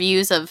mean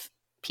reviews of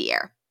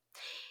Pierre.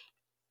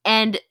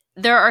 And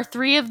there are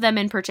 3 of them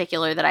in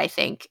particular that I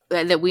think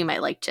that we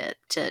might like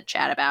to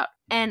chat about.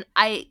 And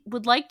I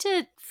would like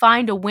to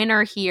find a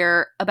winner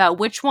here about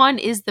which one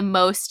is the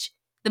most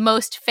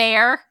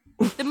fair,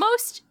 the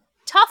most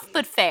tough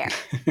but fair.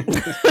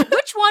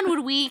 Which one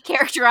would we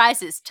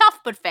characterize as tough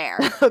but fair?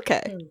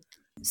 Okay.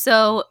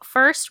 So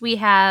first we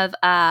have,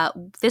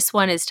 this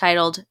one is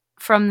titled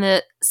From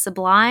the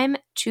Sublime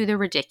to the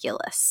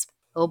Ridiculous.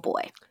 Oh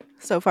boy.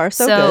 So far,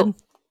 so good.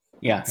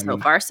 Yeah. So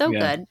far, so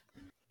good.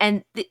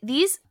 And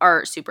these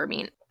are super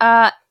mean.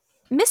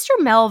 Mr.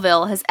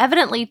 Melville has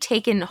evidently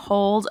taken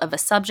hold of a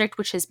subject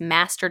which has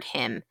mastered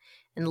him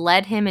and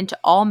led him into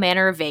all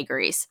manner of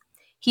vagaries.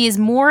 He is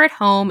more at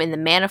home in the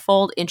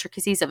manifold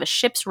intricacies of a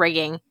ship's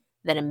rigging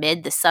than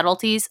amid the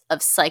subtleties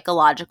of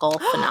psychological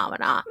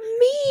phenomena.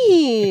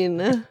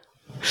 Mean.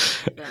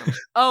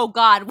 Oh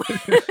God.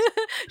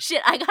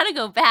 Shit, I gotta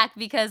go back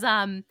because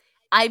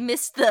I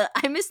missed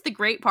the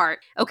great part.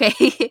 Okay.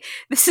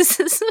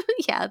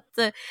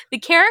 The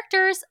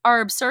characters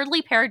are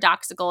absurdly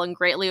paradoxical and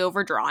greatly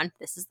overdrawn.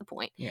 This is the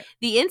point. Yeah.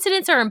 The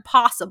incidents are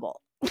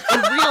impossible in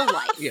real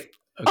life. Yeah.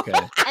 Okay.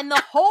 And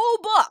the whole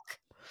book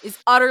is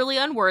utterly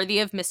unworthy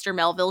of Mr.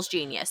 Melville's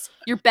genius.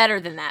 You're better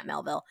than that,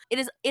 Melville.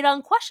 It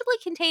unquestionably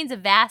contains a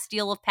vast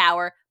deal of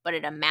power, but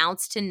it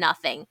amounts to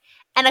nothing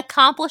and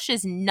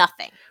accomplishes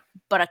nothing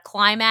but a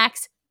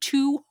climax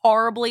too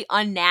horribly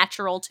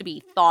unnatural to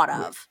be thought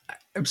of.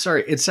 I'm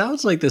sorry. It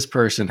sounds like this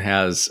person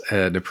has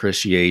an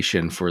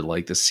appreciation for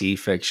like the sea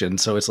fiction.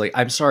 So it's like,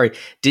 I'm sorry.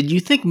 Did you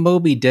think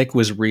Moby Dick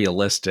was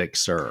realistic,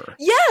 sir?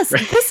 Yes,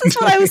 this is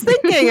what I was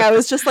thinking. I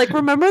was just like,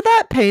 remember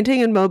that painting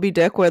in Moby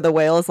Dick where the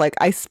whale is like,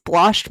 I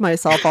splashed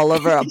myself all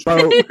over a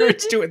boat.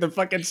 It's doing the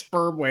fucking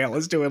sperm whale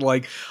is doing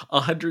like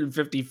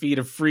 150 feet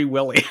of free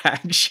willy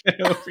action.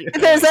 If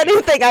there's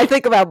anything I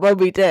think about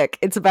Moby Dick,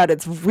 it's about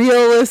its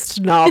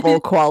realist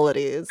novel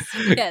qualities.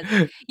 Yes.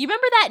 You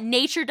remember that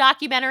nature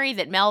documentary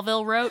that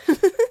Melville wrote?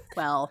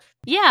 Well,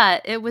 yeah,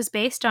 it was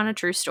based on a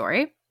true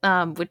story,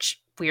 which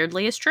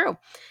weirdly is true.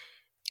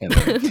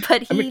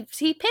 But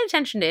he paid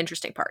attention to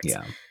interesting parts.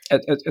 Yeah.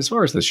 As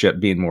far as the ship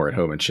being more at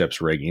home in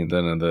ship's rigging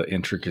than in the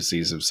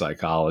intricacies of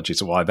psychology.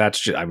 So, well, that's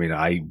just, I mean,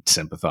 I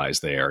sympathize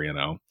there, you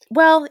know.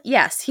 Well,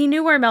 yes, he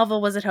knew where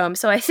Melville was at home.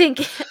 So I think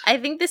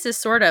this is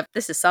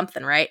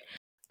something, right?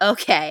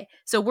 Okay,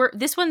 so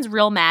this one's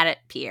real mad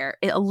at Pierre.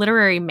 A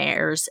literary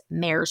mare's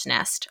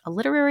nest. A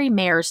literary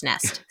mare's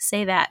nest.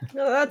 Say that.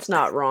 No, that's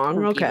not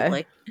wrong.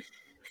 Okay.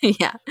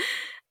 Yeah.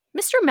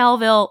 Mr.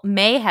 Melville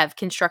may have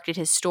constructed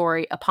his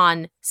story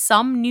upon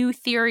some new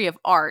theory of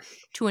art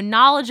to a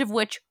knowledge of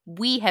which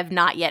we have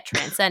not yet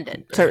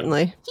transcended.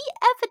 Certainly. He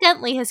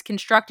evidently has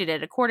constructed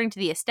it according to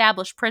the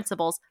established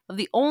principles of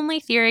the only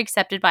theory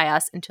accepted by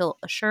us until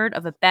assured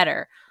of a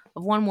better,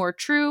 of one more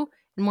true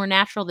and more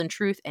natural than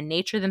truth and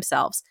nature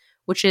themselves,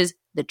 which is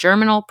the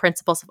germinal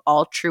principles of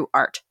all true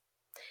art.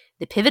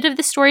 The pivot of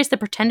the story is the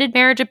pretended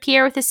marriage of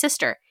Pierre with his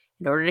sister,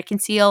 in order to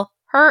conceal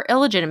her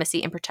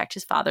illegitimacy and protect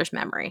his father's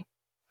memory.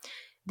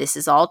 This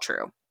is all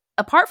true.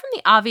 Apart from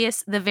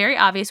the very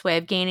obvious way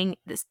of gaining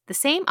the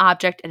same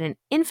object at an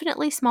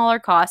infinitely smaller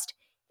cost,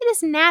 it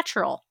is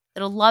natural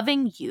that a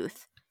loving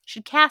youth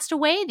should cast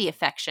away the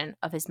affection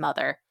of his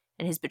mother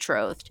and his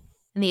betrothed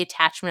and the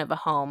attachment of a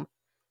home,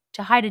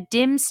 to hide a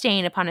dim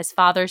stain upon his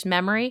father's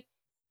memory,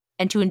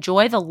 and to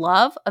enjoy the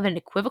love of an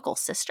equivocal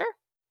sister?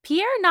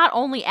 Pierre not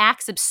only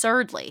acts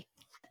absurdly,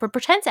 but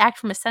pretends to act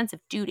from a sense of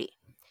duty.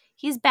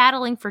 He is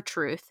battling for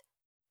truth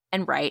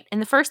and right,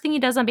 and the first thing he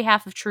does on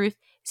behalf of truth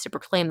is to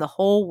proclaim the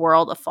whole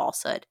world a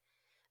falsehood.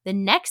 The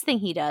next thing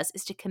he does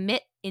is to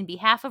commit, in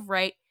behalf of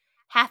right,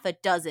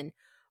 6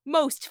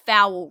 most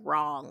foul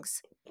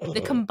wrongs. The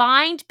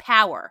combined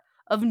power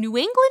of New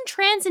England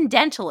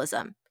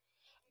transcendentalism,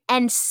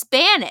 and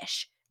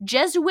Spanish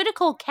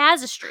Jesuitical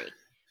casuistry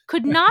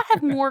could not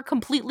have more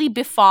completely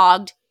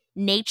befogged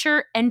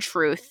nature and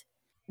truth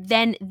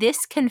than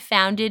this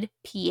confounded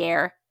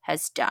Pierre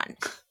has done.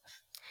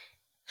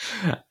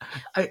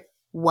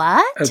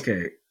 What?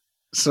 Okay.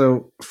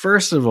 So,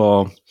 first of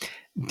all,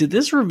 did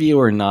this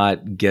reviewer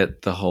not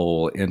get the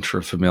whole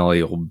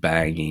intrafamilial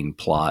banging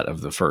plot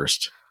of the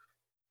first?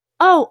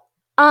 Oh,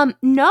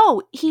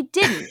 no, he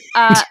didn't.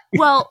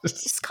 Well,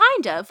 it's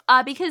kind of,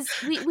 because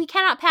we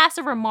cannot pass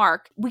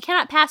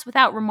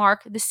without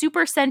remark the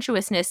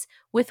supersensuousness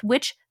with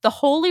which the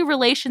holy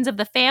relations of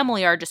the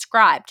family are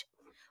described.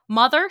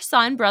 Mother,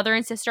 son, brother,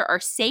 and sister are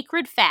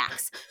sacred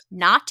facts,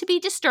 not to be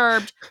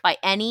disturbed by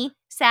any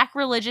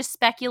sacrilegious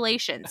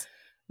speculations.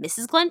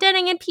 Mrs.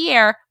 Glendinning and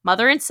Pierre,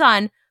 mother and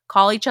son,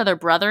 call each other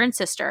brother and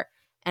sister,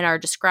 and are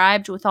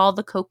described with all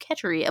the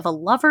coquetry of a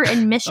lover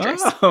and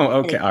mistress. Oh,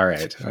 okay. All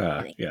right.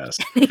 Yes.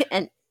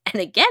 And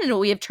again,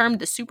 we have termed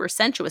the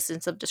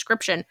supersensuousness of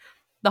description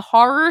the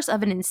horrors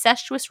of an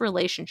incestuous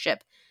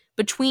relationship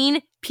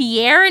between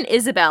Pierre and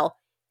Isabel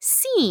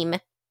seem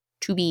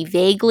to be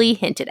vaguely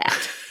hinted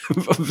at.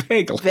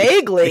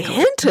 Vaguely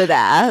hinted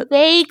at?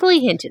 Vaguely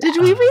hinted at.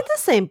 Did we read the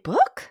same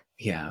book?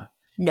 Yeah.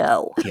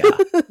 No. Yeah.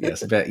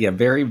 Yes.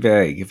 Very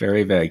vague.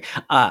 Very vague.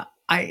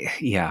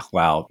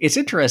 Wow. It's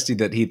interesting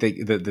that he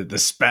think the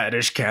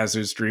Spanish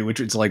casuistry, which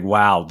is like,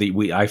 wow,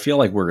 I feel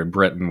like we're in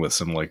Britain with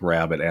some like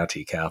rabid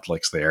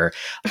anti-Catholics there.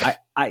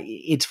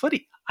 It's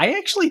funny. I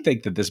actually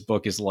think that this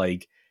book is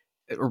like,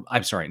 or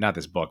I'm sorry, not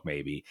this book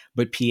maybe,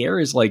 but Pierre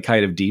is like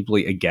kind of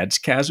deeply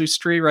against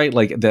casuistry, right?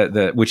 Like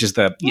which is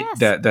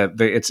Yes.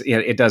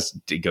 it does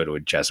go to a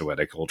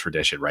Jesuitical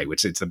tradition, right?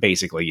 Which it's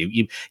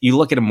basically you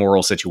look at a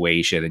moral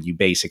situation and you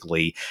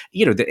basically,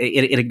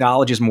 it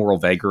acknowledges moral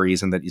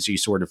vagaries, and that you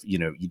sort of, you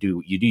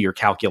do your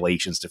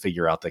calculations to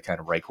figure out the kind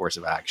of right course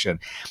of action.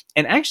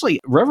 And actually,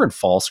 Reverend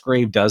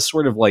Falsgrave does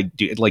sort of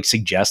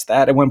suggest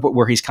that at one point,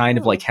 where he's kind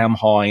of like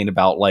hem-hawing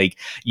about like,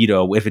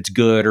 if it's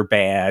good or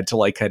bad to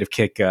like kind of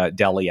kick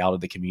Deli out of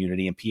the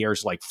community, and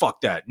Pierre's like,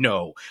 fuck that,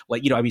 no.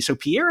 So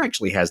Pierre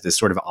actually has this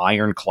sort of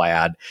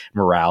ironclad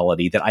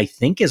morality that I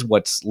think is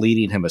what's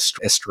leading him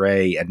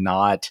astray, and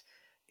not,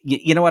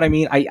 you know what I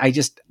mean?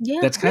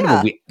 That's kind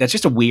of that's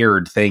just a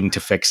weird thing to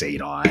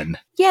fixate on.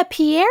 Yeah,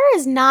 Pierre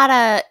is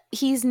not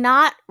he's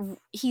not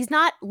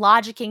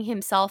logicking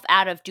himself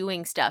out of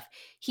doing stuff.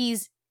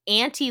 He's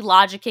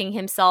anti-logicking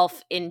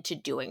himself into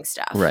doing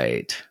stuff.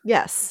 Right.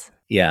 Yes.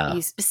 Yeah.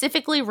 He's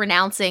specifically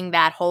renouncing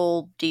that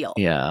whole deal.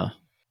 Yeah.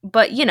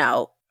 But,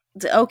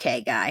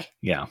 okay, guy.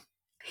 Yeah.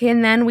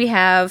 And then we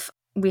have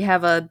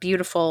a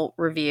beautiful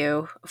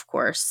review, of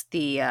course.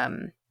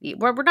 We're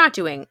not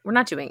doing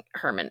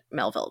Herman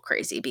Melville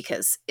crazy,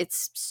 because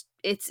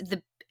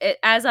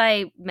as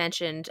I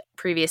mentioned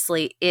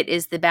previously, it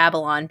is the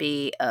Babylon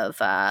Bee of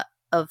the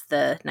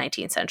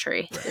 19th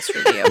century. This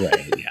review,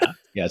 right?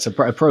 Yeah. It's a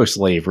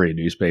pro-slavery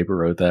newspaper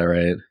wrote that,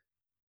 right?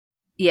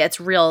 Yeah,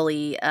 it's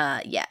really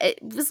it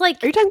was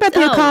like. Are you talking about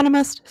The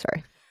Economist?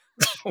 Sorry.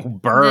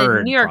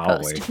 Bird, the New York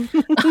probably. Post. The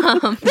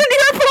New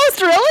York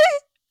Post, really?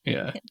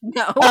 Yeah.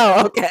 No.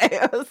 Oh, okay.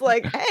 I was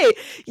like, hey,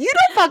 you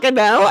don't fucking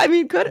know. I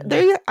mean,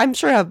 I'm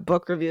sure have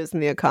book reviews in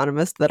The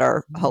Economist that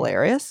are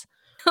hilarious.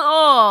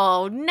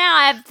 Oh, now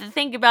I have to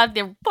think about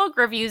the book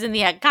reviews in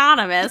The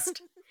Economist.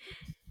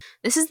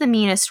 This is the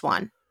meanest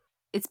one.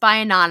 It's by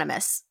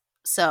anonymous,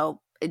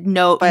 so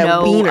no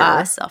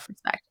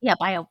self-respect. Yeah,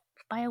 by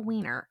a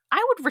wiener.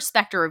 I would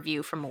respect a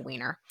review from a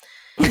wiener.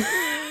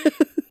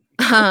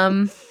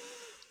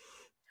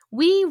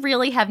 We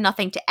really have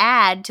nothing to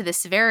add to the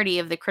severity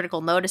of the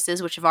critical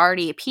notices which have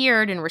already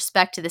appeared in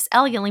respect to this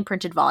elegantly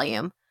printed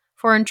volume.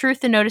 For in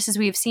truth, the notices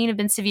we have seen have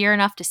been severe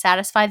enough to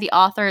satisfy the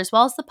author as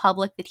well as the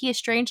public that he has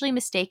strangely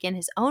mistaken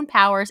his own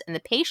powers and the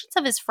patience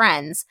of his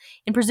friends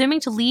in presuming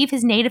to leave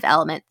his native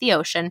element, the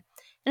ocean,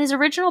 and his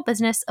original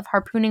business of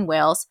harpooning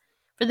whales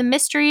for the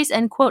mysteries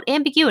and, quote,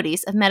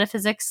 ambiguities of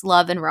metaphysics,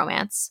 love, and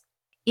romance.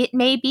 It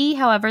may be,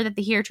 however, that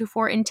the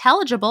heretofore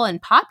intelligible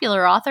and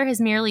popular author has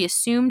merely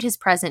assumed his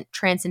present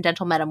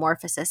transcendental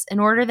metamorphosis in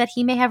order that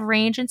he may have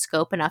range and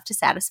scope enough to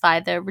satisfy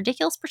the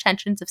ridiculous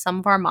pretensions of some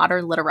of our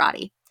modern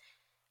literati.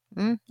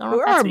 Who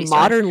are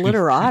modern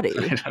literati?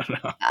 I don't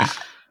know.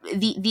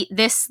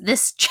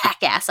 This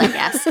jackass, I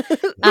guess.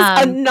 This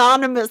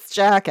anonymous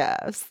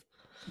jackass.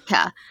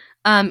 Yeah.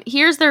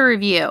 Here's the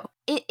review.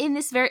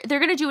 They're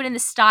going to do it in the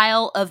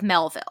style of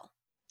Melville.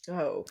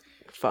 Oh,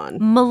 fun.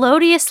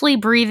 Melodiously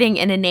breathing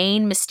an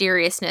inane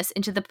mysteriousness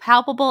into the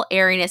palpable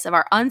airiness of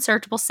our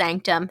unsearchable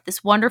sanctum,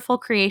 this wonderful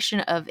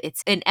creation of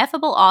its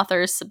ineffable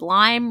author's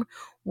sublime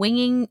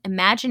winging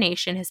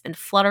imagination has been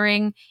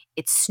fluttering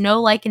its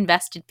snow-like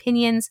invested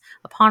pinions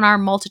upon our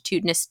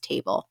multitudinous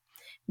table.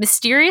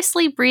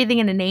 Mysteriously breathing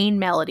an inane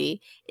melody,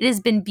 it has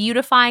been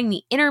beautifying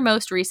the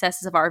innermost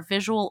recesses of our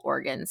visual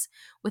organs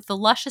with the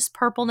luscious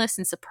purpleness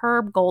and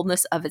superb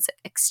goldness of its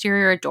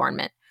exterior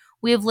adornment,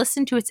 We have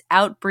listened to its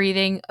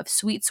outbreathing of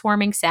sweet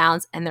swarming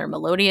sounds, and their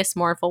melodious,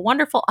 mournful,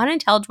 wonderful,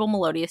 unintelligible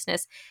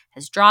melodiousness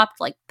has dropped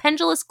like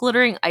pendulous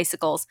glittering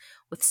icicles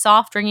with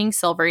soft ringing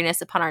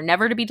silveriness upon our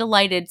never to be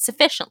delighted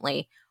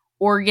sufficiently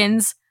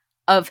organs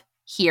of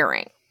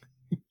hearing.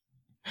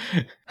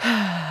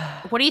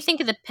 What do you think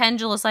of the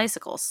pendulous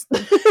icicles?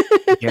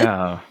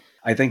 Yeah.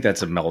 I think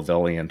that's a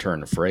Melvillian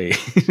turn of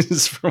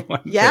phrase. For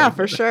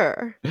for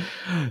sure.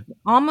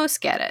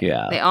 Almost get it.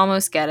 Yeah. They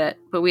almost get it.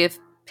 But we have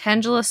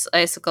pendulous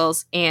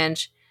icicles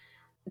and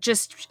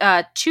just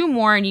two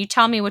more, and you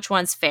tell me which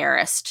one's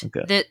fairest.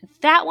 Okay.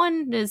 That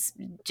one is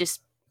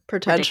just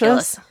Pretentious.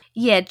 ridiculous.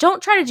 Yeah,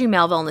 don't try to do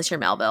Melville unless you're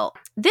Melville.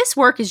 This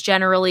work is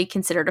generally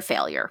considered a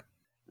failure.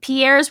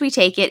 Pierre, as we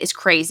take it, is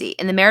crazy,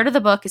 and the merit of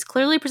the book is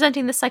clearly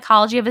presenting the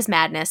psychology of his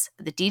madness,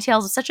 but the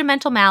details of such a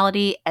mental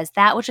malady as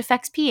that which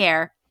affects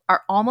Pierre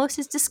are almost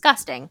as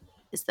disgusting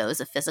as those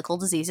of physical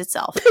disease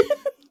itself.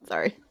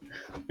 Sorry.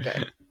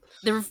 Okay.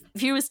 The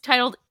review is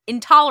titled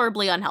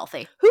Intolerably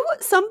Unhealthy.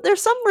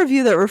 There's some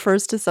review that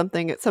refers to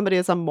somebody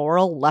as a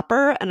moral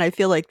leper, and I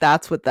feel like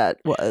that's what that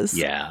was.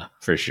 Yeah,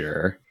 for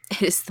sure.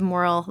 It is the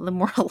moral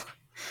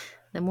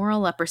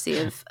leprosy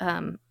of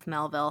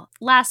Melville.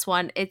 Last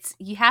one. It's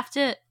you have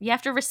to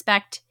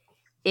respect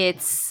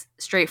its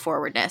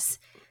straightforwardness.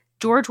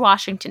 George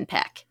Washington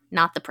Peck,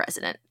 not the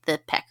president, the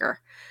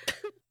pecker.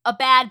 A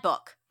bad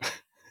book.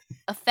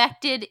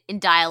 Affected in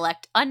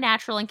dialect,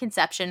 unnatural in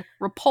conception,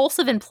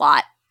 repulsive in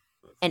plot,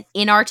 and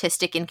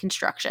inartistic in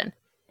construction.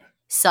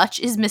 Such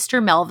is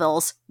Mr.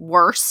 Melville's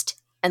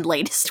worst and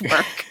latest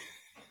work.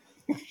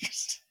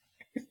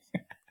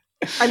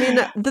 I mean,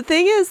 the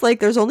thing is,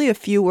 like, there's only a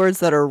few words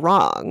that are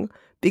wrong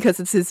because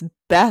it's his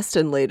best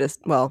and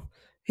latest, well,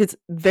 his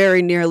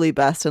very nearly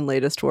best and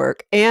latest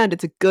work, and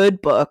it's a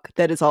good book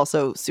that is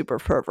also super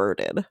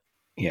perverted.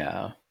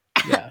 Yeah.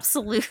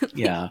 Absolutely true.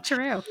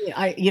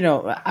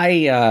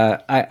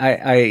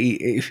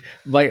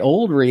 My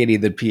old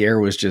reading that Pierre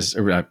was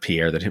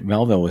that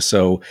Melville was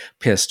so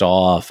pissed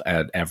off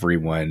at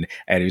everyone,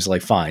 and he was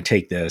like, "Fine,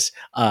 take this."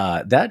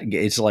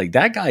 It's like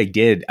that guy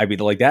did. I mean,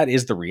 like that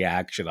is the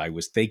reaction I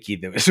was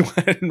thinking that was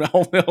what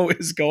Melville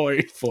was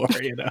going for,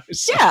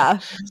 So, yeah,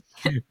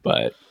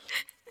 but.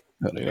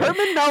 Anyway.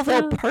 Herman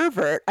Melville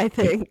pervert, I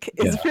think,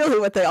 is really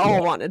what they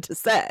all wanted to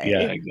say. Yeah,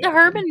 exactly. The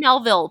Herman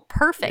Melville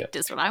perfect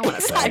is what I want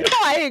to say. No,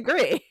 I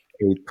agree.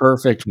 A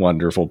perfect,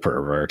 wonderful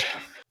pervert.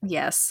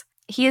 Yes.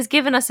 He has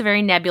given us a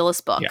very nebulous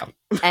book. Yeah.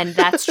 And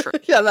that's true.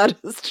 Yeah, that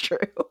is true.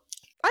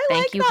 I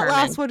Thank like you, that Herman.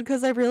 last one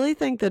because I really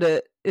think that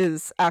it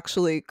is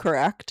actually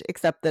correct,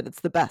 except that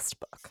it's the best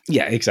book.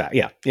 Yeah,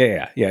 exactly.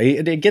 Yeah.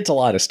 It gets a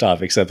lot of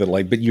stuff, except that,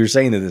 like, but you're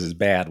saying that this is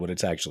bad when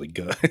it's actually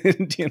good.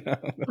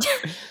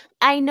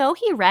 I know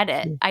he read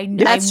it. I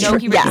know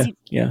he read it.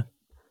 Yeah.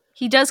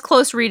 He does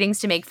close readings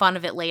to make fun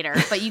of it later,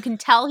 but you can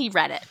tell he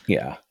read it.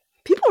 Yeah.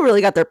 People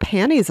really got their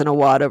panties in a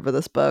wad over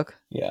this book.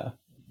 Yeah.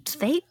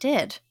 They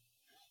did.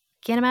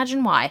 Can't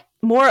imagine why.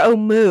 More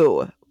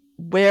moo.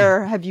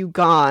 Where have you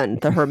gone,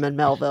 the Herman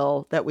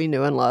Melville that we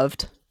knew and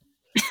loved?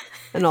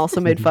 And also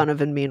made fun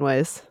of in mean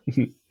ways.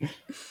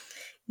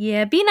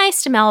 Yeah, be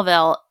nice to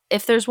Melville.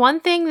 If there's one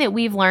thing that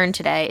we've learned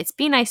today, it's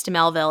be nice to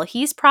Melville.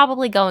 He's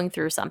probably going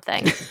through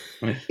something.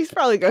 He's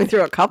probably going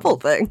through a couple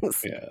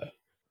things. Yeah.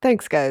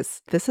 Thanks,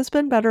 guys. This has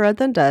been Better Read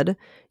Than Dead.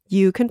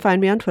 You can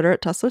find me on Twitter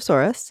at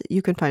Teslosaurus.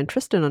 You can find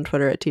Tristan on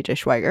Twitter at TJ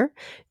Schweiger.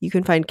 You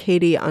can find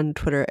Katie on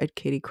Twitter at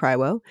Katie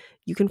Crywo.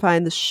 You can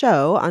find the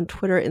show on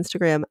Twitter,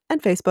 Instagram,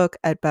 and Facebook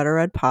at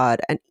BetterReadPod,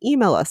 and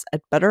email us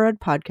at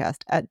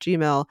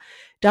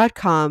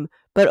betterreadpodcast@gmail.com,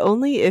 but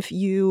only if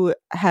you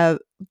have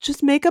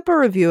just make up a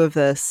review of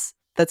this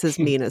that's as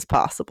mean as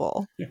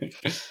possible.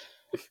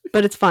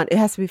 But it's fun. It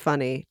has to be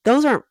funny.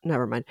 Never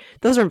mind.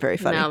 Those aren't very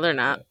funny. No, they're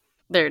not.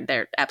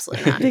 They're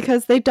absolutely not.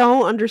 Because they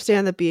don't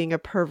understand that being a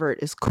pervert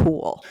is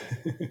cool.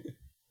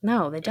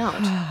 No, they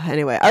don't.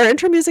 Anyway, our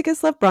intro music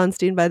is Lev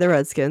Bronstein by the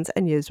Redskins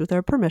and used with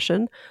our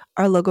permission.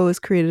 Our logo was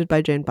created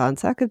by Jane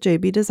Bonsack of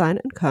JB Design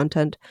and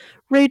Content.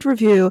 Rate,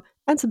 review,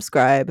 and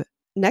subscribe.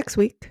 Next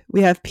week,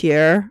 we have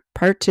Pierre,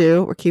 part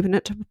 2. We're keeping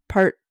it to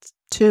part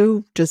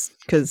 2 just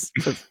because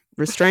of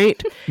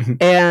restraint.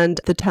 And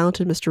the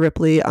talented Mr.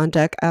 Ripley on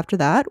deck after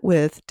that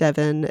with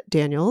Devin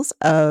Daniels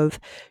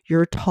of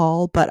You're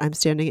Tall, But I'm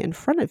Standing in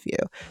Front of You.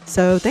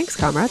 So thanks,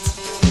 comrades.